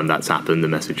 every time that's happened, the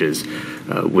messages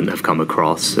wouldn't have come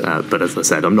across. But as I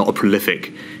said, I'm not a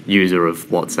prolific user of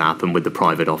WhatsApp, and with the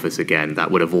private office, again, that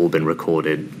would have all been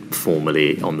recorded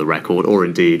formally on the record, or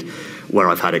indeed, where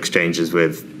I've had exchanges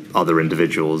with other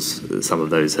individuals, some of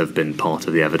those have been part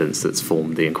of the evidence that's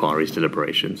formed the inquiry's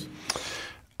deliberations.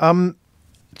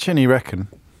 Chinny reckon?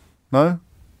 No?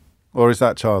 Or is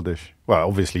that childish? Well,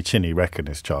 obviously Chinny reckon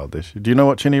is childish. Do you know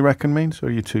what Chinny reckon means, or are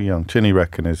you too young? Chinny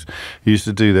reckon is, you used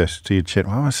to do this to your chin.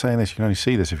 Why am I saying this? You can only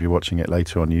see this if you're watching it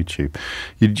later on YouTube.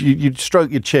 You'd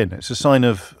stroke your chin. It's a sign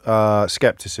of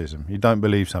scepticism. You don't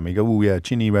believe something. You go, oh yeah,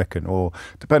 Chinny reckon. Or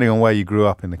depending on where you grew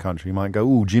up in the country, you might go,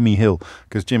 oh, Jimmy Hill.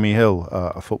 Because Jimmy Hill,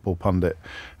 a football pundit,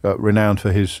 renowned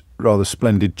for his rather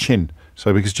splendid chin.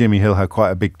 So because Jimmy Hill had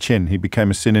quite a big chin, he became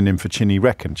a synonym for Chinny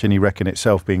reckon. Chinny reckon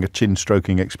itself being a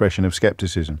chin-stroking expression of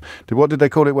scepticism. What did they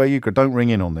call it where you grew up? Don't ring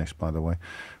in on this, by the way.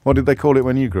 What did they call it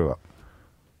when you grew up?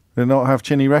 Do not have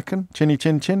chinny reckon? Chinny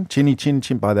chin chin? Chinny chin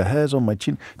chin by the hairs on my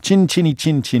chin. Chin chinny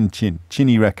chin chin chin.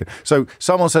 Chinny reckon. So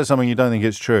someone says something you don't think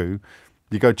it's true,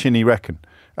 you go chinny reckon.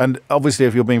 And obviously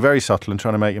if you're being very subtle and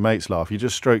trying to make your mates laugh, you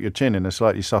just stroke your chin in a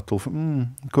slightly subtle...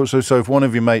 Of course, so if one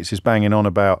of your mates is banging on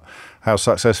about how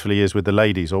successful he is with the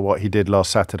ladies or what he did last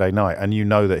Saturday night and you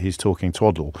know that he's talking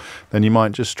twaddle, then you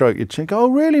might just stroke your chin. Go, oh,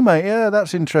 really, mate? Yeah,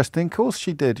 that's interesting. Of course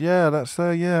she did. Yeah, that's...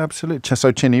 yeah, absolutely.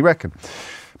 So chinny reckon.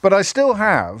 But I still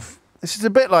have... This is a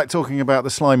bit like talking about the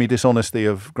slimy dishonesty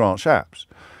of Grant Shapps.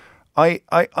 I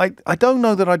don't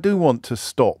know that I do want to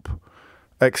stop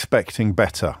expecting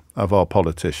better of our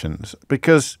politicians,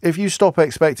 because if you stop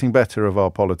expecting better of our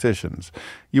politicians,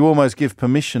 you almost give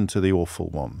permission to the awful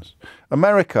ones.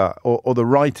 America, or the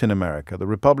right in America, the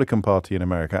Republican Party in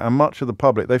America, and much of the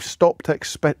public, they've stopped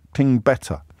expecting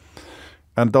better.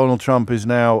 And Donald Trump is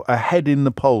now ahead in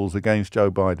the polls against Joe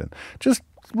Biden. Just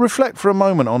reflect for a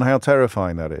moment on how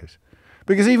terrifying that is.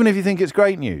 Because even if you think it's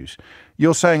great news,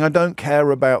 you're saying, I don't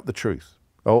care about the truth.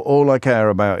 All I care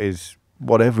about is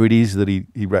whatever it is that he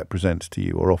represents to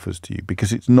you or offers to you,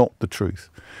 because it's not the truth.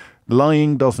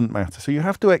 Lying doesn't matter. So you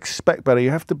have to expect better.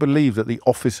 You have to believe that the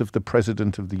office of the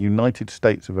President of the United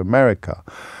States of America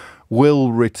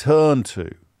will return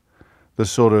to the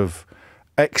sort of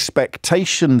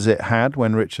expectations it had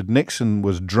when Richard Nixon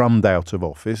was drummed out of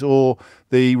office, or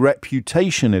the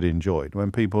reputation it enjoyed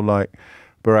when people like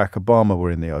Barack Obama were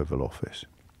in the Oval Office.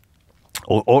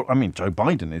 Or I mean, Joe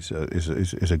Biden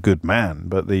is a good man,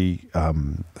 but the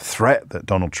threat that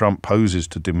Donald Trump poses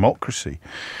to democracy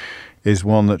is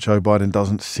one that Joe Biden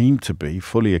doesn't seem to be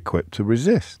fully equipped to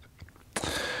resist.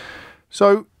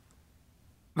 So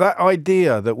that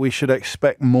idea that we should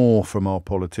expect more from our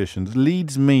politicians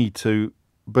leads me to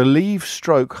believe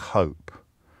stroke hope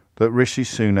that Rishi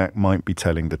Sunak might be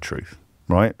telling the truth,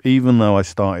 right? Even though I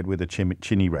started with a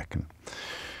chinny reckon.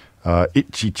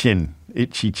 Itchy chin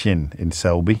in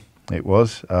Selby, it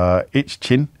was. Itch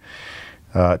chin.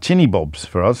 Chinny bobs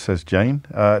for us, says Jane.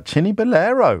 Chinny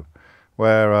Bolero,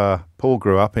 where Paul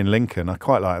grew up in Lincoln. I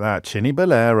quite like that. Chinny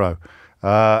Bolero.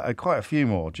 Quite a few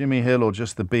more. Jimmy Hill or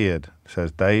just the beard,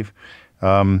 says Dave.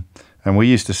 And we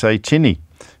used to say chinny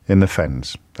in the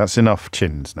Fens. That's enough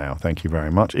chins now. Thank you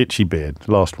very much. Itchy beard.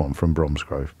 Last one from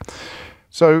Bromsgrove.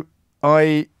 So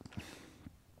I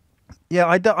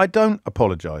don't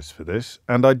apologise for this,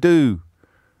 and I do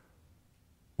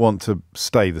want to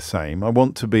stay the same. I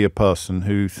want to be a person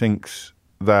who thinks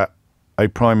that a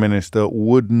Prime Minister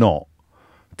would not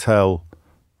tell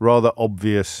rather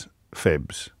obvious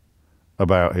fibs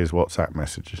about his WhatsApp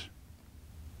messages.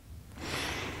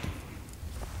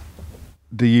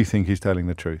 Do you think he's telling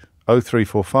the truth?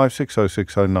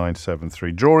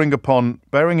 03456060973.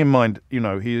 Bearing in mind,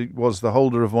 he was the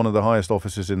holder of one of the highest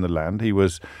offices in the land. He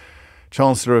was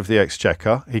Chancellor of the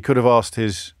Exchequer. He could have asked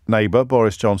his neighbour,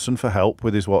 Boris Johnson, for help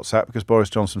with his WhatsApp, because Boris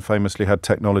Johnson famously had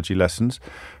technology lessons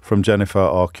from Jennifer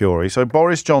Arcuri. So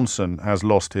Boris Johnson has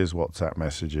lost his WhatsApp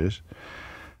messages,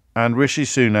 and Rishi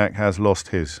Sunak has lost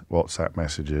his WhatsApp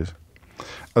messages.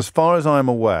 As far as I'm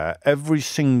aware, every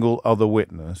single other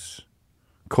witness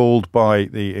called by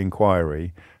the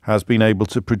inquiry has been able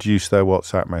to produce their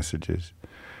WhatsApp messages.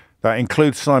 That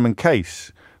includes Simon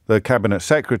Case, the Cabinet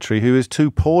Secretary, who is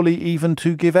too poorly even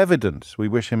to give evidence. We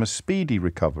wish him a speedy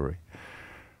recovery.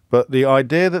 But the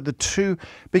idea that the two...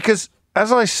 Because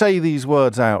as I say these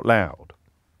words out loud,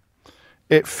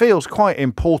 it feels quite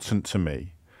important to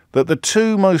me that the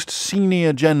two most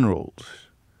senior generals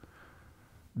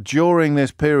during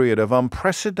this period of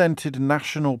unprecedented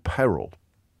national peril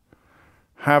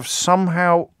have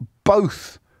somehow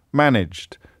both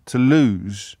managed to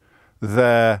lose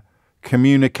their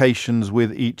communications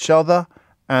with each other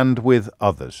and with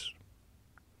others.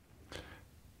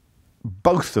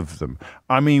 Both of them.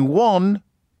 I mean, one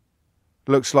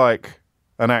looks like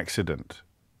an accident.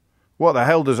 What the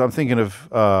hell I'm thinking of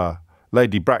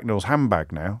Lady Bracknell's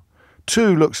handbag now.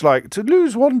 Two looks like to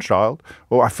lose one child,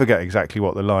 or I forget exactly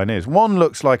what the line is. One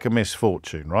looks like a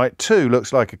misfortune, right? Two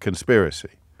looks like a conspiracy.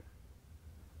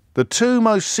 The two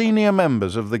most senior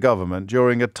members of the government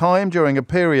during a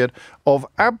period of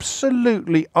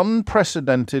absolutely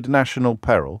unprecedented national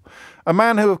peril, a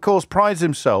man who, of course, prides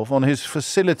himself on his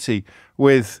facility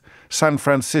with San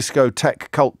Francisco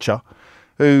tech culture,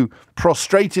 who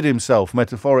prostrated himself,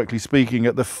 metaphorically speaking,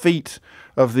 at the feet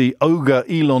of the ogre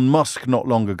Elon Musk not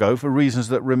long ago for reasons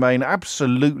that remain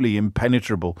absolutely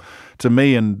impenetrable to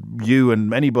me and you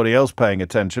and anybody else paying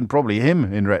attention, probably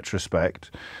him in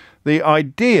retrospect. The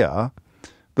idea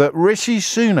that Rishi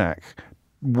Sunak,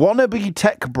 wannabe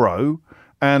tech bro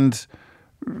and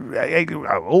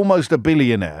almost a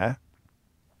billionaire,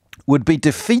 would be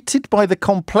defeated by the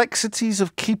complexities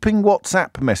of keeping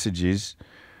WhatsApp messages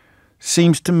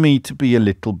seems to me to be a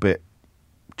little bit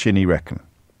chinny reckon.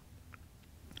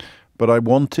 But I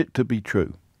want it to be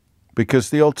true, because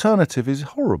the alternative is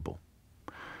horrible.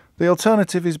 The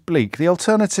alternative is bleak. The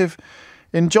alternative,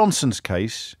 in Johnson's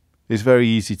case, is very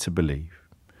easy to believe.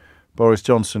 Boris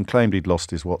Johnson claimed he'd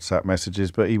lost his WhatsApp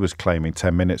messages, but he was claiming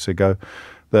 10 minutes ago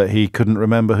that he couldn't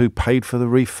remember who paid for the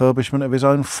refurbishment of his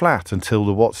own flat until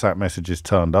the WhatsApp messages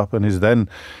turned up, and his then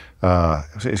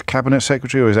was it his cabinet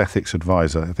secretary or his ethics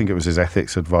advisor? I think it was his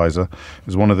ethics advisor. It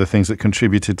was one of the things that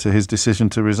contributed to his decision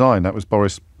to resign. That was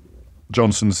Boris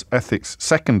Johnson's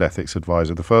second ethics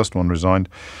advisor. The first one resigned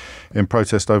in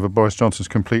protest over Boris Johnson's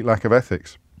complete lack of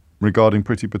ethics regarding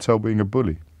Priti Patel being a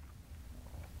bully.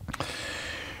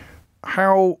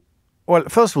 Well,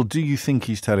 first of all, do you think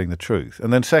he's telling the truth?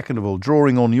 And then second of all,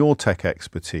 drawing on your tech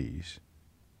expertise,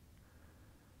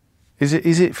 is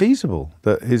it feasible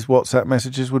that his WhatsApp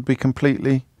messages would be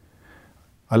completely,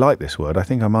 I like this word, I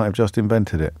think I might have just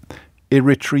invented it,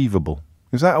 irretrievable?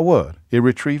 Is that a word?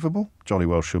 Irretrievable? Jolly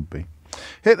well should be.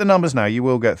 Hit the numbers now, you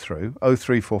will get through.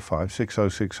 0345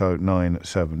 6060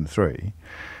 973.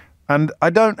 And I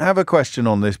don't have a question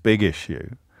on this big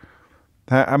issue.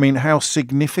 I mean, how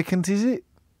significant is it?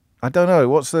 I don't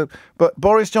know. But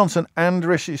Boris Johnson and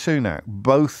Rishi Sunak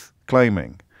both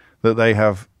claiming that they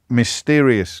have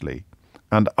mysteriously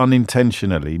and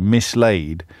unintentionally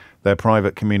mislaid their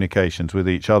private communications with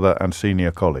each other and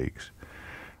senior colleagues.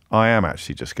 I am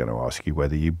actually just going to ask you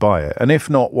whether you buy it. And if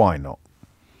not, why not?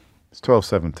 It's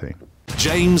 12:17.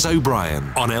 James O'Brien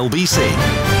on LBC.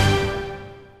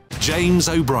 James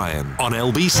O'Brien on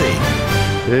LBC.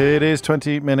 It is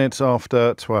 20 minutes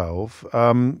after 12.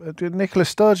 Nicola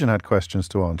Sturgeon had questions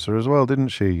to answer as well, didn't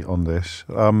she, on this?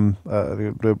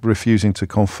 Refusing to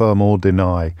confirm or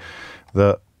deny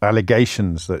the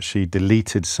allegations that she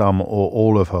deleted some or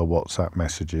all of her WhatsApp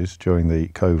messages during the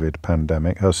COVID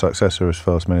pandemic. Her successor as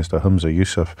First Minister, Humza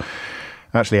Yousaf,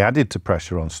 actually added to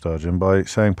pressure on Sturgeon by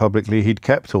saying publicly he'd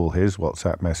kept all his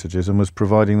WhatsApp messages and was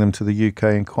providing them to the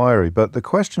UK inquiry. But the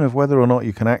question of whether or not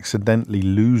you can accidentally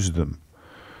lose them,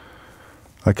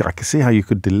 I can see how you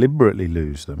could deliberately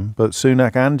lose them, but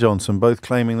Sunak and Johnson both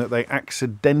claiming that they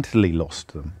accidentally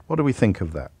lost them. What do we think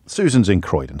of that? Susan's in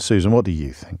Croydon. Susan, what do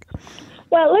you think?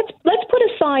 Well, let's put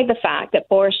aside the fact that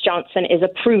Boris Johnson is a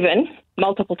proven,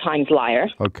 multiple times liar.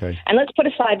 Okay. And let's put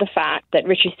aside the fact that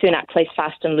Rishi Sunak plays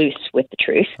fast and loose with the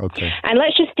truth. Okay. And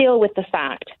let's just deal with the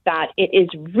fact that it is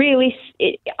really...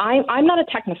 I'm not a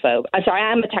technophobe. I'm sorry,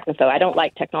 I am a technophobe. I don't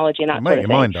like technology and that sort of thing. Make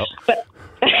your mind up. But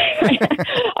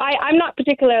I'm not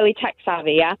particularly tech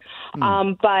savvy, yeah?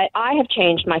 But I have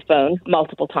changed my phone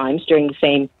multiple times during the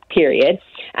same period,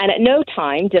 and at no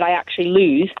time did I actually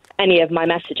lose any of my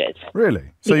messages. Really?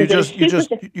 So you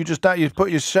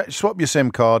swap your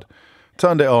SIM card,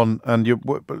 turned it on, and you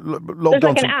logged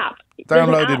on an app.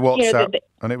 Downloaded WhatsApp,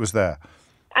 and it was there.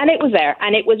 And it was there,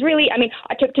 and it was really, I mean,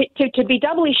 to be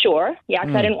doubly sure,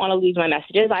 because I didn't want to lose my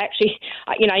messages. I actually,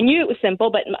 I knew it was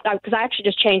simple, but because I actually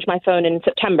just changed my phone in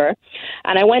September,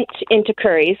 and I went into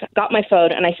Curry's, got my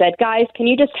phone, and I said, guys, can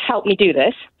you just help me do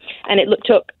this? And it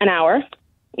took an hour,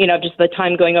 just the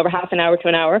time going over half an hour to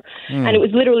an hour, and it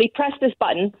was literally press this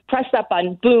button, press that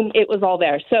button, boom, it was all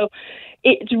there. So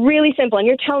it's really simple, and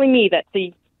you're telling me that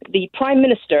the Prime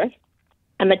Minister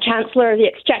and the Chancellor of the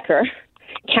Exchequer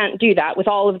can't do that with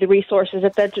all of the resources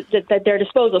at their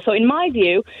disposal. So in my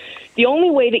view, the only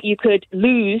way that you could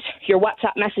lose your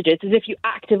WhatsApp messages is if you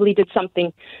actively did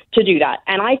something to do that.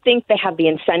 And I think they have the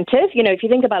incentive. If you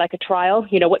think about like a trial,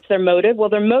 what's their motive? Well,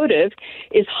 their motive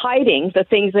is hiding the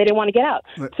things they don't want to get out.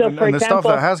 So for example, the stuff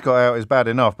that has got out is bad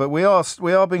enough, but we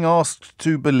are being asked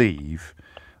to believe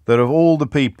that of all the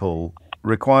people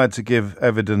required to give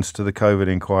evidence to the COVID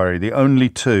inquiry, the only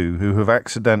two who have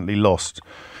accidentally lost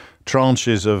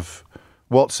tranches of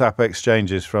WhatsApp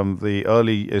exchanges from the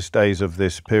earliest days of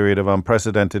this period of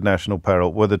unprecedented national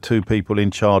peril were the two people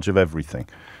in charge of everything.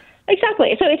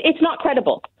 Exactly. So it's not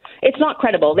credible. It's not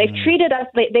credible. They've treated us.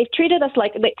 They've treated us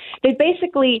like they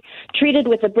basically treated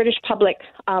with the British public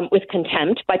with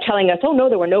contempt by telling us, "Oh no,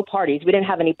 there were no parties. We didn't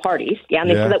have any parties." Yeah, and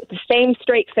they said that with the same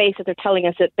straight face that they're telling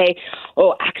us that they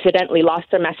accidentally lost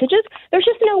their messages. There's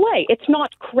just no way. It's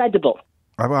not credible.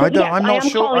 I'm not sure. I am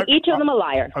calling each of them a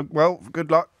liar. Well, good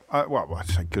luck. I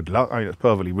say good luck. I mean, it's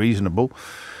perfectly reasonable,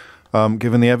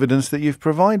 given the evidence that you've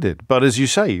provided. But as you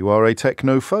say, you are a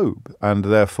technophobe, and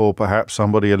therefore perhaps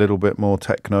somebody a little bit more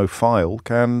technophile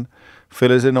can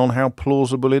fill us in on how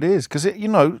plausible it is. Because,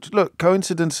 look,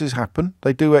 coincidences happen.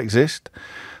 They do exist.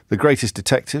 The greatest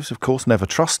detectives, of course, never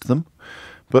trust them.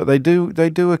 But they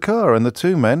do occur, and the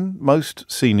two men, most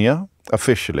senior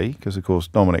officially, because of course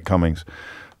Dominic Cummings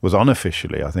was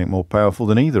unofficially, I think, more powerful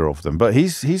than either of them. But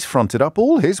he's fronted up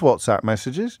all his WhatsApp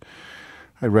messages.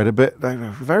 They read a bit, they were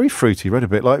very fruity, read a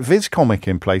bit like Viz Comic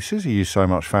in places. He used so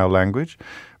much foul language.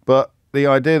 But the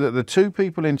idea that the two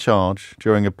people in charge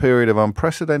during a period of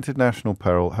unprecedented national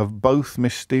peril have both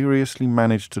mysteriously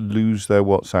managed to lose their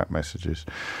WhatsApp messages.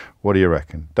 What do you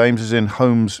reckon? Dames is in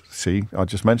Holmes. See, I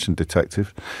just mentioned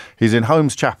detective. He's in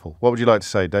Holmes Chapel. What would you like to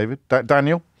say, David?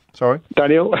 Daniel? Sorry?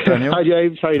 Daniel. Hi,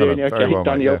 James. How are you doing? Very Okay, well,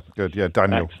 Daniel. mate. Yeah, good. Yeah,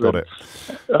 Daniel. Excellent. Got it.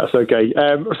 That's okay.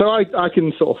 So I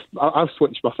can sort of, I've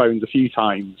switched my phones a few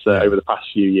times over the past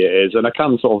few years, and I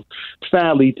can sort of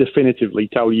fairly definitively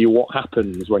tell you what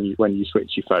happens when you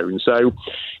switch your phone. So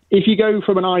if you go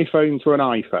from an iPhone to an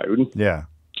iPhone,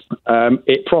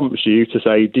 it prompts you to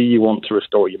say, do you want to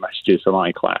restore your messages from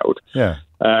iCloud? Yeah.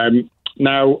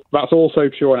 Now, that's also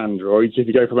true on Android. If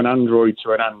you go from an Android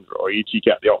to an Android, you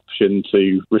get the option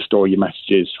to restore your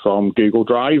messages from Google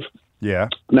Drive. Yeah.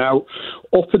 Now,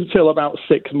 up until about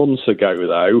 6 months ago,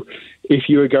 though, if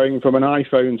you were going from an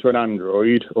iPhone to an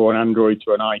Android or an Android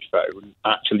to an iPhone,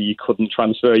 actually you couldn't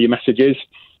transfer your messages.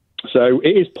 So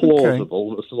it is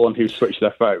plausible that someone who's switched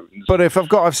their phones. But if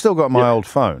I've still got my old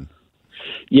phone.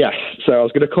 Yes. So I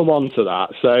was going to come on to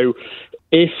that. So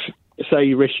if,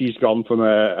 say, Rishi's gone from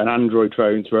an Android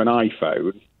phone to an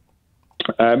iPhone,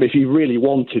 if you really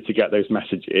wanted to get those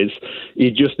messages, you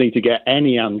just need to get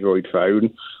any Android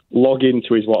phone, log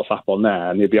into his WhatsApp on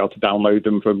there, and you'll be able to download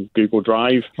them from Google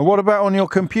Drive. And what about on your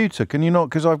computer? Can you not?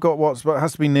 Because I've got WhatsApp. It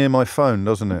has to be near my phone,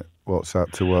 doesn't it?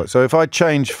 WhatsApp to work. So if I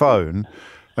change phone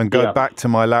and go back to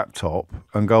my laptop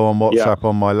and go on WhatsApp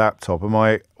on my laptop,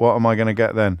 what am I going to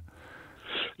get then?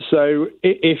 So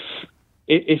if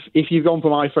you've gone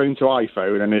from iPhone to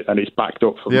iPhone and it's backed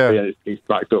up from it's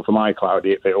backed up from iCloud,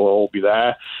 it will all be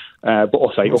there. But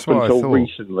I'll say up until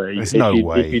recently, there's no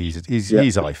way he's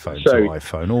iPhone to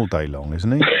iPhone all day long,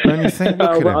 isn't he? Don't you think?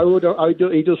 Look at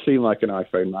him. He does seem like an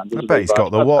iPhone man. I bet he's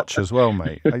got the watch as well,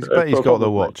 mate. I bet he's got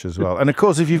the watch as well. And of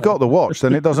course, if you've got the watch,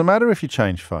 then it doesn't matter if you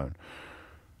change phone.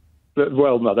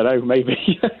 Well, I don't know,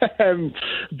 maybe.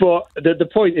 But the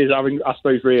point is, I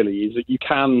suppose, really, is that you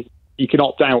can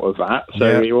opt out of that,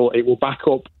 so it will back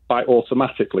up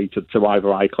automatically to either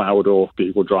iCloud or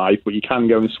Google Drive, but you can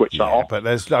go and switch that off. But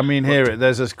there's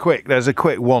a quick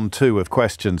 1-2 of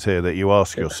questions here that you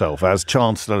ask yourself as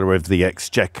Chancellor of the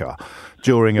Exchequer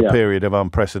during a period of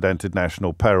unprecedented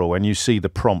national peril, when you see the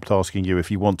prompt asking you if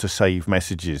you want to save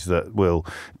messages that will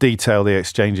detail the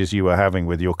exchanges you were having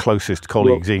with your closest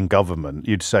colleagues in government,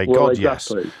 you'd say,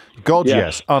 yes,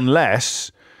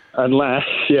 unless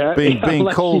being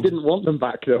called, you didn't want them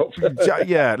backed up.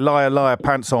 liar,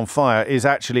 pants on fire is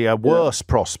actually a worse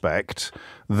prospect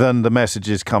than the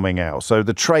messages coming out. So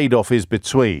the trade-off is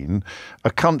between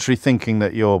a country thinking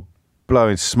that you're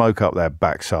blowing smoke up their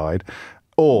backside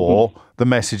or the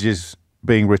messages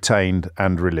being retained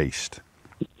and released.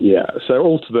 Yeah, so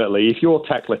ultimately, if you're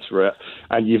tech literate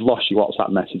and you've lost your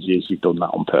WhatsApp messages, you've done that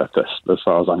on purpose, as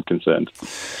far as I'm concerned.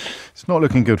 It's not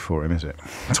looking good for him, is it?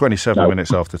 27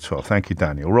 minutes after 12. Thank you,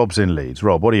 Daniel. Rob's in Leeds.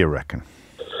 Rob, what do you reckon?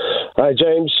 Hi,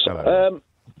 James. Hello.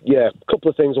 A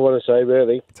couple of things I want to say,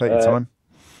 really. Take your time.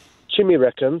 Chimney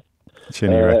reckon.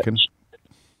 Chinny reckon.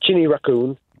 Chinny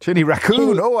raccoon. Chinny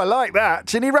raccoon. Oh, I like that.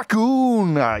 Chinny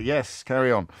raccoon. Yes,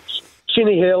 carry on.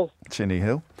 Chinny Hill. Chinny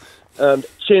Hill. And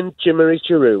Chin Chimmery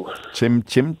Chiroo. Chim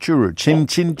Chiroo. Chin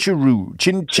Chiroo.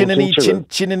 Chin Chinny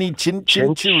Chin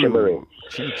Chiroo.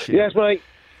 Yes, mate.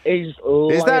 Is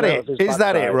that it? Is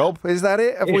that it, Rob? Is that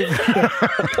it?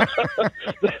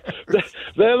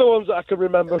 They're the ones that I can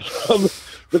remember from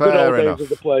the good old days of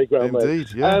the playground,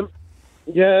 Indeed, mate.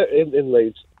 In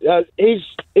Leeds.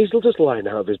 He's just lying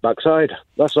out of his backside.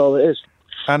 That's all it is.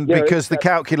 And because the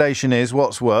calculation is,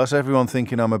 what's worse, everyone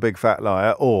thinking I'm a big fat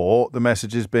liar, or the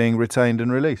messages being retained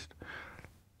and released?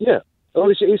 Yeah.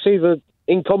 Well, it's either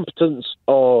incompetence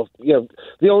or, the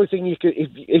only thing you could...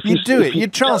 If you do it,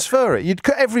 you'd transfer it.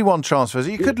 Everyone transfers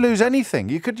it. You could lose anything.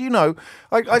 You could,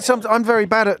 I'm very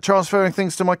bad at transferring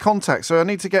things to my contacts, so I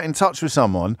need to get in touch with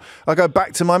someone. I go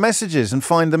back to my messages and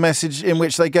find the message in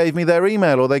which they gave me their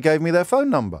email or they gave me their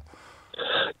phone number.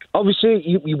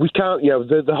 Obviously, we can't.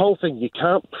 The whole thing. You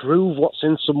can't prove what's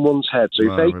in someone's head. So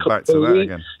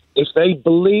if they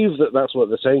believe that that's what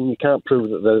they're saying, you can't prove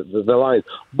that they're lying.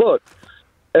 But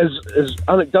as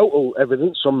anecdotal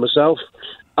evidence from myself,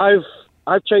 I've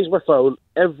changed my phone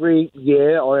every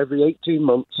year or every 18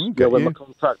 months. When my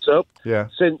contract's up. Yeah.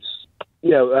 Since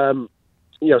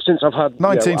since I've had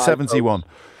 1971.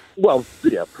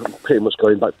 pretty much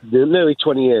going back nearly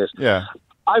 20 years. Yeah.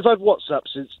 I've had WhatsApp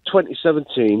since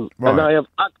 2017, Right. and I have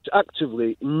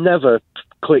actively never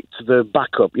clicked the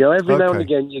backup. Every now and Okay.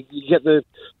 again you get the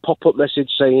pop-up message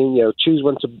saying, choose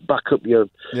when to back up your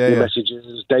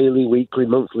messages, daily, weekly,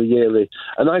 monthly, yearly,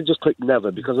 and I just click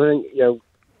never because I think,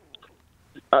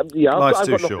 I've got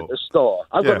nothing to store.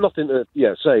 I've got nothing to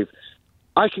save.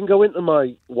 I can go into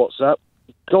my WhatsApp,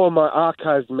 go on my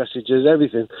archived messages,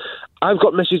 everything. I've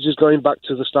got messages going back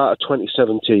to the start of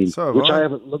 2017, which I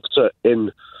haven't looked at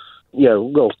in,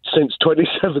 since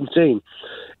 2017.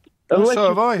 So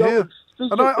have I here.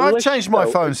 And I've changed my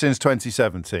phone since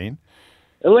 2017.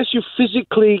 Unless you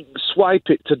physically swipe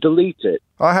it to delete it.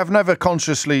 I have never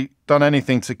consciously done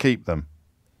anything to keep them.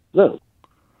 No.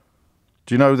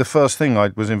 Do you know the first thing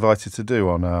I was invited to do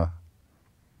on...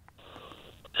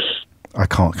 I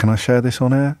can't. Can I share this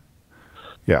on air?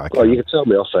 Yeah, I can. Well, you can tell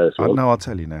me off air if you want. No, I'll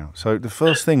tell you now. So the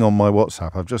first thing on my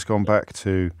WhatsApp, I've just gone back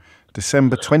to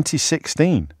December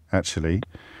 2016, actually,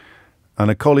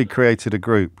 and a colleague created a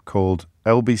group called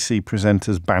LBC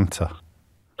Presenters Banter.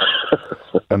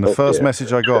 And the first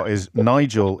message I got is,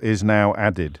 Nigel is now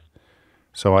added.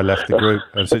 So I left the group,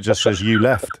 and so it just says, you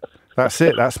left. That's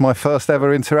it. That's my first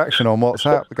ever interaction on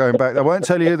WhatsApp going back. I won't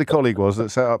tell you who the colleague was that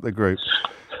set up the group.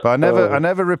 But I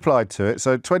never replied to it.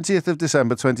 So 20th of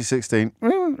December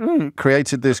 2016,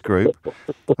 created this group.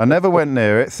 I never went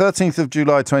near it. 13th of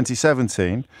July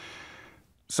 2017,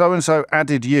 so-and-so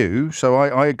added you. So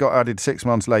I got added 6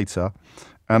 months later.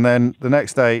 And then the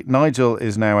next day, Nigel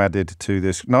is now added to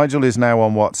this. Nigel is now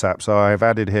on WhatsApp, so I have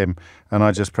added him. And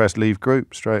I just pressed leave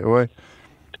group straight away.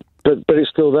 But it's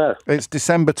still there. It's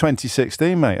December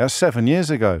 2016, mate. That's 7 years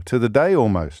ago, to the day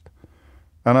almost.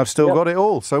 And I've still got it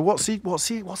all. So what's he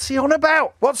on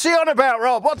about? What's he on about,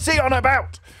 Rob? What's he on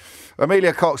about?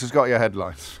 Amelia Cox has got your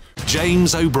headlines.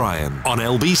 James O'Brien on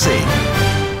LBC.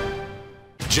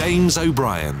 James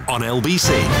O'Brien on LBC.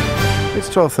 It's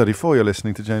 12:34. You're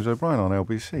listening to James O'Brien on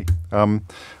LBC.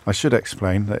 I should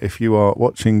explain that if you are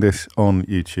watching this on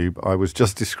YouTube, I was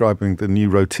just describing the new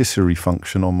rotisserie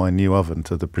function on my new oven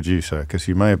to the producer, because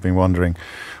you may have been wondering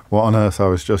what on earth I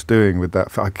was just doing with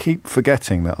that. I keep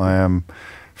forgetting that I am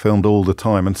filmed all the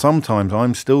time, and sometimes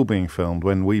I'm still being filmed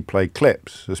when we play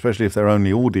clips, especially if they're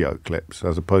only audio clips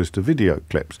as opposed to video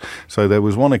clips. So there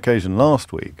was one occasion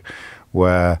last week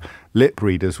where lip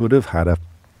readers would have had a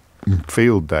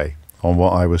field day on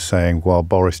what I was saying while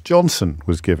Boris Johnson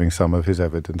was giving some of his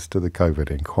evidence to the COVID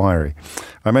inquiry.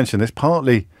 I mention this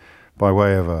partly by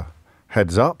way of a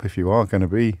heads up if you are going to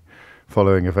be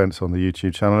following events on the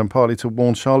YouTube channel, and partly to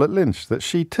warn Charlotte Lynch that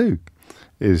she too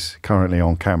is currently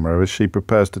on camera as she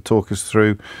prepares to talk us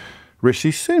through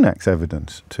Rishi Sunak's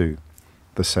evidence to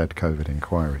the said COVID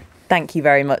inquiry. Thank you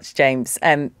very much, James.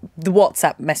 The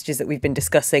WhatsApp messages that we've been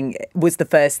discussing was the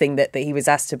first thing that he was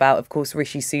asked about. Of course,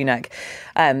 Rishi Sunak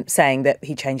saying that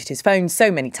he changed his phone so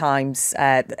many times,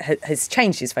 has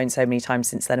changed his phone so many times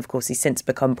since then. Of course, he's since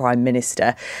become Prime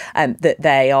Minister, that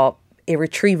they are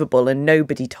irretrievable, and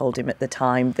nobody told him at the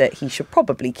time that he should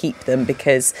probably keep them,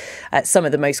 because some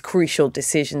of the most crucial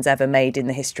decisions ever made in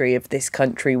the history of this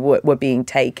country were being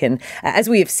taken, as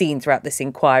we have seen throughout this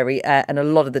inquiry, and a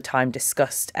lot of the time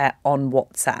discussed on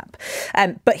WhatsApp.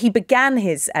 But he began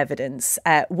his evidence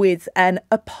with an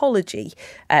apology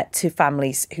to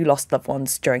families who lost loved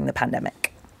ones during the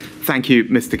pandemic. Thank you,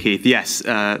 Mr. Keith. Yes,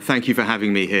 thank you for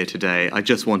having me here today. I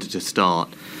just wanted to start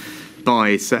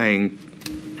by saying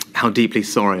how deeply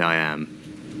sorry I am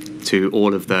to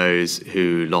all of those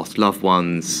who lost loved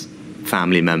ones,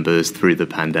 family members through the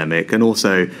pandemic, and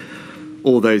also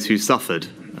all those who suffered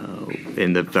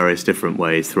in the various different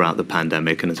ways throughout the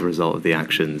pandemic and as a result of the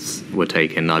actions were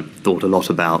taken. I've thought a lot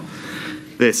about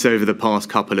this over the past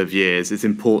couple of years. It's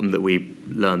important that we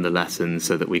learn the lessons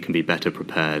so that we can be better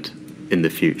prepared in the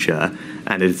future,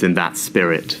 and it is in that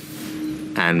spirit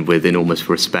and with enormous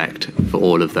respect for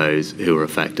all of those who were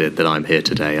affected that I'm here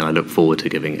today, and I look forward to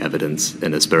giving evidence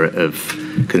in a spirit of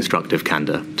constructive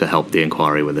candour to help the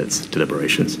inquiry with its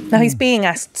deliberations. Now, he's being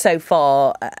asked so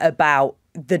far about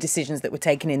the decisions that were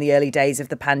taken in the early days of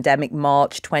the pandemic,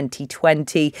 March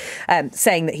 2020,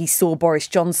 saying that he saw Boris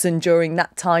Johnson during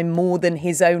that time more than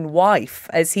his own wife,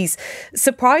 as he's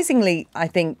surprisingly, I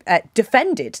think,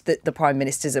 defended the Prime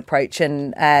Minister's approach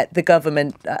and the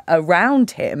government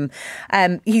around him.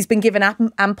 He's been given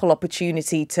ample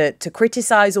opportunity to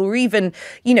criticise, or even,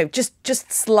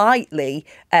 just slightly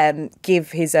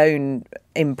give his own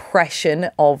impression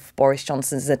of Boris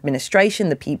Johnson's administration,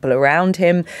 the people around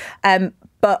him.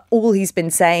 But all he's been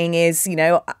saying is,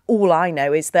 all I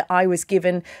know is that I was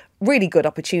given really good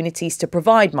opportunities to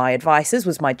provide my advice, as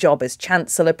was my job as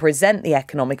Chancellor, present the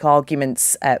economic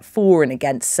arguments for and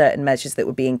against certain measures that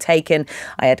were being taken.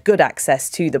 I had good access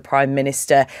to the Prime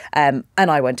Minister, and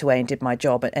I went away and did my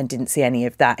job and didn't see any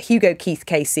of that. Hugo Keith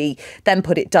Casey then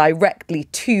put it directly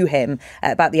to him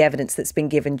about the evidence that's been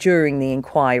given during the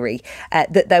inquiry,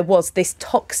 that there was this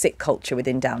toxic culture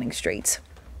within Downing Street.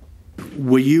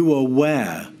 Were you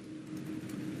aware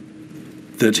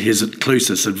that his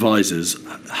closest advisors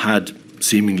had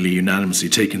seemingly unanimously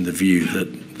taken the view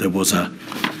that there was a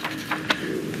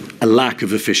lack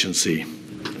of efficiency?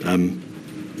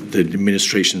 The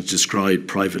administration's described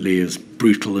privately as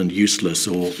brutal and useless,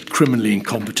 or criminally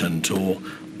incompetent, or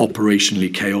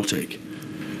operationally chaotic.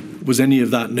 Was any of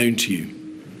that known to you?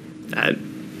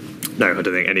 No, I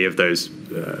don't think any of those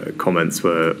comments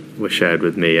were shared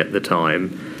with me at the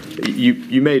time.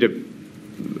 You made a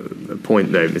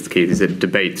point, though, Mr. Keith. You said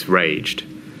debates raged.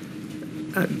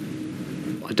 I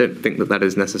don't think that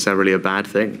is necessarily a bad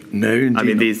thing. No, indeed. I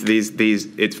mean, these.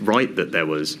 It's right that there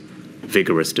was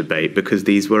vigorous debate, because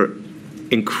these were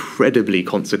incredibly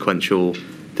consequential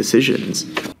decisions.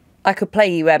 I could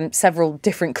play you several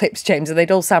different clips, James, and they'd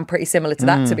all sound pretty similar to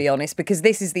that, to be honest, because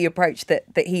this is the approach that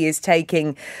he is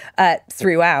taking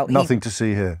throughout. Nothing to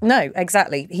see here. No,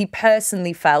 exactly. He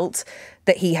personally felt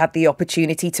that he had the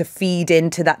opportunity to feed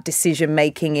into that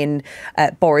decision-making in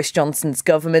Boris Johnson's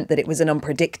government, that it was an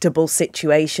unpredictable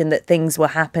situation, that things were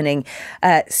happening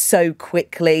so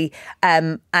quickly,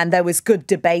 and there was good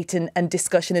debate and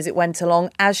discussion as it went along,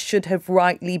 as should have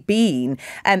rightly been.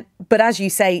 But as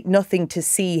you say, nothing to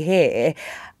see here.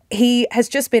 He has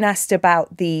just been asked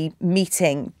about the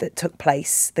meeting that took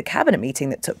place, the cabinet meeting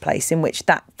that took place, in which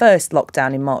that first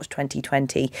lockdown in March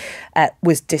 2020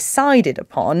 was decided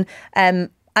upon. And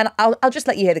I'll just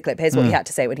let you hear the clip. Here's what he had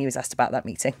to say when he was asked about that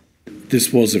meeting.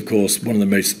 This was, of course, one of the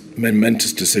most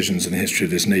momentous decisions in the history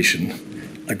of this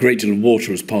nation. A great deal of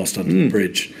water was passed under the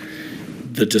bridge.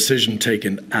 The decision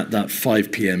taken at that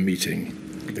 5 p.m. meeting.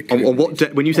 On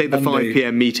what when you say the 5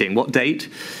 p.m. meeting, what date?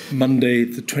 Monday,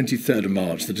 the 23rd of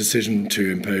March, the decision to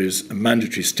impose a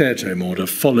mandatory stay-at-home order,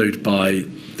 followed by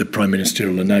the Prime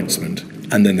Ministerial announcement,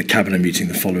 and then the Cabinet meeting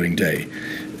the following day.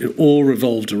 It all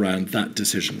revolved around that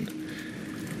decision.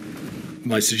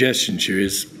 My suggestion to you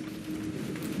is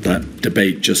that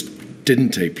debate just didn't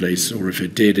take place, or if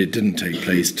it did, it didn't take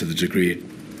place to the degree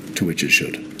to which it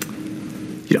should.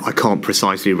 I can't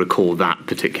precisely recall that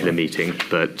particular meeting,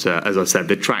 but as I said,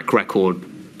 the track record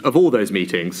of all those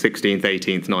meetings, 16th,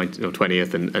 18th, 19th, or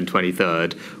 20th and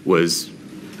 23rd, was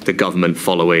the government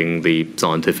following the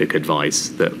scientific advice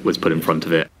that was put in front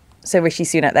of it. So Rishi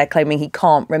Sunak there claiming he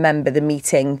can't remember the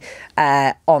meeting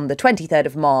on the 23rd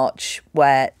of March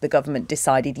where the government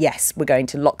decided, yes, we're going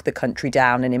to lock the country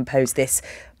down and impose this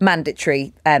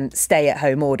mandatory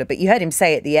stay-at-home order. But you heard him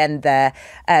say at the end there,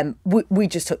 we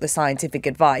just took the scientific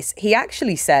advice. He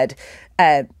actually said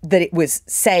that it was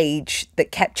SAGE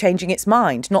that kept changing its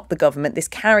mind, not the government. This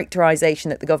characterisation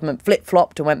that the government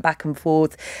flip-flopped and went back and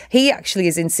forth. He actually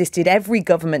has insisted every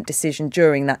government decision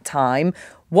during that time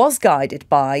was guided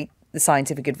by the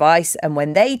scientific advice, and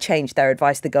when they changed their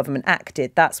advice, the government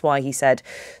acted. That's why he said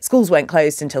schools weren't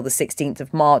closed until the 16th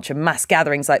of March, and mass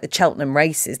gatherings like the Cheltenham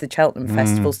races, the Cheltenham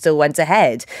Festival, still went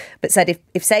ahead, but said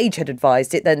if SAGE had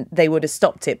advised it, then they would have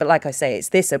stopped it. But like I say, it's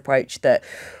this approach that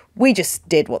we just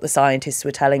did what the scientists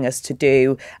were telling us to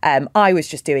do. I was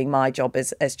just doing my job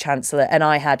as Chancellor, and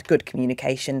I had good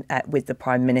communication with the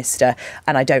Prime Minister,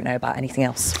 and I don't know about anything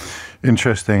else.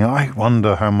 Interesting. I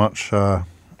wonder how much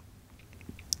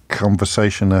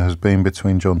conversation there has been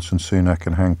between Johnson, Sunak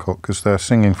and Hancock, because they're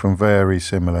singing from very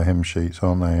similar hymn sheets,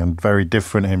 aren't they? And very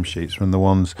different hymn sheets from the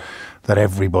ones that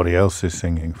everybody else is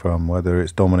singing from, whether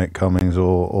it's Dominic Cummings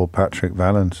or Patrick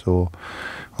Vallance or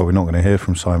we're not going to hear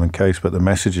from Simon Case, but the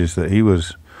messages that he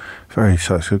was so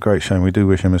it's a great shame. We do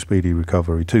wish him a speedy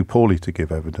recovery. Too poorly to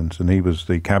give evidence, and he was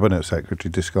the Cabinet Secretary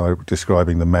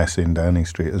describing the mess in Downing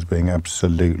Street as being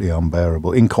absolutely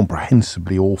unbearable,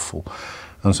 incomprehensibly awful,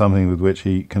 and something with which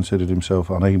he considered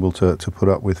himself unable to put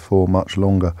up with for much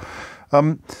longer.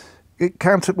 What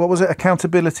was it?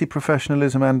 Accountability,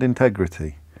 professionalism and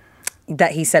integrity.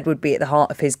 That he said would be at the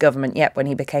heart of his government, when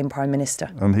he became Prime Minister.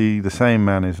 And the same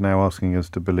man is now asking us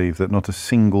to believe that not a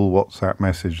single WhatsApp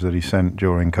message that he sent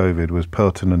during COVID was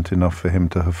pertinent enough for him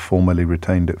to have formally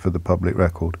retained it for the public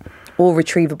record. Or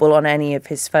retrievable on any of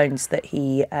his phones that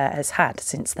he has had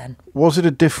since then. Was it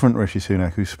a different Rishi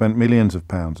Sunak who spent millions of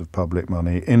pounds of public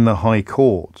money in the High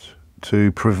Court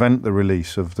to prevent the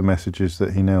release of the messages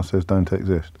that he now says don't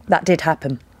exist? That did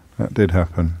happen. That did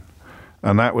happen.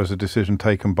 And that was a decision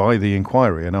taken by the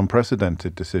inquiry, an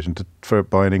unprecedented decision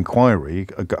by an inquiry,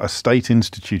 a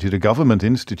state-instituted, a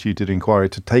government-instituted inquiry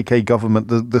to take a government,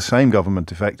 the same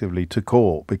government effectively, to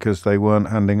court because they weren't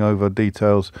handing over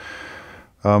details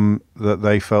that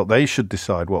they felt they should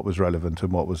decide what was relevant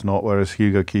and what was not, whereas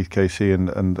Hugo Keith Casey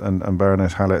and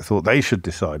Baroness Hallett thought they should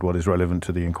decide what is relevant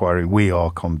to the inquiry we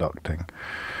are conducting.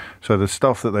 So the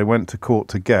stuff that they went to court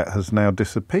to get has now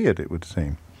disappeared, it would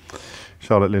seem.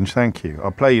 Charlotte Lynch, thank you.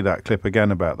 I'll play you that clip again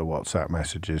about the WhatsApp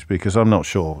messages because I'm not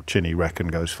sure Chinny Reckon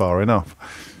goes far enough.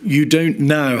 You don't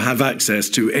now have access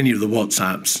to any of the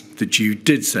WhatsApps that you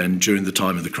did send during the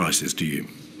time of the crisis, do you?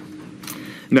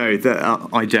 No,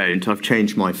 I don't. I've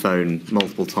changed my phone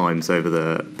multiple times over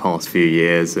the past few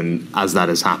years, and as that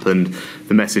has happened,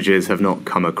 the messages have not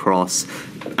come across.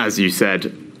 As you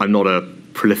said, I'm not a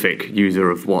prolific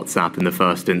user of WhatsApp in the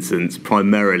first instance,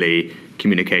 primarily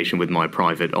communication with my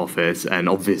private office, and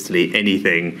obviously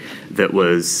anything that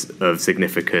was of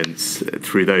significance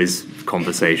through those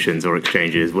conversations or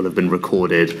exchanges will have been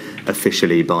recorded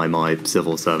officially by my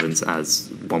civil servants, as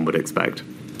one would expect.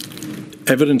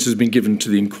 Evidence has been given to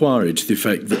the inquiry to the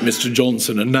effect that Mr.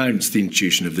 Johnson announced the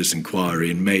institution of this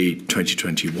inquiry in May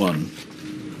 2021.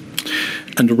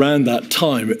 And around that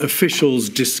time, officials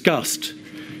discussed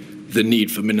the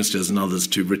need for ministers and others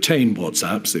to retain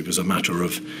WhatsApps. It was a matter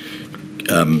of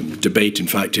debate, in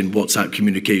fact, in WhatsApp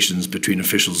communications between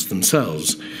officials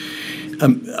themselves.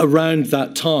 Around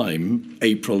that time,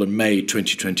 April and May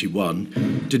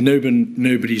 2021, did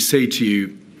nobody say to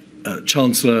you,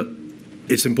 Chancellor,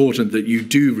 it's important that you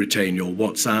do retain your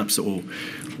WhatsApps, or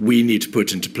we need to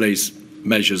put into place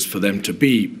measures for them to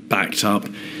be backed up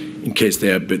in case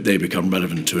they become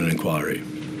relevant to an inquiry?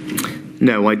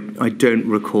 No, I don't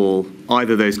recall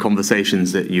either of those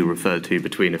conversations that you referred to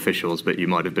between officials, but you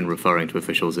might have been referring to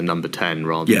officials in number 10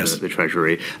 rather than at the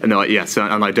Treasury. No, yes,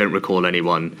 and I don't recall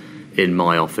anyone in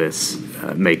my office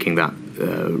making that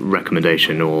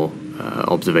recommendation or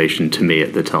observation to me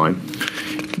at the time.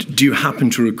 Do you happen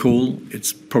to recall,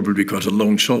 it's probably quite a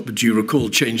long shot, but do you recall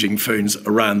changing phones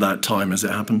around that time as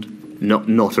it happened?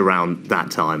 Not around that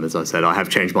time, as I said. I have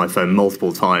changed my phone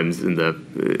multiple times in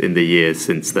the years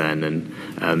since then, and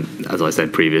as I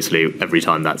said previously, every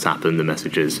time that's happened, the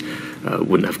messages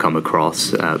wouldn't have come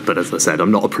across. But as I said,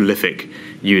 I'm not a prolific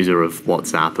user of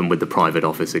WhatsApp, and with the private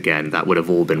office, again, that would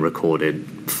have all been recorded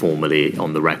formally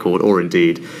on the record, or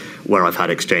indeed where I've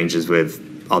had exchanges with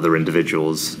other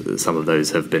individuals. Some of those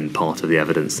have been part of the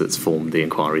evidence that's formed the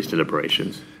inquiry's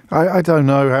deliberations. I don't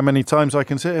know how many times I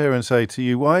can sit here and say to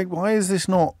you, why is this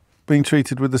not being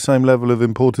treated with the same level of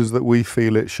importance that we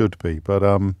feel it should be? But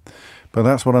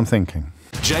that's what I'm thinking.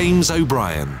 James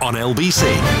O'Brien on LBC.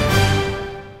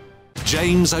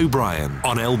 James O'Brien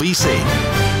on LBC.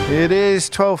 It is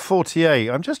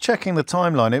 12:48. I'm just checking the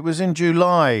timeline. It was in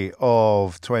July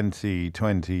of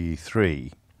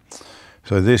 2023,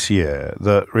 so this year,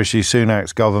 that Rishi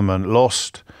Sunak's government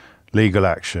lost legal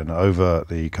action over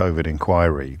the COVID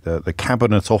inquiry. The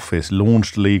Cabinet Office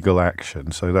launched legal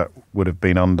action, so that would have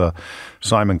been under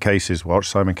Simon Case's watch.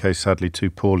 Simon Case sadly too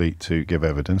poorly to give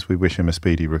evidence. We wish him a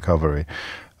speedy recovery.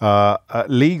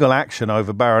 Legal action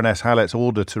over Baroness Hallett's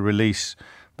order to release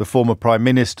the former Prime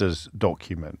Minister's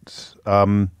documents.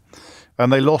 And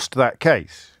they lost that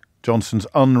case. Johnson's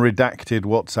unredacted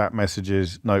WhatsApp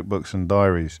messages, notebooks and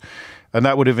diaries. And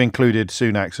that would have included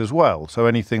Sunak's as well. So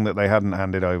anything that they hadn't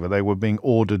handed over, they were being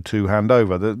ordered to hand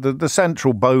over. The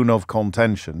central bone of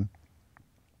contention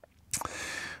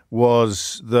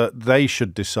was that they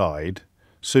should decide,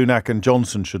 Sunak and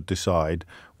Johnson should decide,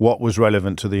 what was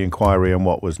relevant to the inquiry and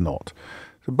what was not.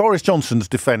 So Boris Johnson's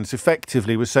defence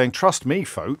effectively was saying, trust me,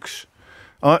 folks.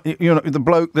 The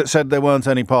bloke that said there weren't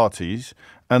any parties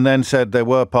and then said there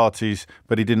were parties,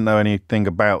 but he didn't know anything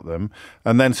about them,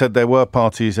 and then said there were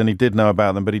parties and he did know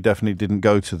about them, but he definitely didn't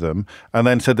go to them, and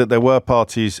then said that there were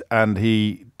parties and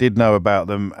he did know about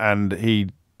them and he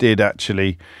did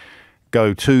actually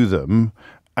go to them,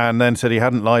 and then said he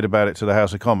hadn't lied about it to the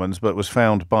House of Commons, but was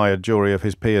found by a jury of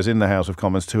his peers in the House of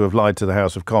Commons to have lied to the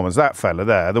House of Commons. That fella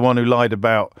there, the one who lied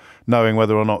about knowing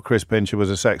whether or not Chris Pincher was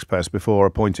a sex pest before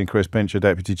appointing Chris Pincher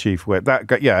Deputy Chief Whip.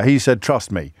 He said, trust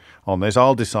me on this,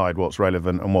 I'll decide what's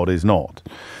relevant and what is not.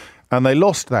 And they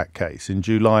lost that case in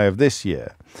July of this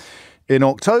year. In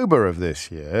October of this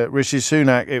year, Rishi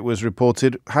Sunak, it was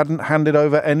reported, hadn't handed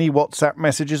over any WhatsApp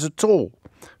messages at all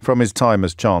from his time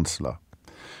as Chancellor.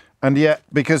 And yet,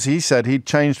 because he said he'd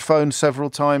changed phones several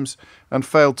times and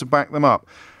failed to back them up.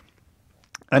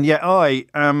 And yet I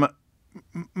am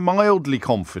mildly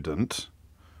confident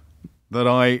that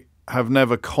I have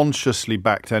never consciously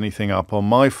backed anything up on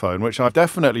my phone, which I've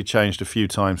definitely changed a few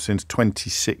times since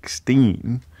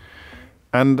 2016.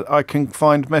 And I can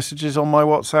find messages on my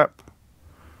WhatsApp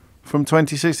from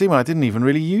 2016 when I didn't even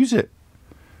really use it.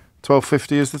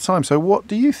 12:50 is the time. So what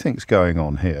do you think's going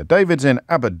on here? David's in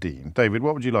Aberdeen. David,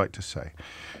 what would you like to say?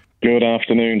 Good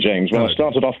afternoon, James. Well, I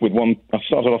started off with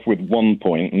one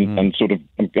point, and sort of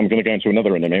I'm going to go into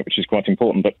another in a minute, which is quite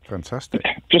important. But fantastic.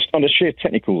 Just on a sheer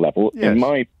technical level, yes. In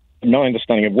my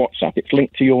understanding of WhatsApp, it's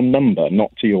linked to your number,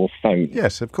 not to your phone.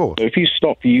 Yes, of course. So if you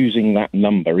stop using that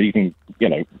number, even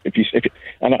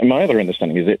and my other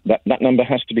understanding is that number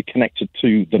has to be connected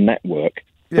to the network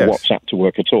for WhatsApp to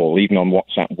work at all, even on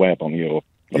WhatsApp web on your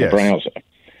browser.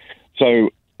 So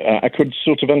I could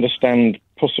sort of understand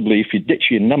possibly if you ditch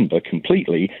your number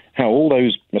completely, how all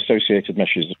those associated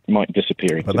messages might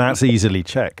disappear. But that's easily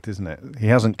checked, isn't it? He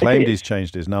hasn't claimed he's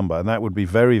changed his number, and that would be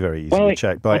very, very easily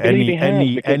checked by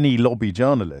any lobby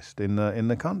journalist in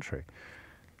the country.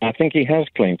 I think he has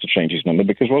claimed to change his number,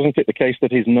 because wasn't it the case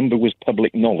that his number was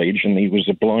public knowledge and he was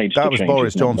obliged to change his number? That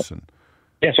was Boris Johnson.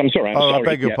 Yes, I'm sorry. I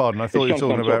beg your pardon. I thought you were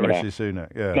talking about Rishi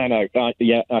Sunak. Yeah. No.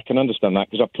 I can understand that,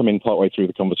 because I've come in partway through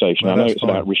the conversation. No, I know it's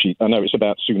about Rishi. I know it's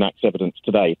about Sunak's evidence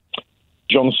today.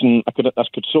 Johnson, I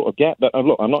could sort of get that.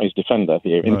 Look, I'm not his defender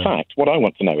here. In fact, what I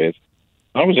want to know is,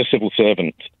 I was a civil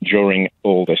servant during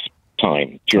all this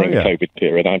time, during the COVID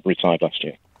period. I retired last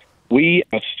year. We,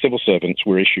 as civil servants,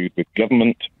 were issued with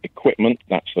government equipment.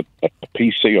 That's a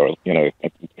PC or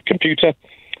a computer,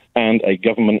 and a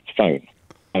government phone.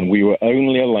 And we were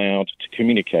only allowed to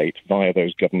communicate via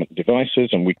those government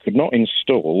devices, and we could not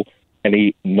install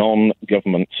any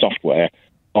non-government software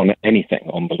on anything,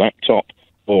 on the laptop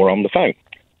or on the phone.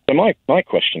 So my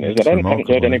question is, I haven't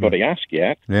heard anybody ask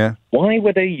yet, why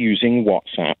were they using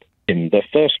WhatsApp in the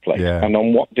first place, and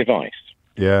on what device?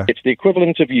 Yeah. It's the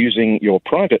equivalent of using your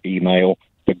private email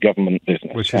for government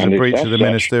business. Which is a breach of the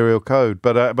ministerial code.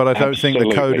 But I don't think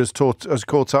the code has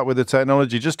caught up with the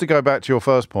technology. Just to go back to your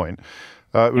first point,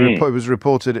 it was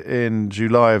reported in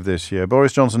July of this year.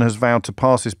 Boris Johnson has vowed to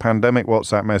pass his pandemic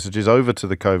WhatsApp messages over to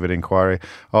the COVID inquiry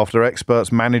after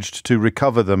experts managed to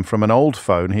recover them from an old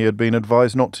phone he had been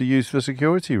advised not to use for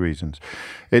security reasons.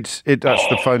 That's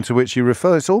the phone to which you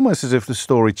refer. It's almost as if the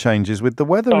story changes with the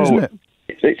weather, isn't it?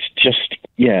 It's just,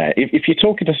 if you're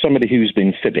talking to somebody who's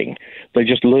been fibbing, they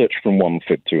just lurch from one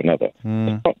fib to another.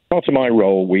 Part of my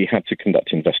role, we had to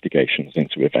conduct investigations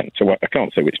into events. So I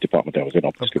can't say which department I was in,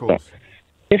 obviously. Of course.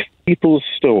 If people's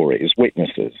stories,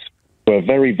 witnesses, were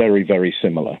very, very, very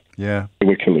similar, they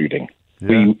were colluding.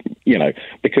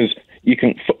 Because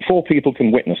four people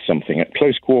can witness something at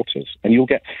close quarters, and you'll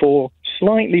get four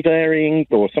slightly varying,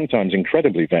 or sometimes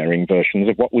incredibly varying versions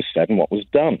of what was said and what was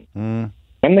done.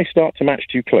 When they start to match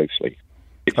too closely.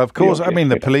 Of course, I mean,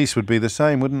 the police would be the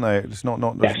same, wouldn't they? It's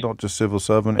not just civil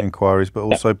servant inquiries, but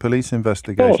also police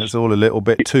investigations. It's all a little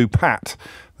bit too pat,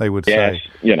 they would say.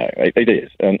 It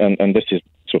is. And this is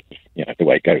sort of, the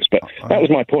way it goes. But that was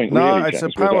my point. No, really, it's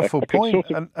James, a powerful point.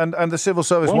 And the civil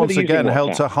service, once again,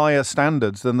 held to higher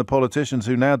standards than the politicians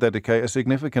who now dedicate a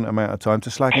significant amount of time to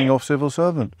slacking off civil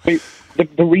servants.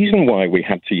 The reason why we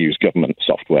had to use government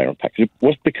software and packages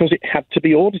was because it had to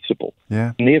be auditable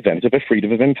in the event of a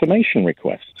freedom of information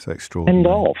request. It's extraordinary. End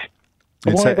of.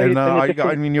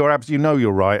 I mean, you know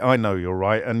you're right. I know you're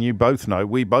right, and you both know.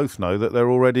 We both know that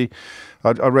they're already.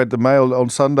 I read the Mail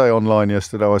on Sunday online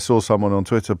yesterday. I saw someone on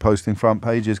Twitter posting front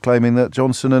pages claiming that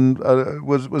Johnson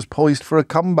was poised for a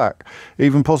comeback,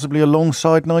 even possibly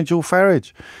alongside Nigel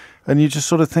Farage. And you just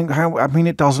sort of think,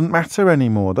 it doesn't matter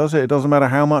anymore, does it? It doesn't matter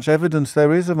how much evidence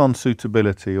there is of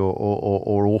unsuitability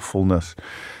or awfulness.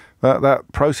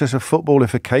 That process of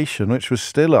footballification, which was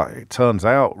still, it turns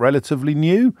out, relatively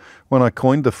new when I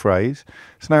coined the phrase,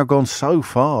 it's now gone so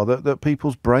far that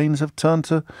people's brains have turned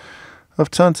to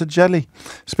jelly.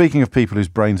 Speaking of people whose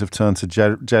brains have turned to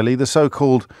jelly, the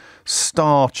so-called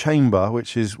Star Chamber,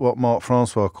 which is what Mark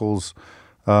Francois calls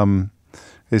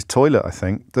his toilet, I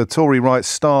think. The Tory right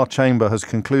Star Chamber has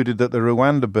concluded that the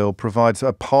Rwanda bill provides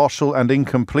a partial and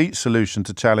incomplete solution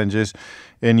to challenges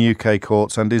in UK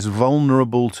courts and is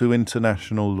vulnerable to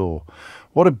international law.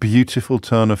 What a beautiful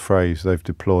turn of phrase they've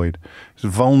deployed. It's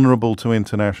vulnerable to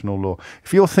international law.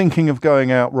 If you're thinking of going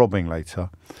out robbing later,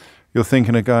 you're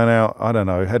thinking of going out, I don't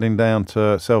know, heading down to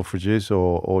Selfridges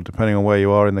or depending on where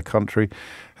you are in the country,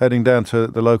 heading down to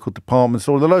the local department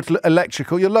store, the local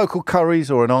electrical, your local Currys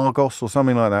or an Argos or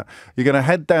something like that. You're going to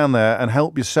head down there and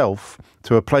help yourself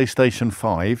to a PlayStation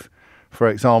 5, for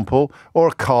example, or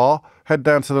a car. Head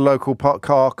down to the local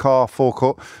car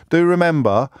forecourt. Do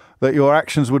remember that your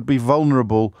actions would be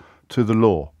vulnerable to the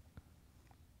law.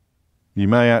 You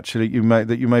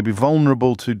may be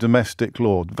vulnerable to domestic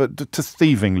law, but to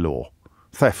thieving law,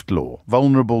 theft law,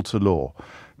 vulnerable to law.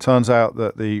 Turns out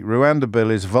that the Rwanda bill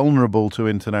is vulnerable to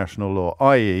international law,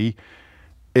 i.e.,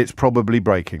 it's probably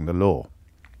breaking the law.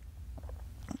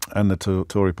 And the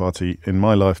Tory party, in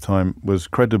my lifetime, was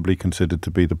credibly considered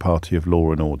to be the party of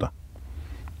law and order,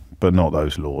 but not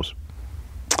those laws.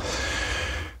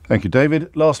 Thank you,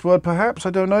 David. Last word, perhaps, I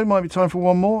don't know, might be time for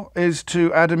one more, is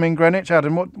to Adam in Greenwich.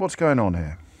 Adam, what's going on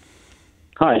here?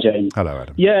 Hi, James. Hello,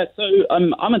 Adam. Yeah, so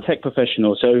I'm a tech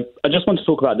professional, so I just want to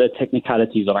talk about the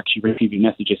technicalities of actually receiving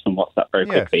messages from WhatsApp very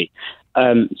quickly.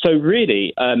 So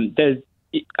really,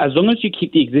 as long as you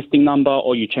keep the existing number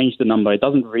or you change the number, it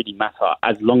doesn't really matter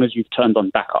as long as you've turned on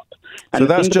backup. And so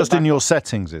that's just in your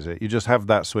settings, is it? You just have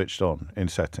that switched on in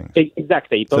settings?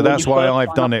 Exactly. So that's why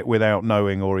I've done it without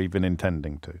knowing or even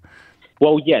intending to.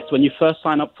 Well, yes, when you first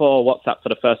sign up for WhatsApp for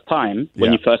the first time,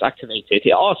 when you first activate it,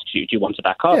 it asks you, do you want to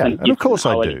back up? Yeah, and of course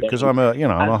I do, because I'm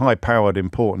a high-powered,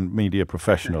 important media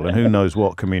professional, and who knows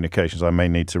what communications I may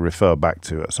need to refer back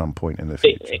to at some point in the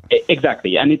future.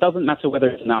 Exactly, and it doesn't matter whether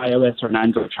it's an iOS or an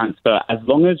Android transfer, as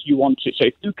long as you want to. So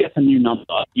if you get a new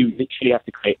number, you literally have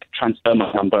to click transfer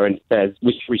my number, and it says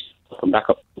which from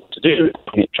backup to do,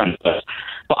 and it transfers.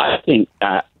 But I think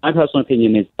that my personal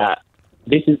opinion is that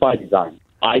this is by design.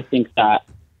 I think that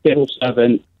civil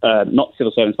servants, not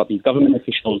civil servants, but these government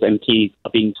officials, MPs, are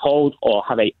being told or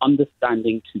have a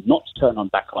understanding to not turn on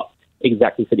backup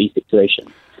exactly for these situations.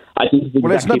 I think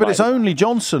it's only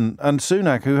Johnson and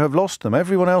Sunak who have lost them.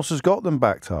 Everyone else has got them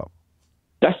backed up.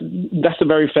 That's a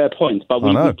very fair point, but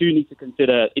we do need to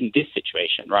consider in this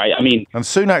situation, right? I mean, and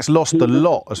Sunak's lost a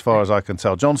lot, as far as I can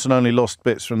tell. Johnson only lost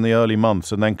bits from the early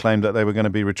months and then claimed that they were going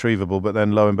to be retrievable, but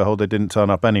then lo and behold, they didn't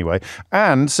turn up anyway.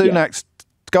 And Sunak's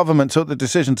government took the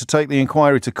decision to take the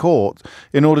inquiry to court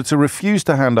in order to refuse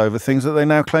to hand over things that they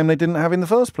now claim they didn't have in the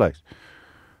first place.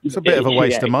 It's a bit of a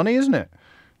waste of money, isn't it?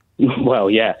 Well,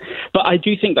 yeah. But I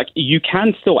do think you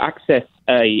can still access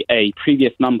a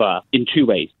previous number in two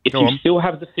ways. If you still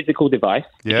have the physical device,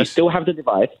 if you still have the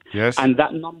device, and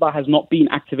that number has not been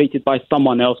activated by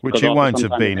someone else. Which it won't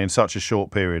have been in such a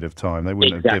short period of time. They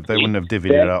wouldn't have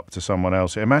divvied it up to someone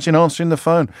else. Imagine answering the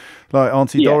phone. Like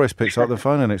Auntie Doris picks up the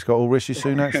phone and it's got all Rishi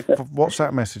Sunak's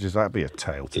WhatsApp messages. That'd be a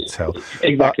tale to tell.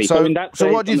 Exactly. So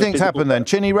what do you think's happened then?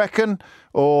 Chinny reckon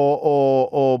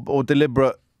or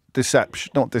deliberate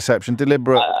deception? Not deception,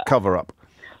 deliberate cover-up?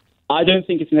 I don't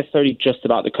think it's necessarily just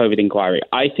about the COVID inquiry.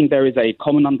 I think there is a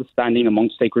common understanding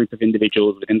amongst a group of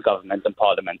individuals within government and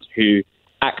parliament who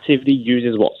actively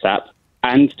uses WhatsApp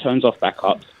and turns off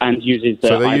backups and uses the...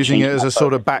 So they're using it as a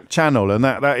sort of back channel, and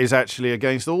that is actually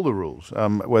against all the rules,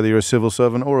 whether you're a civil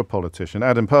servant or a politician.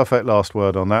 Adam, perfect last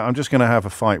word on that. I'm just going to have a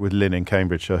fight with Lynn in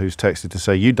Cambridgeshire, who's texted to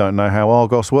say, you don't know how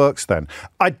Argos works then.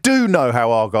 I do know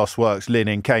how Argos works, Lynn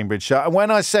in Cambridgeshire. And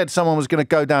when I said someone was going to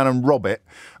go down and rob it,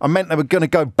 I meant they were going to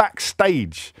go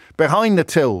backstage, behind the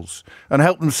tills, and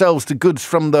help themselves to goods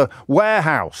from the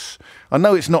warehouse. I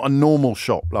know it's not a normal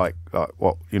shop like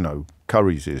what,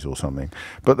 Curry's is or something.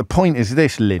 But the point is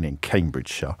this, Lynn in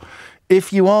Cambridgeshire.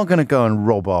 If you are going to go and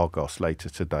rob Argos later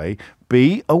today,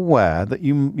 be aware that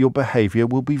your behaviour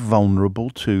will be vulnerable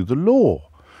to the law,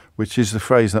 which is the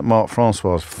phrase that Mark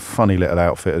Francois' funny little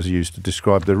outfit has used to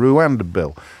describe the Rwanda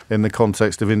bill in the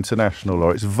context of international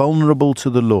law. It's vulnerable to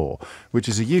the law, which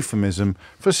is a euphemism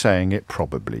for saying it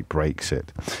probably breaks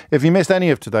it. If you missed any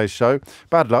of today's show,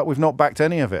 bad luck, we've not backed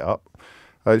any of it up.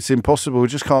 It's impossible. We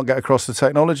just can't get across the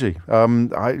technology. I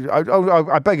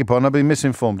beg your pardon, I've been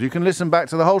misinformed. You can listen back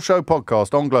to the whole show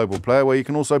podcast on Global Player, where you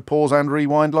can also pause and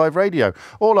rewind live radio.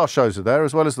 All our shows are there,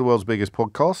 as well as the world's biggest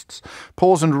podcasts.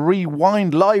 Pause and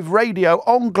rewind live radio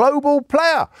on Global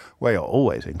Player, where you're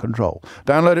always in control.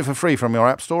 Download it for free from your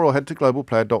app store or head to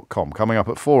globalplayer.com. Coming up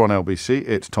at 4 on LBC,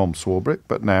 it's Tom Swarbrick,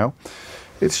 but now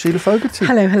it's Sheila Fogarty.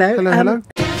 Hello. Hello.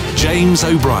 James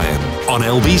O'Brien on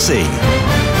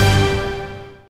LBC.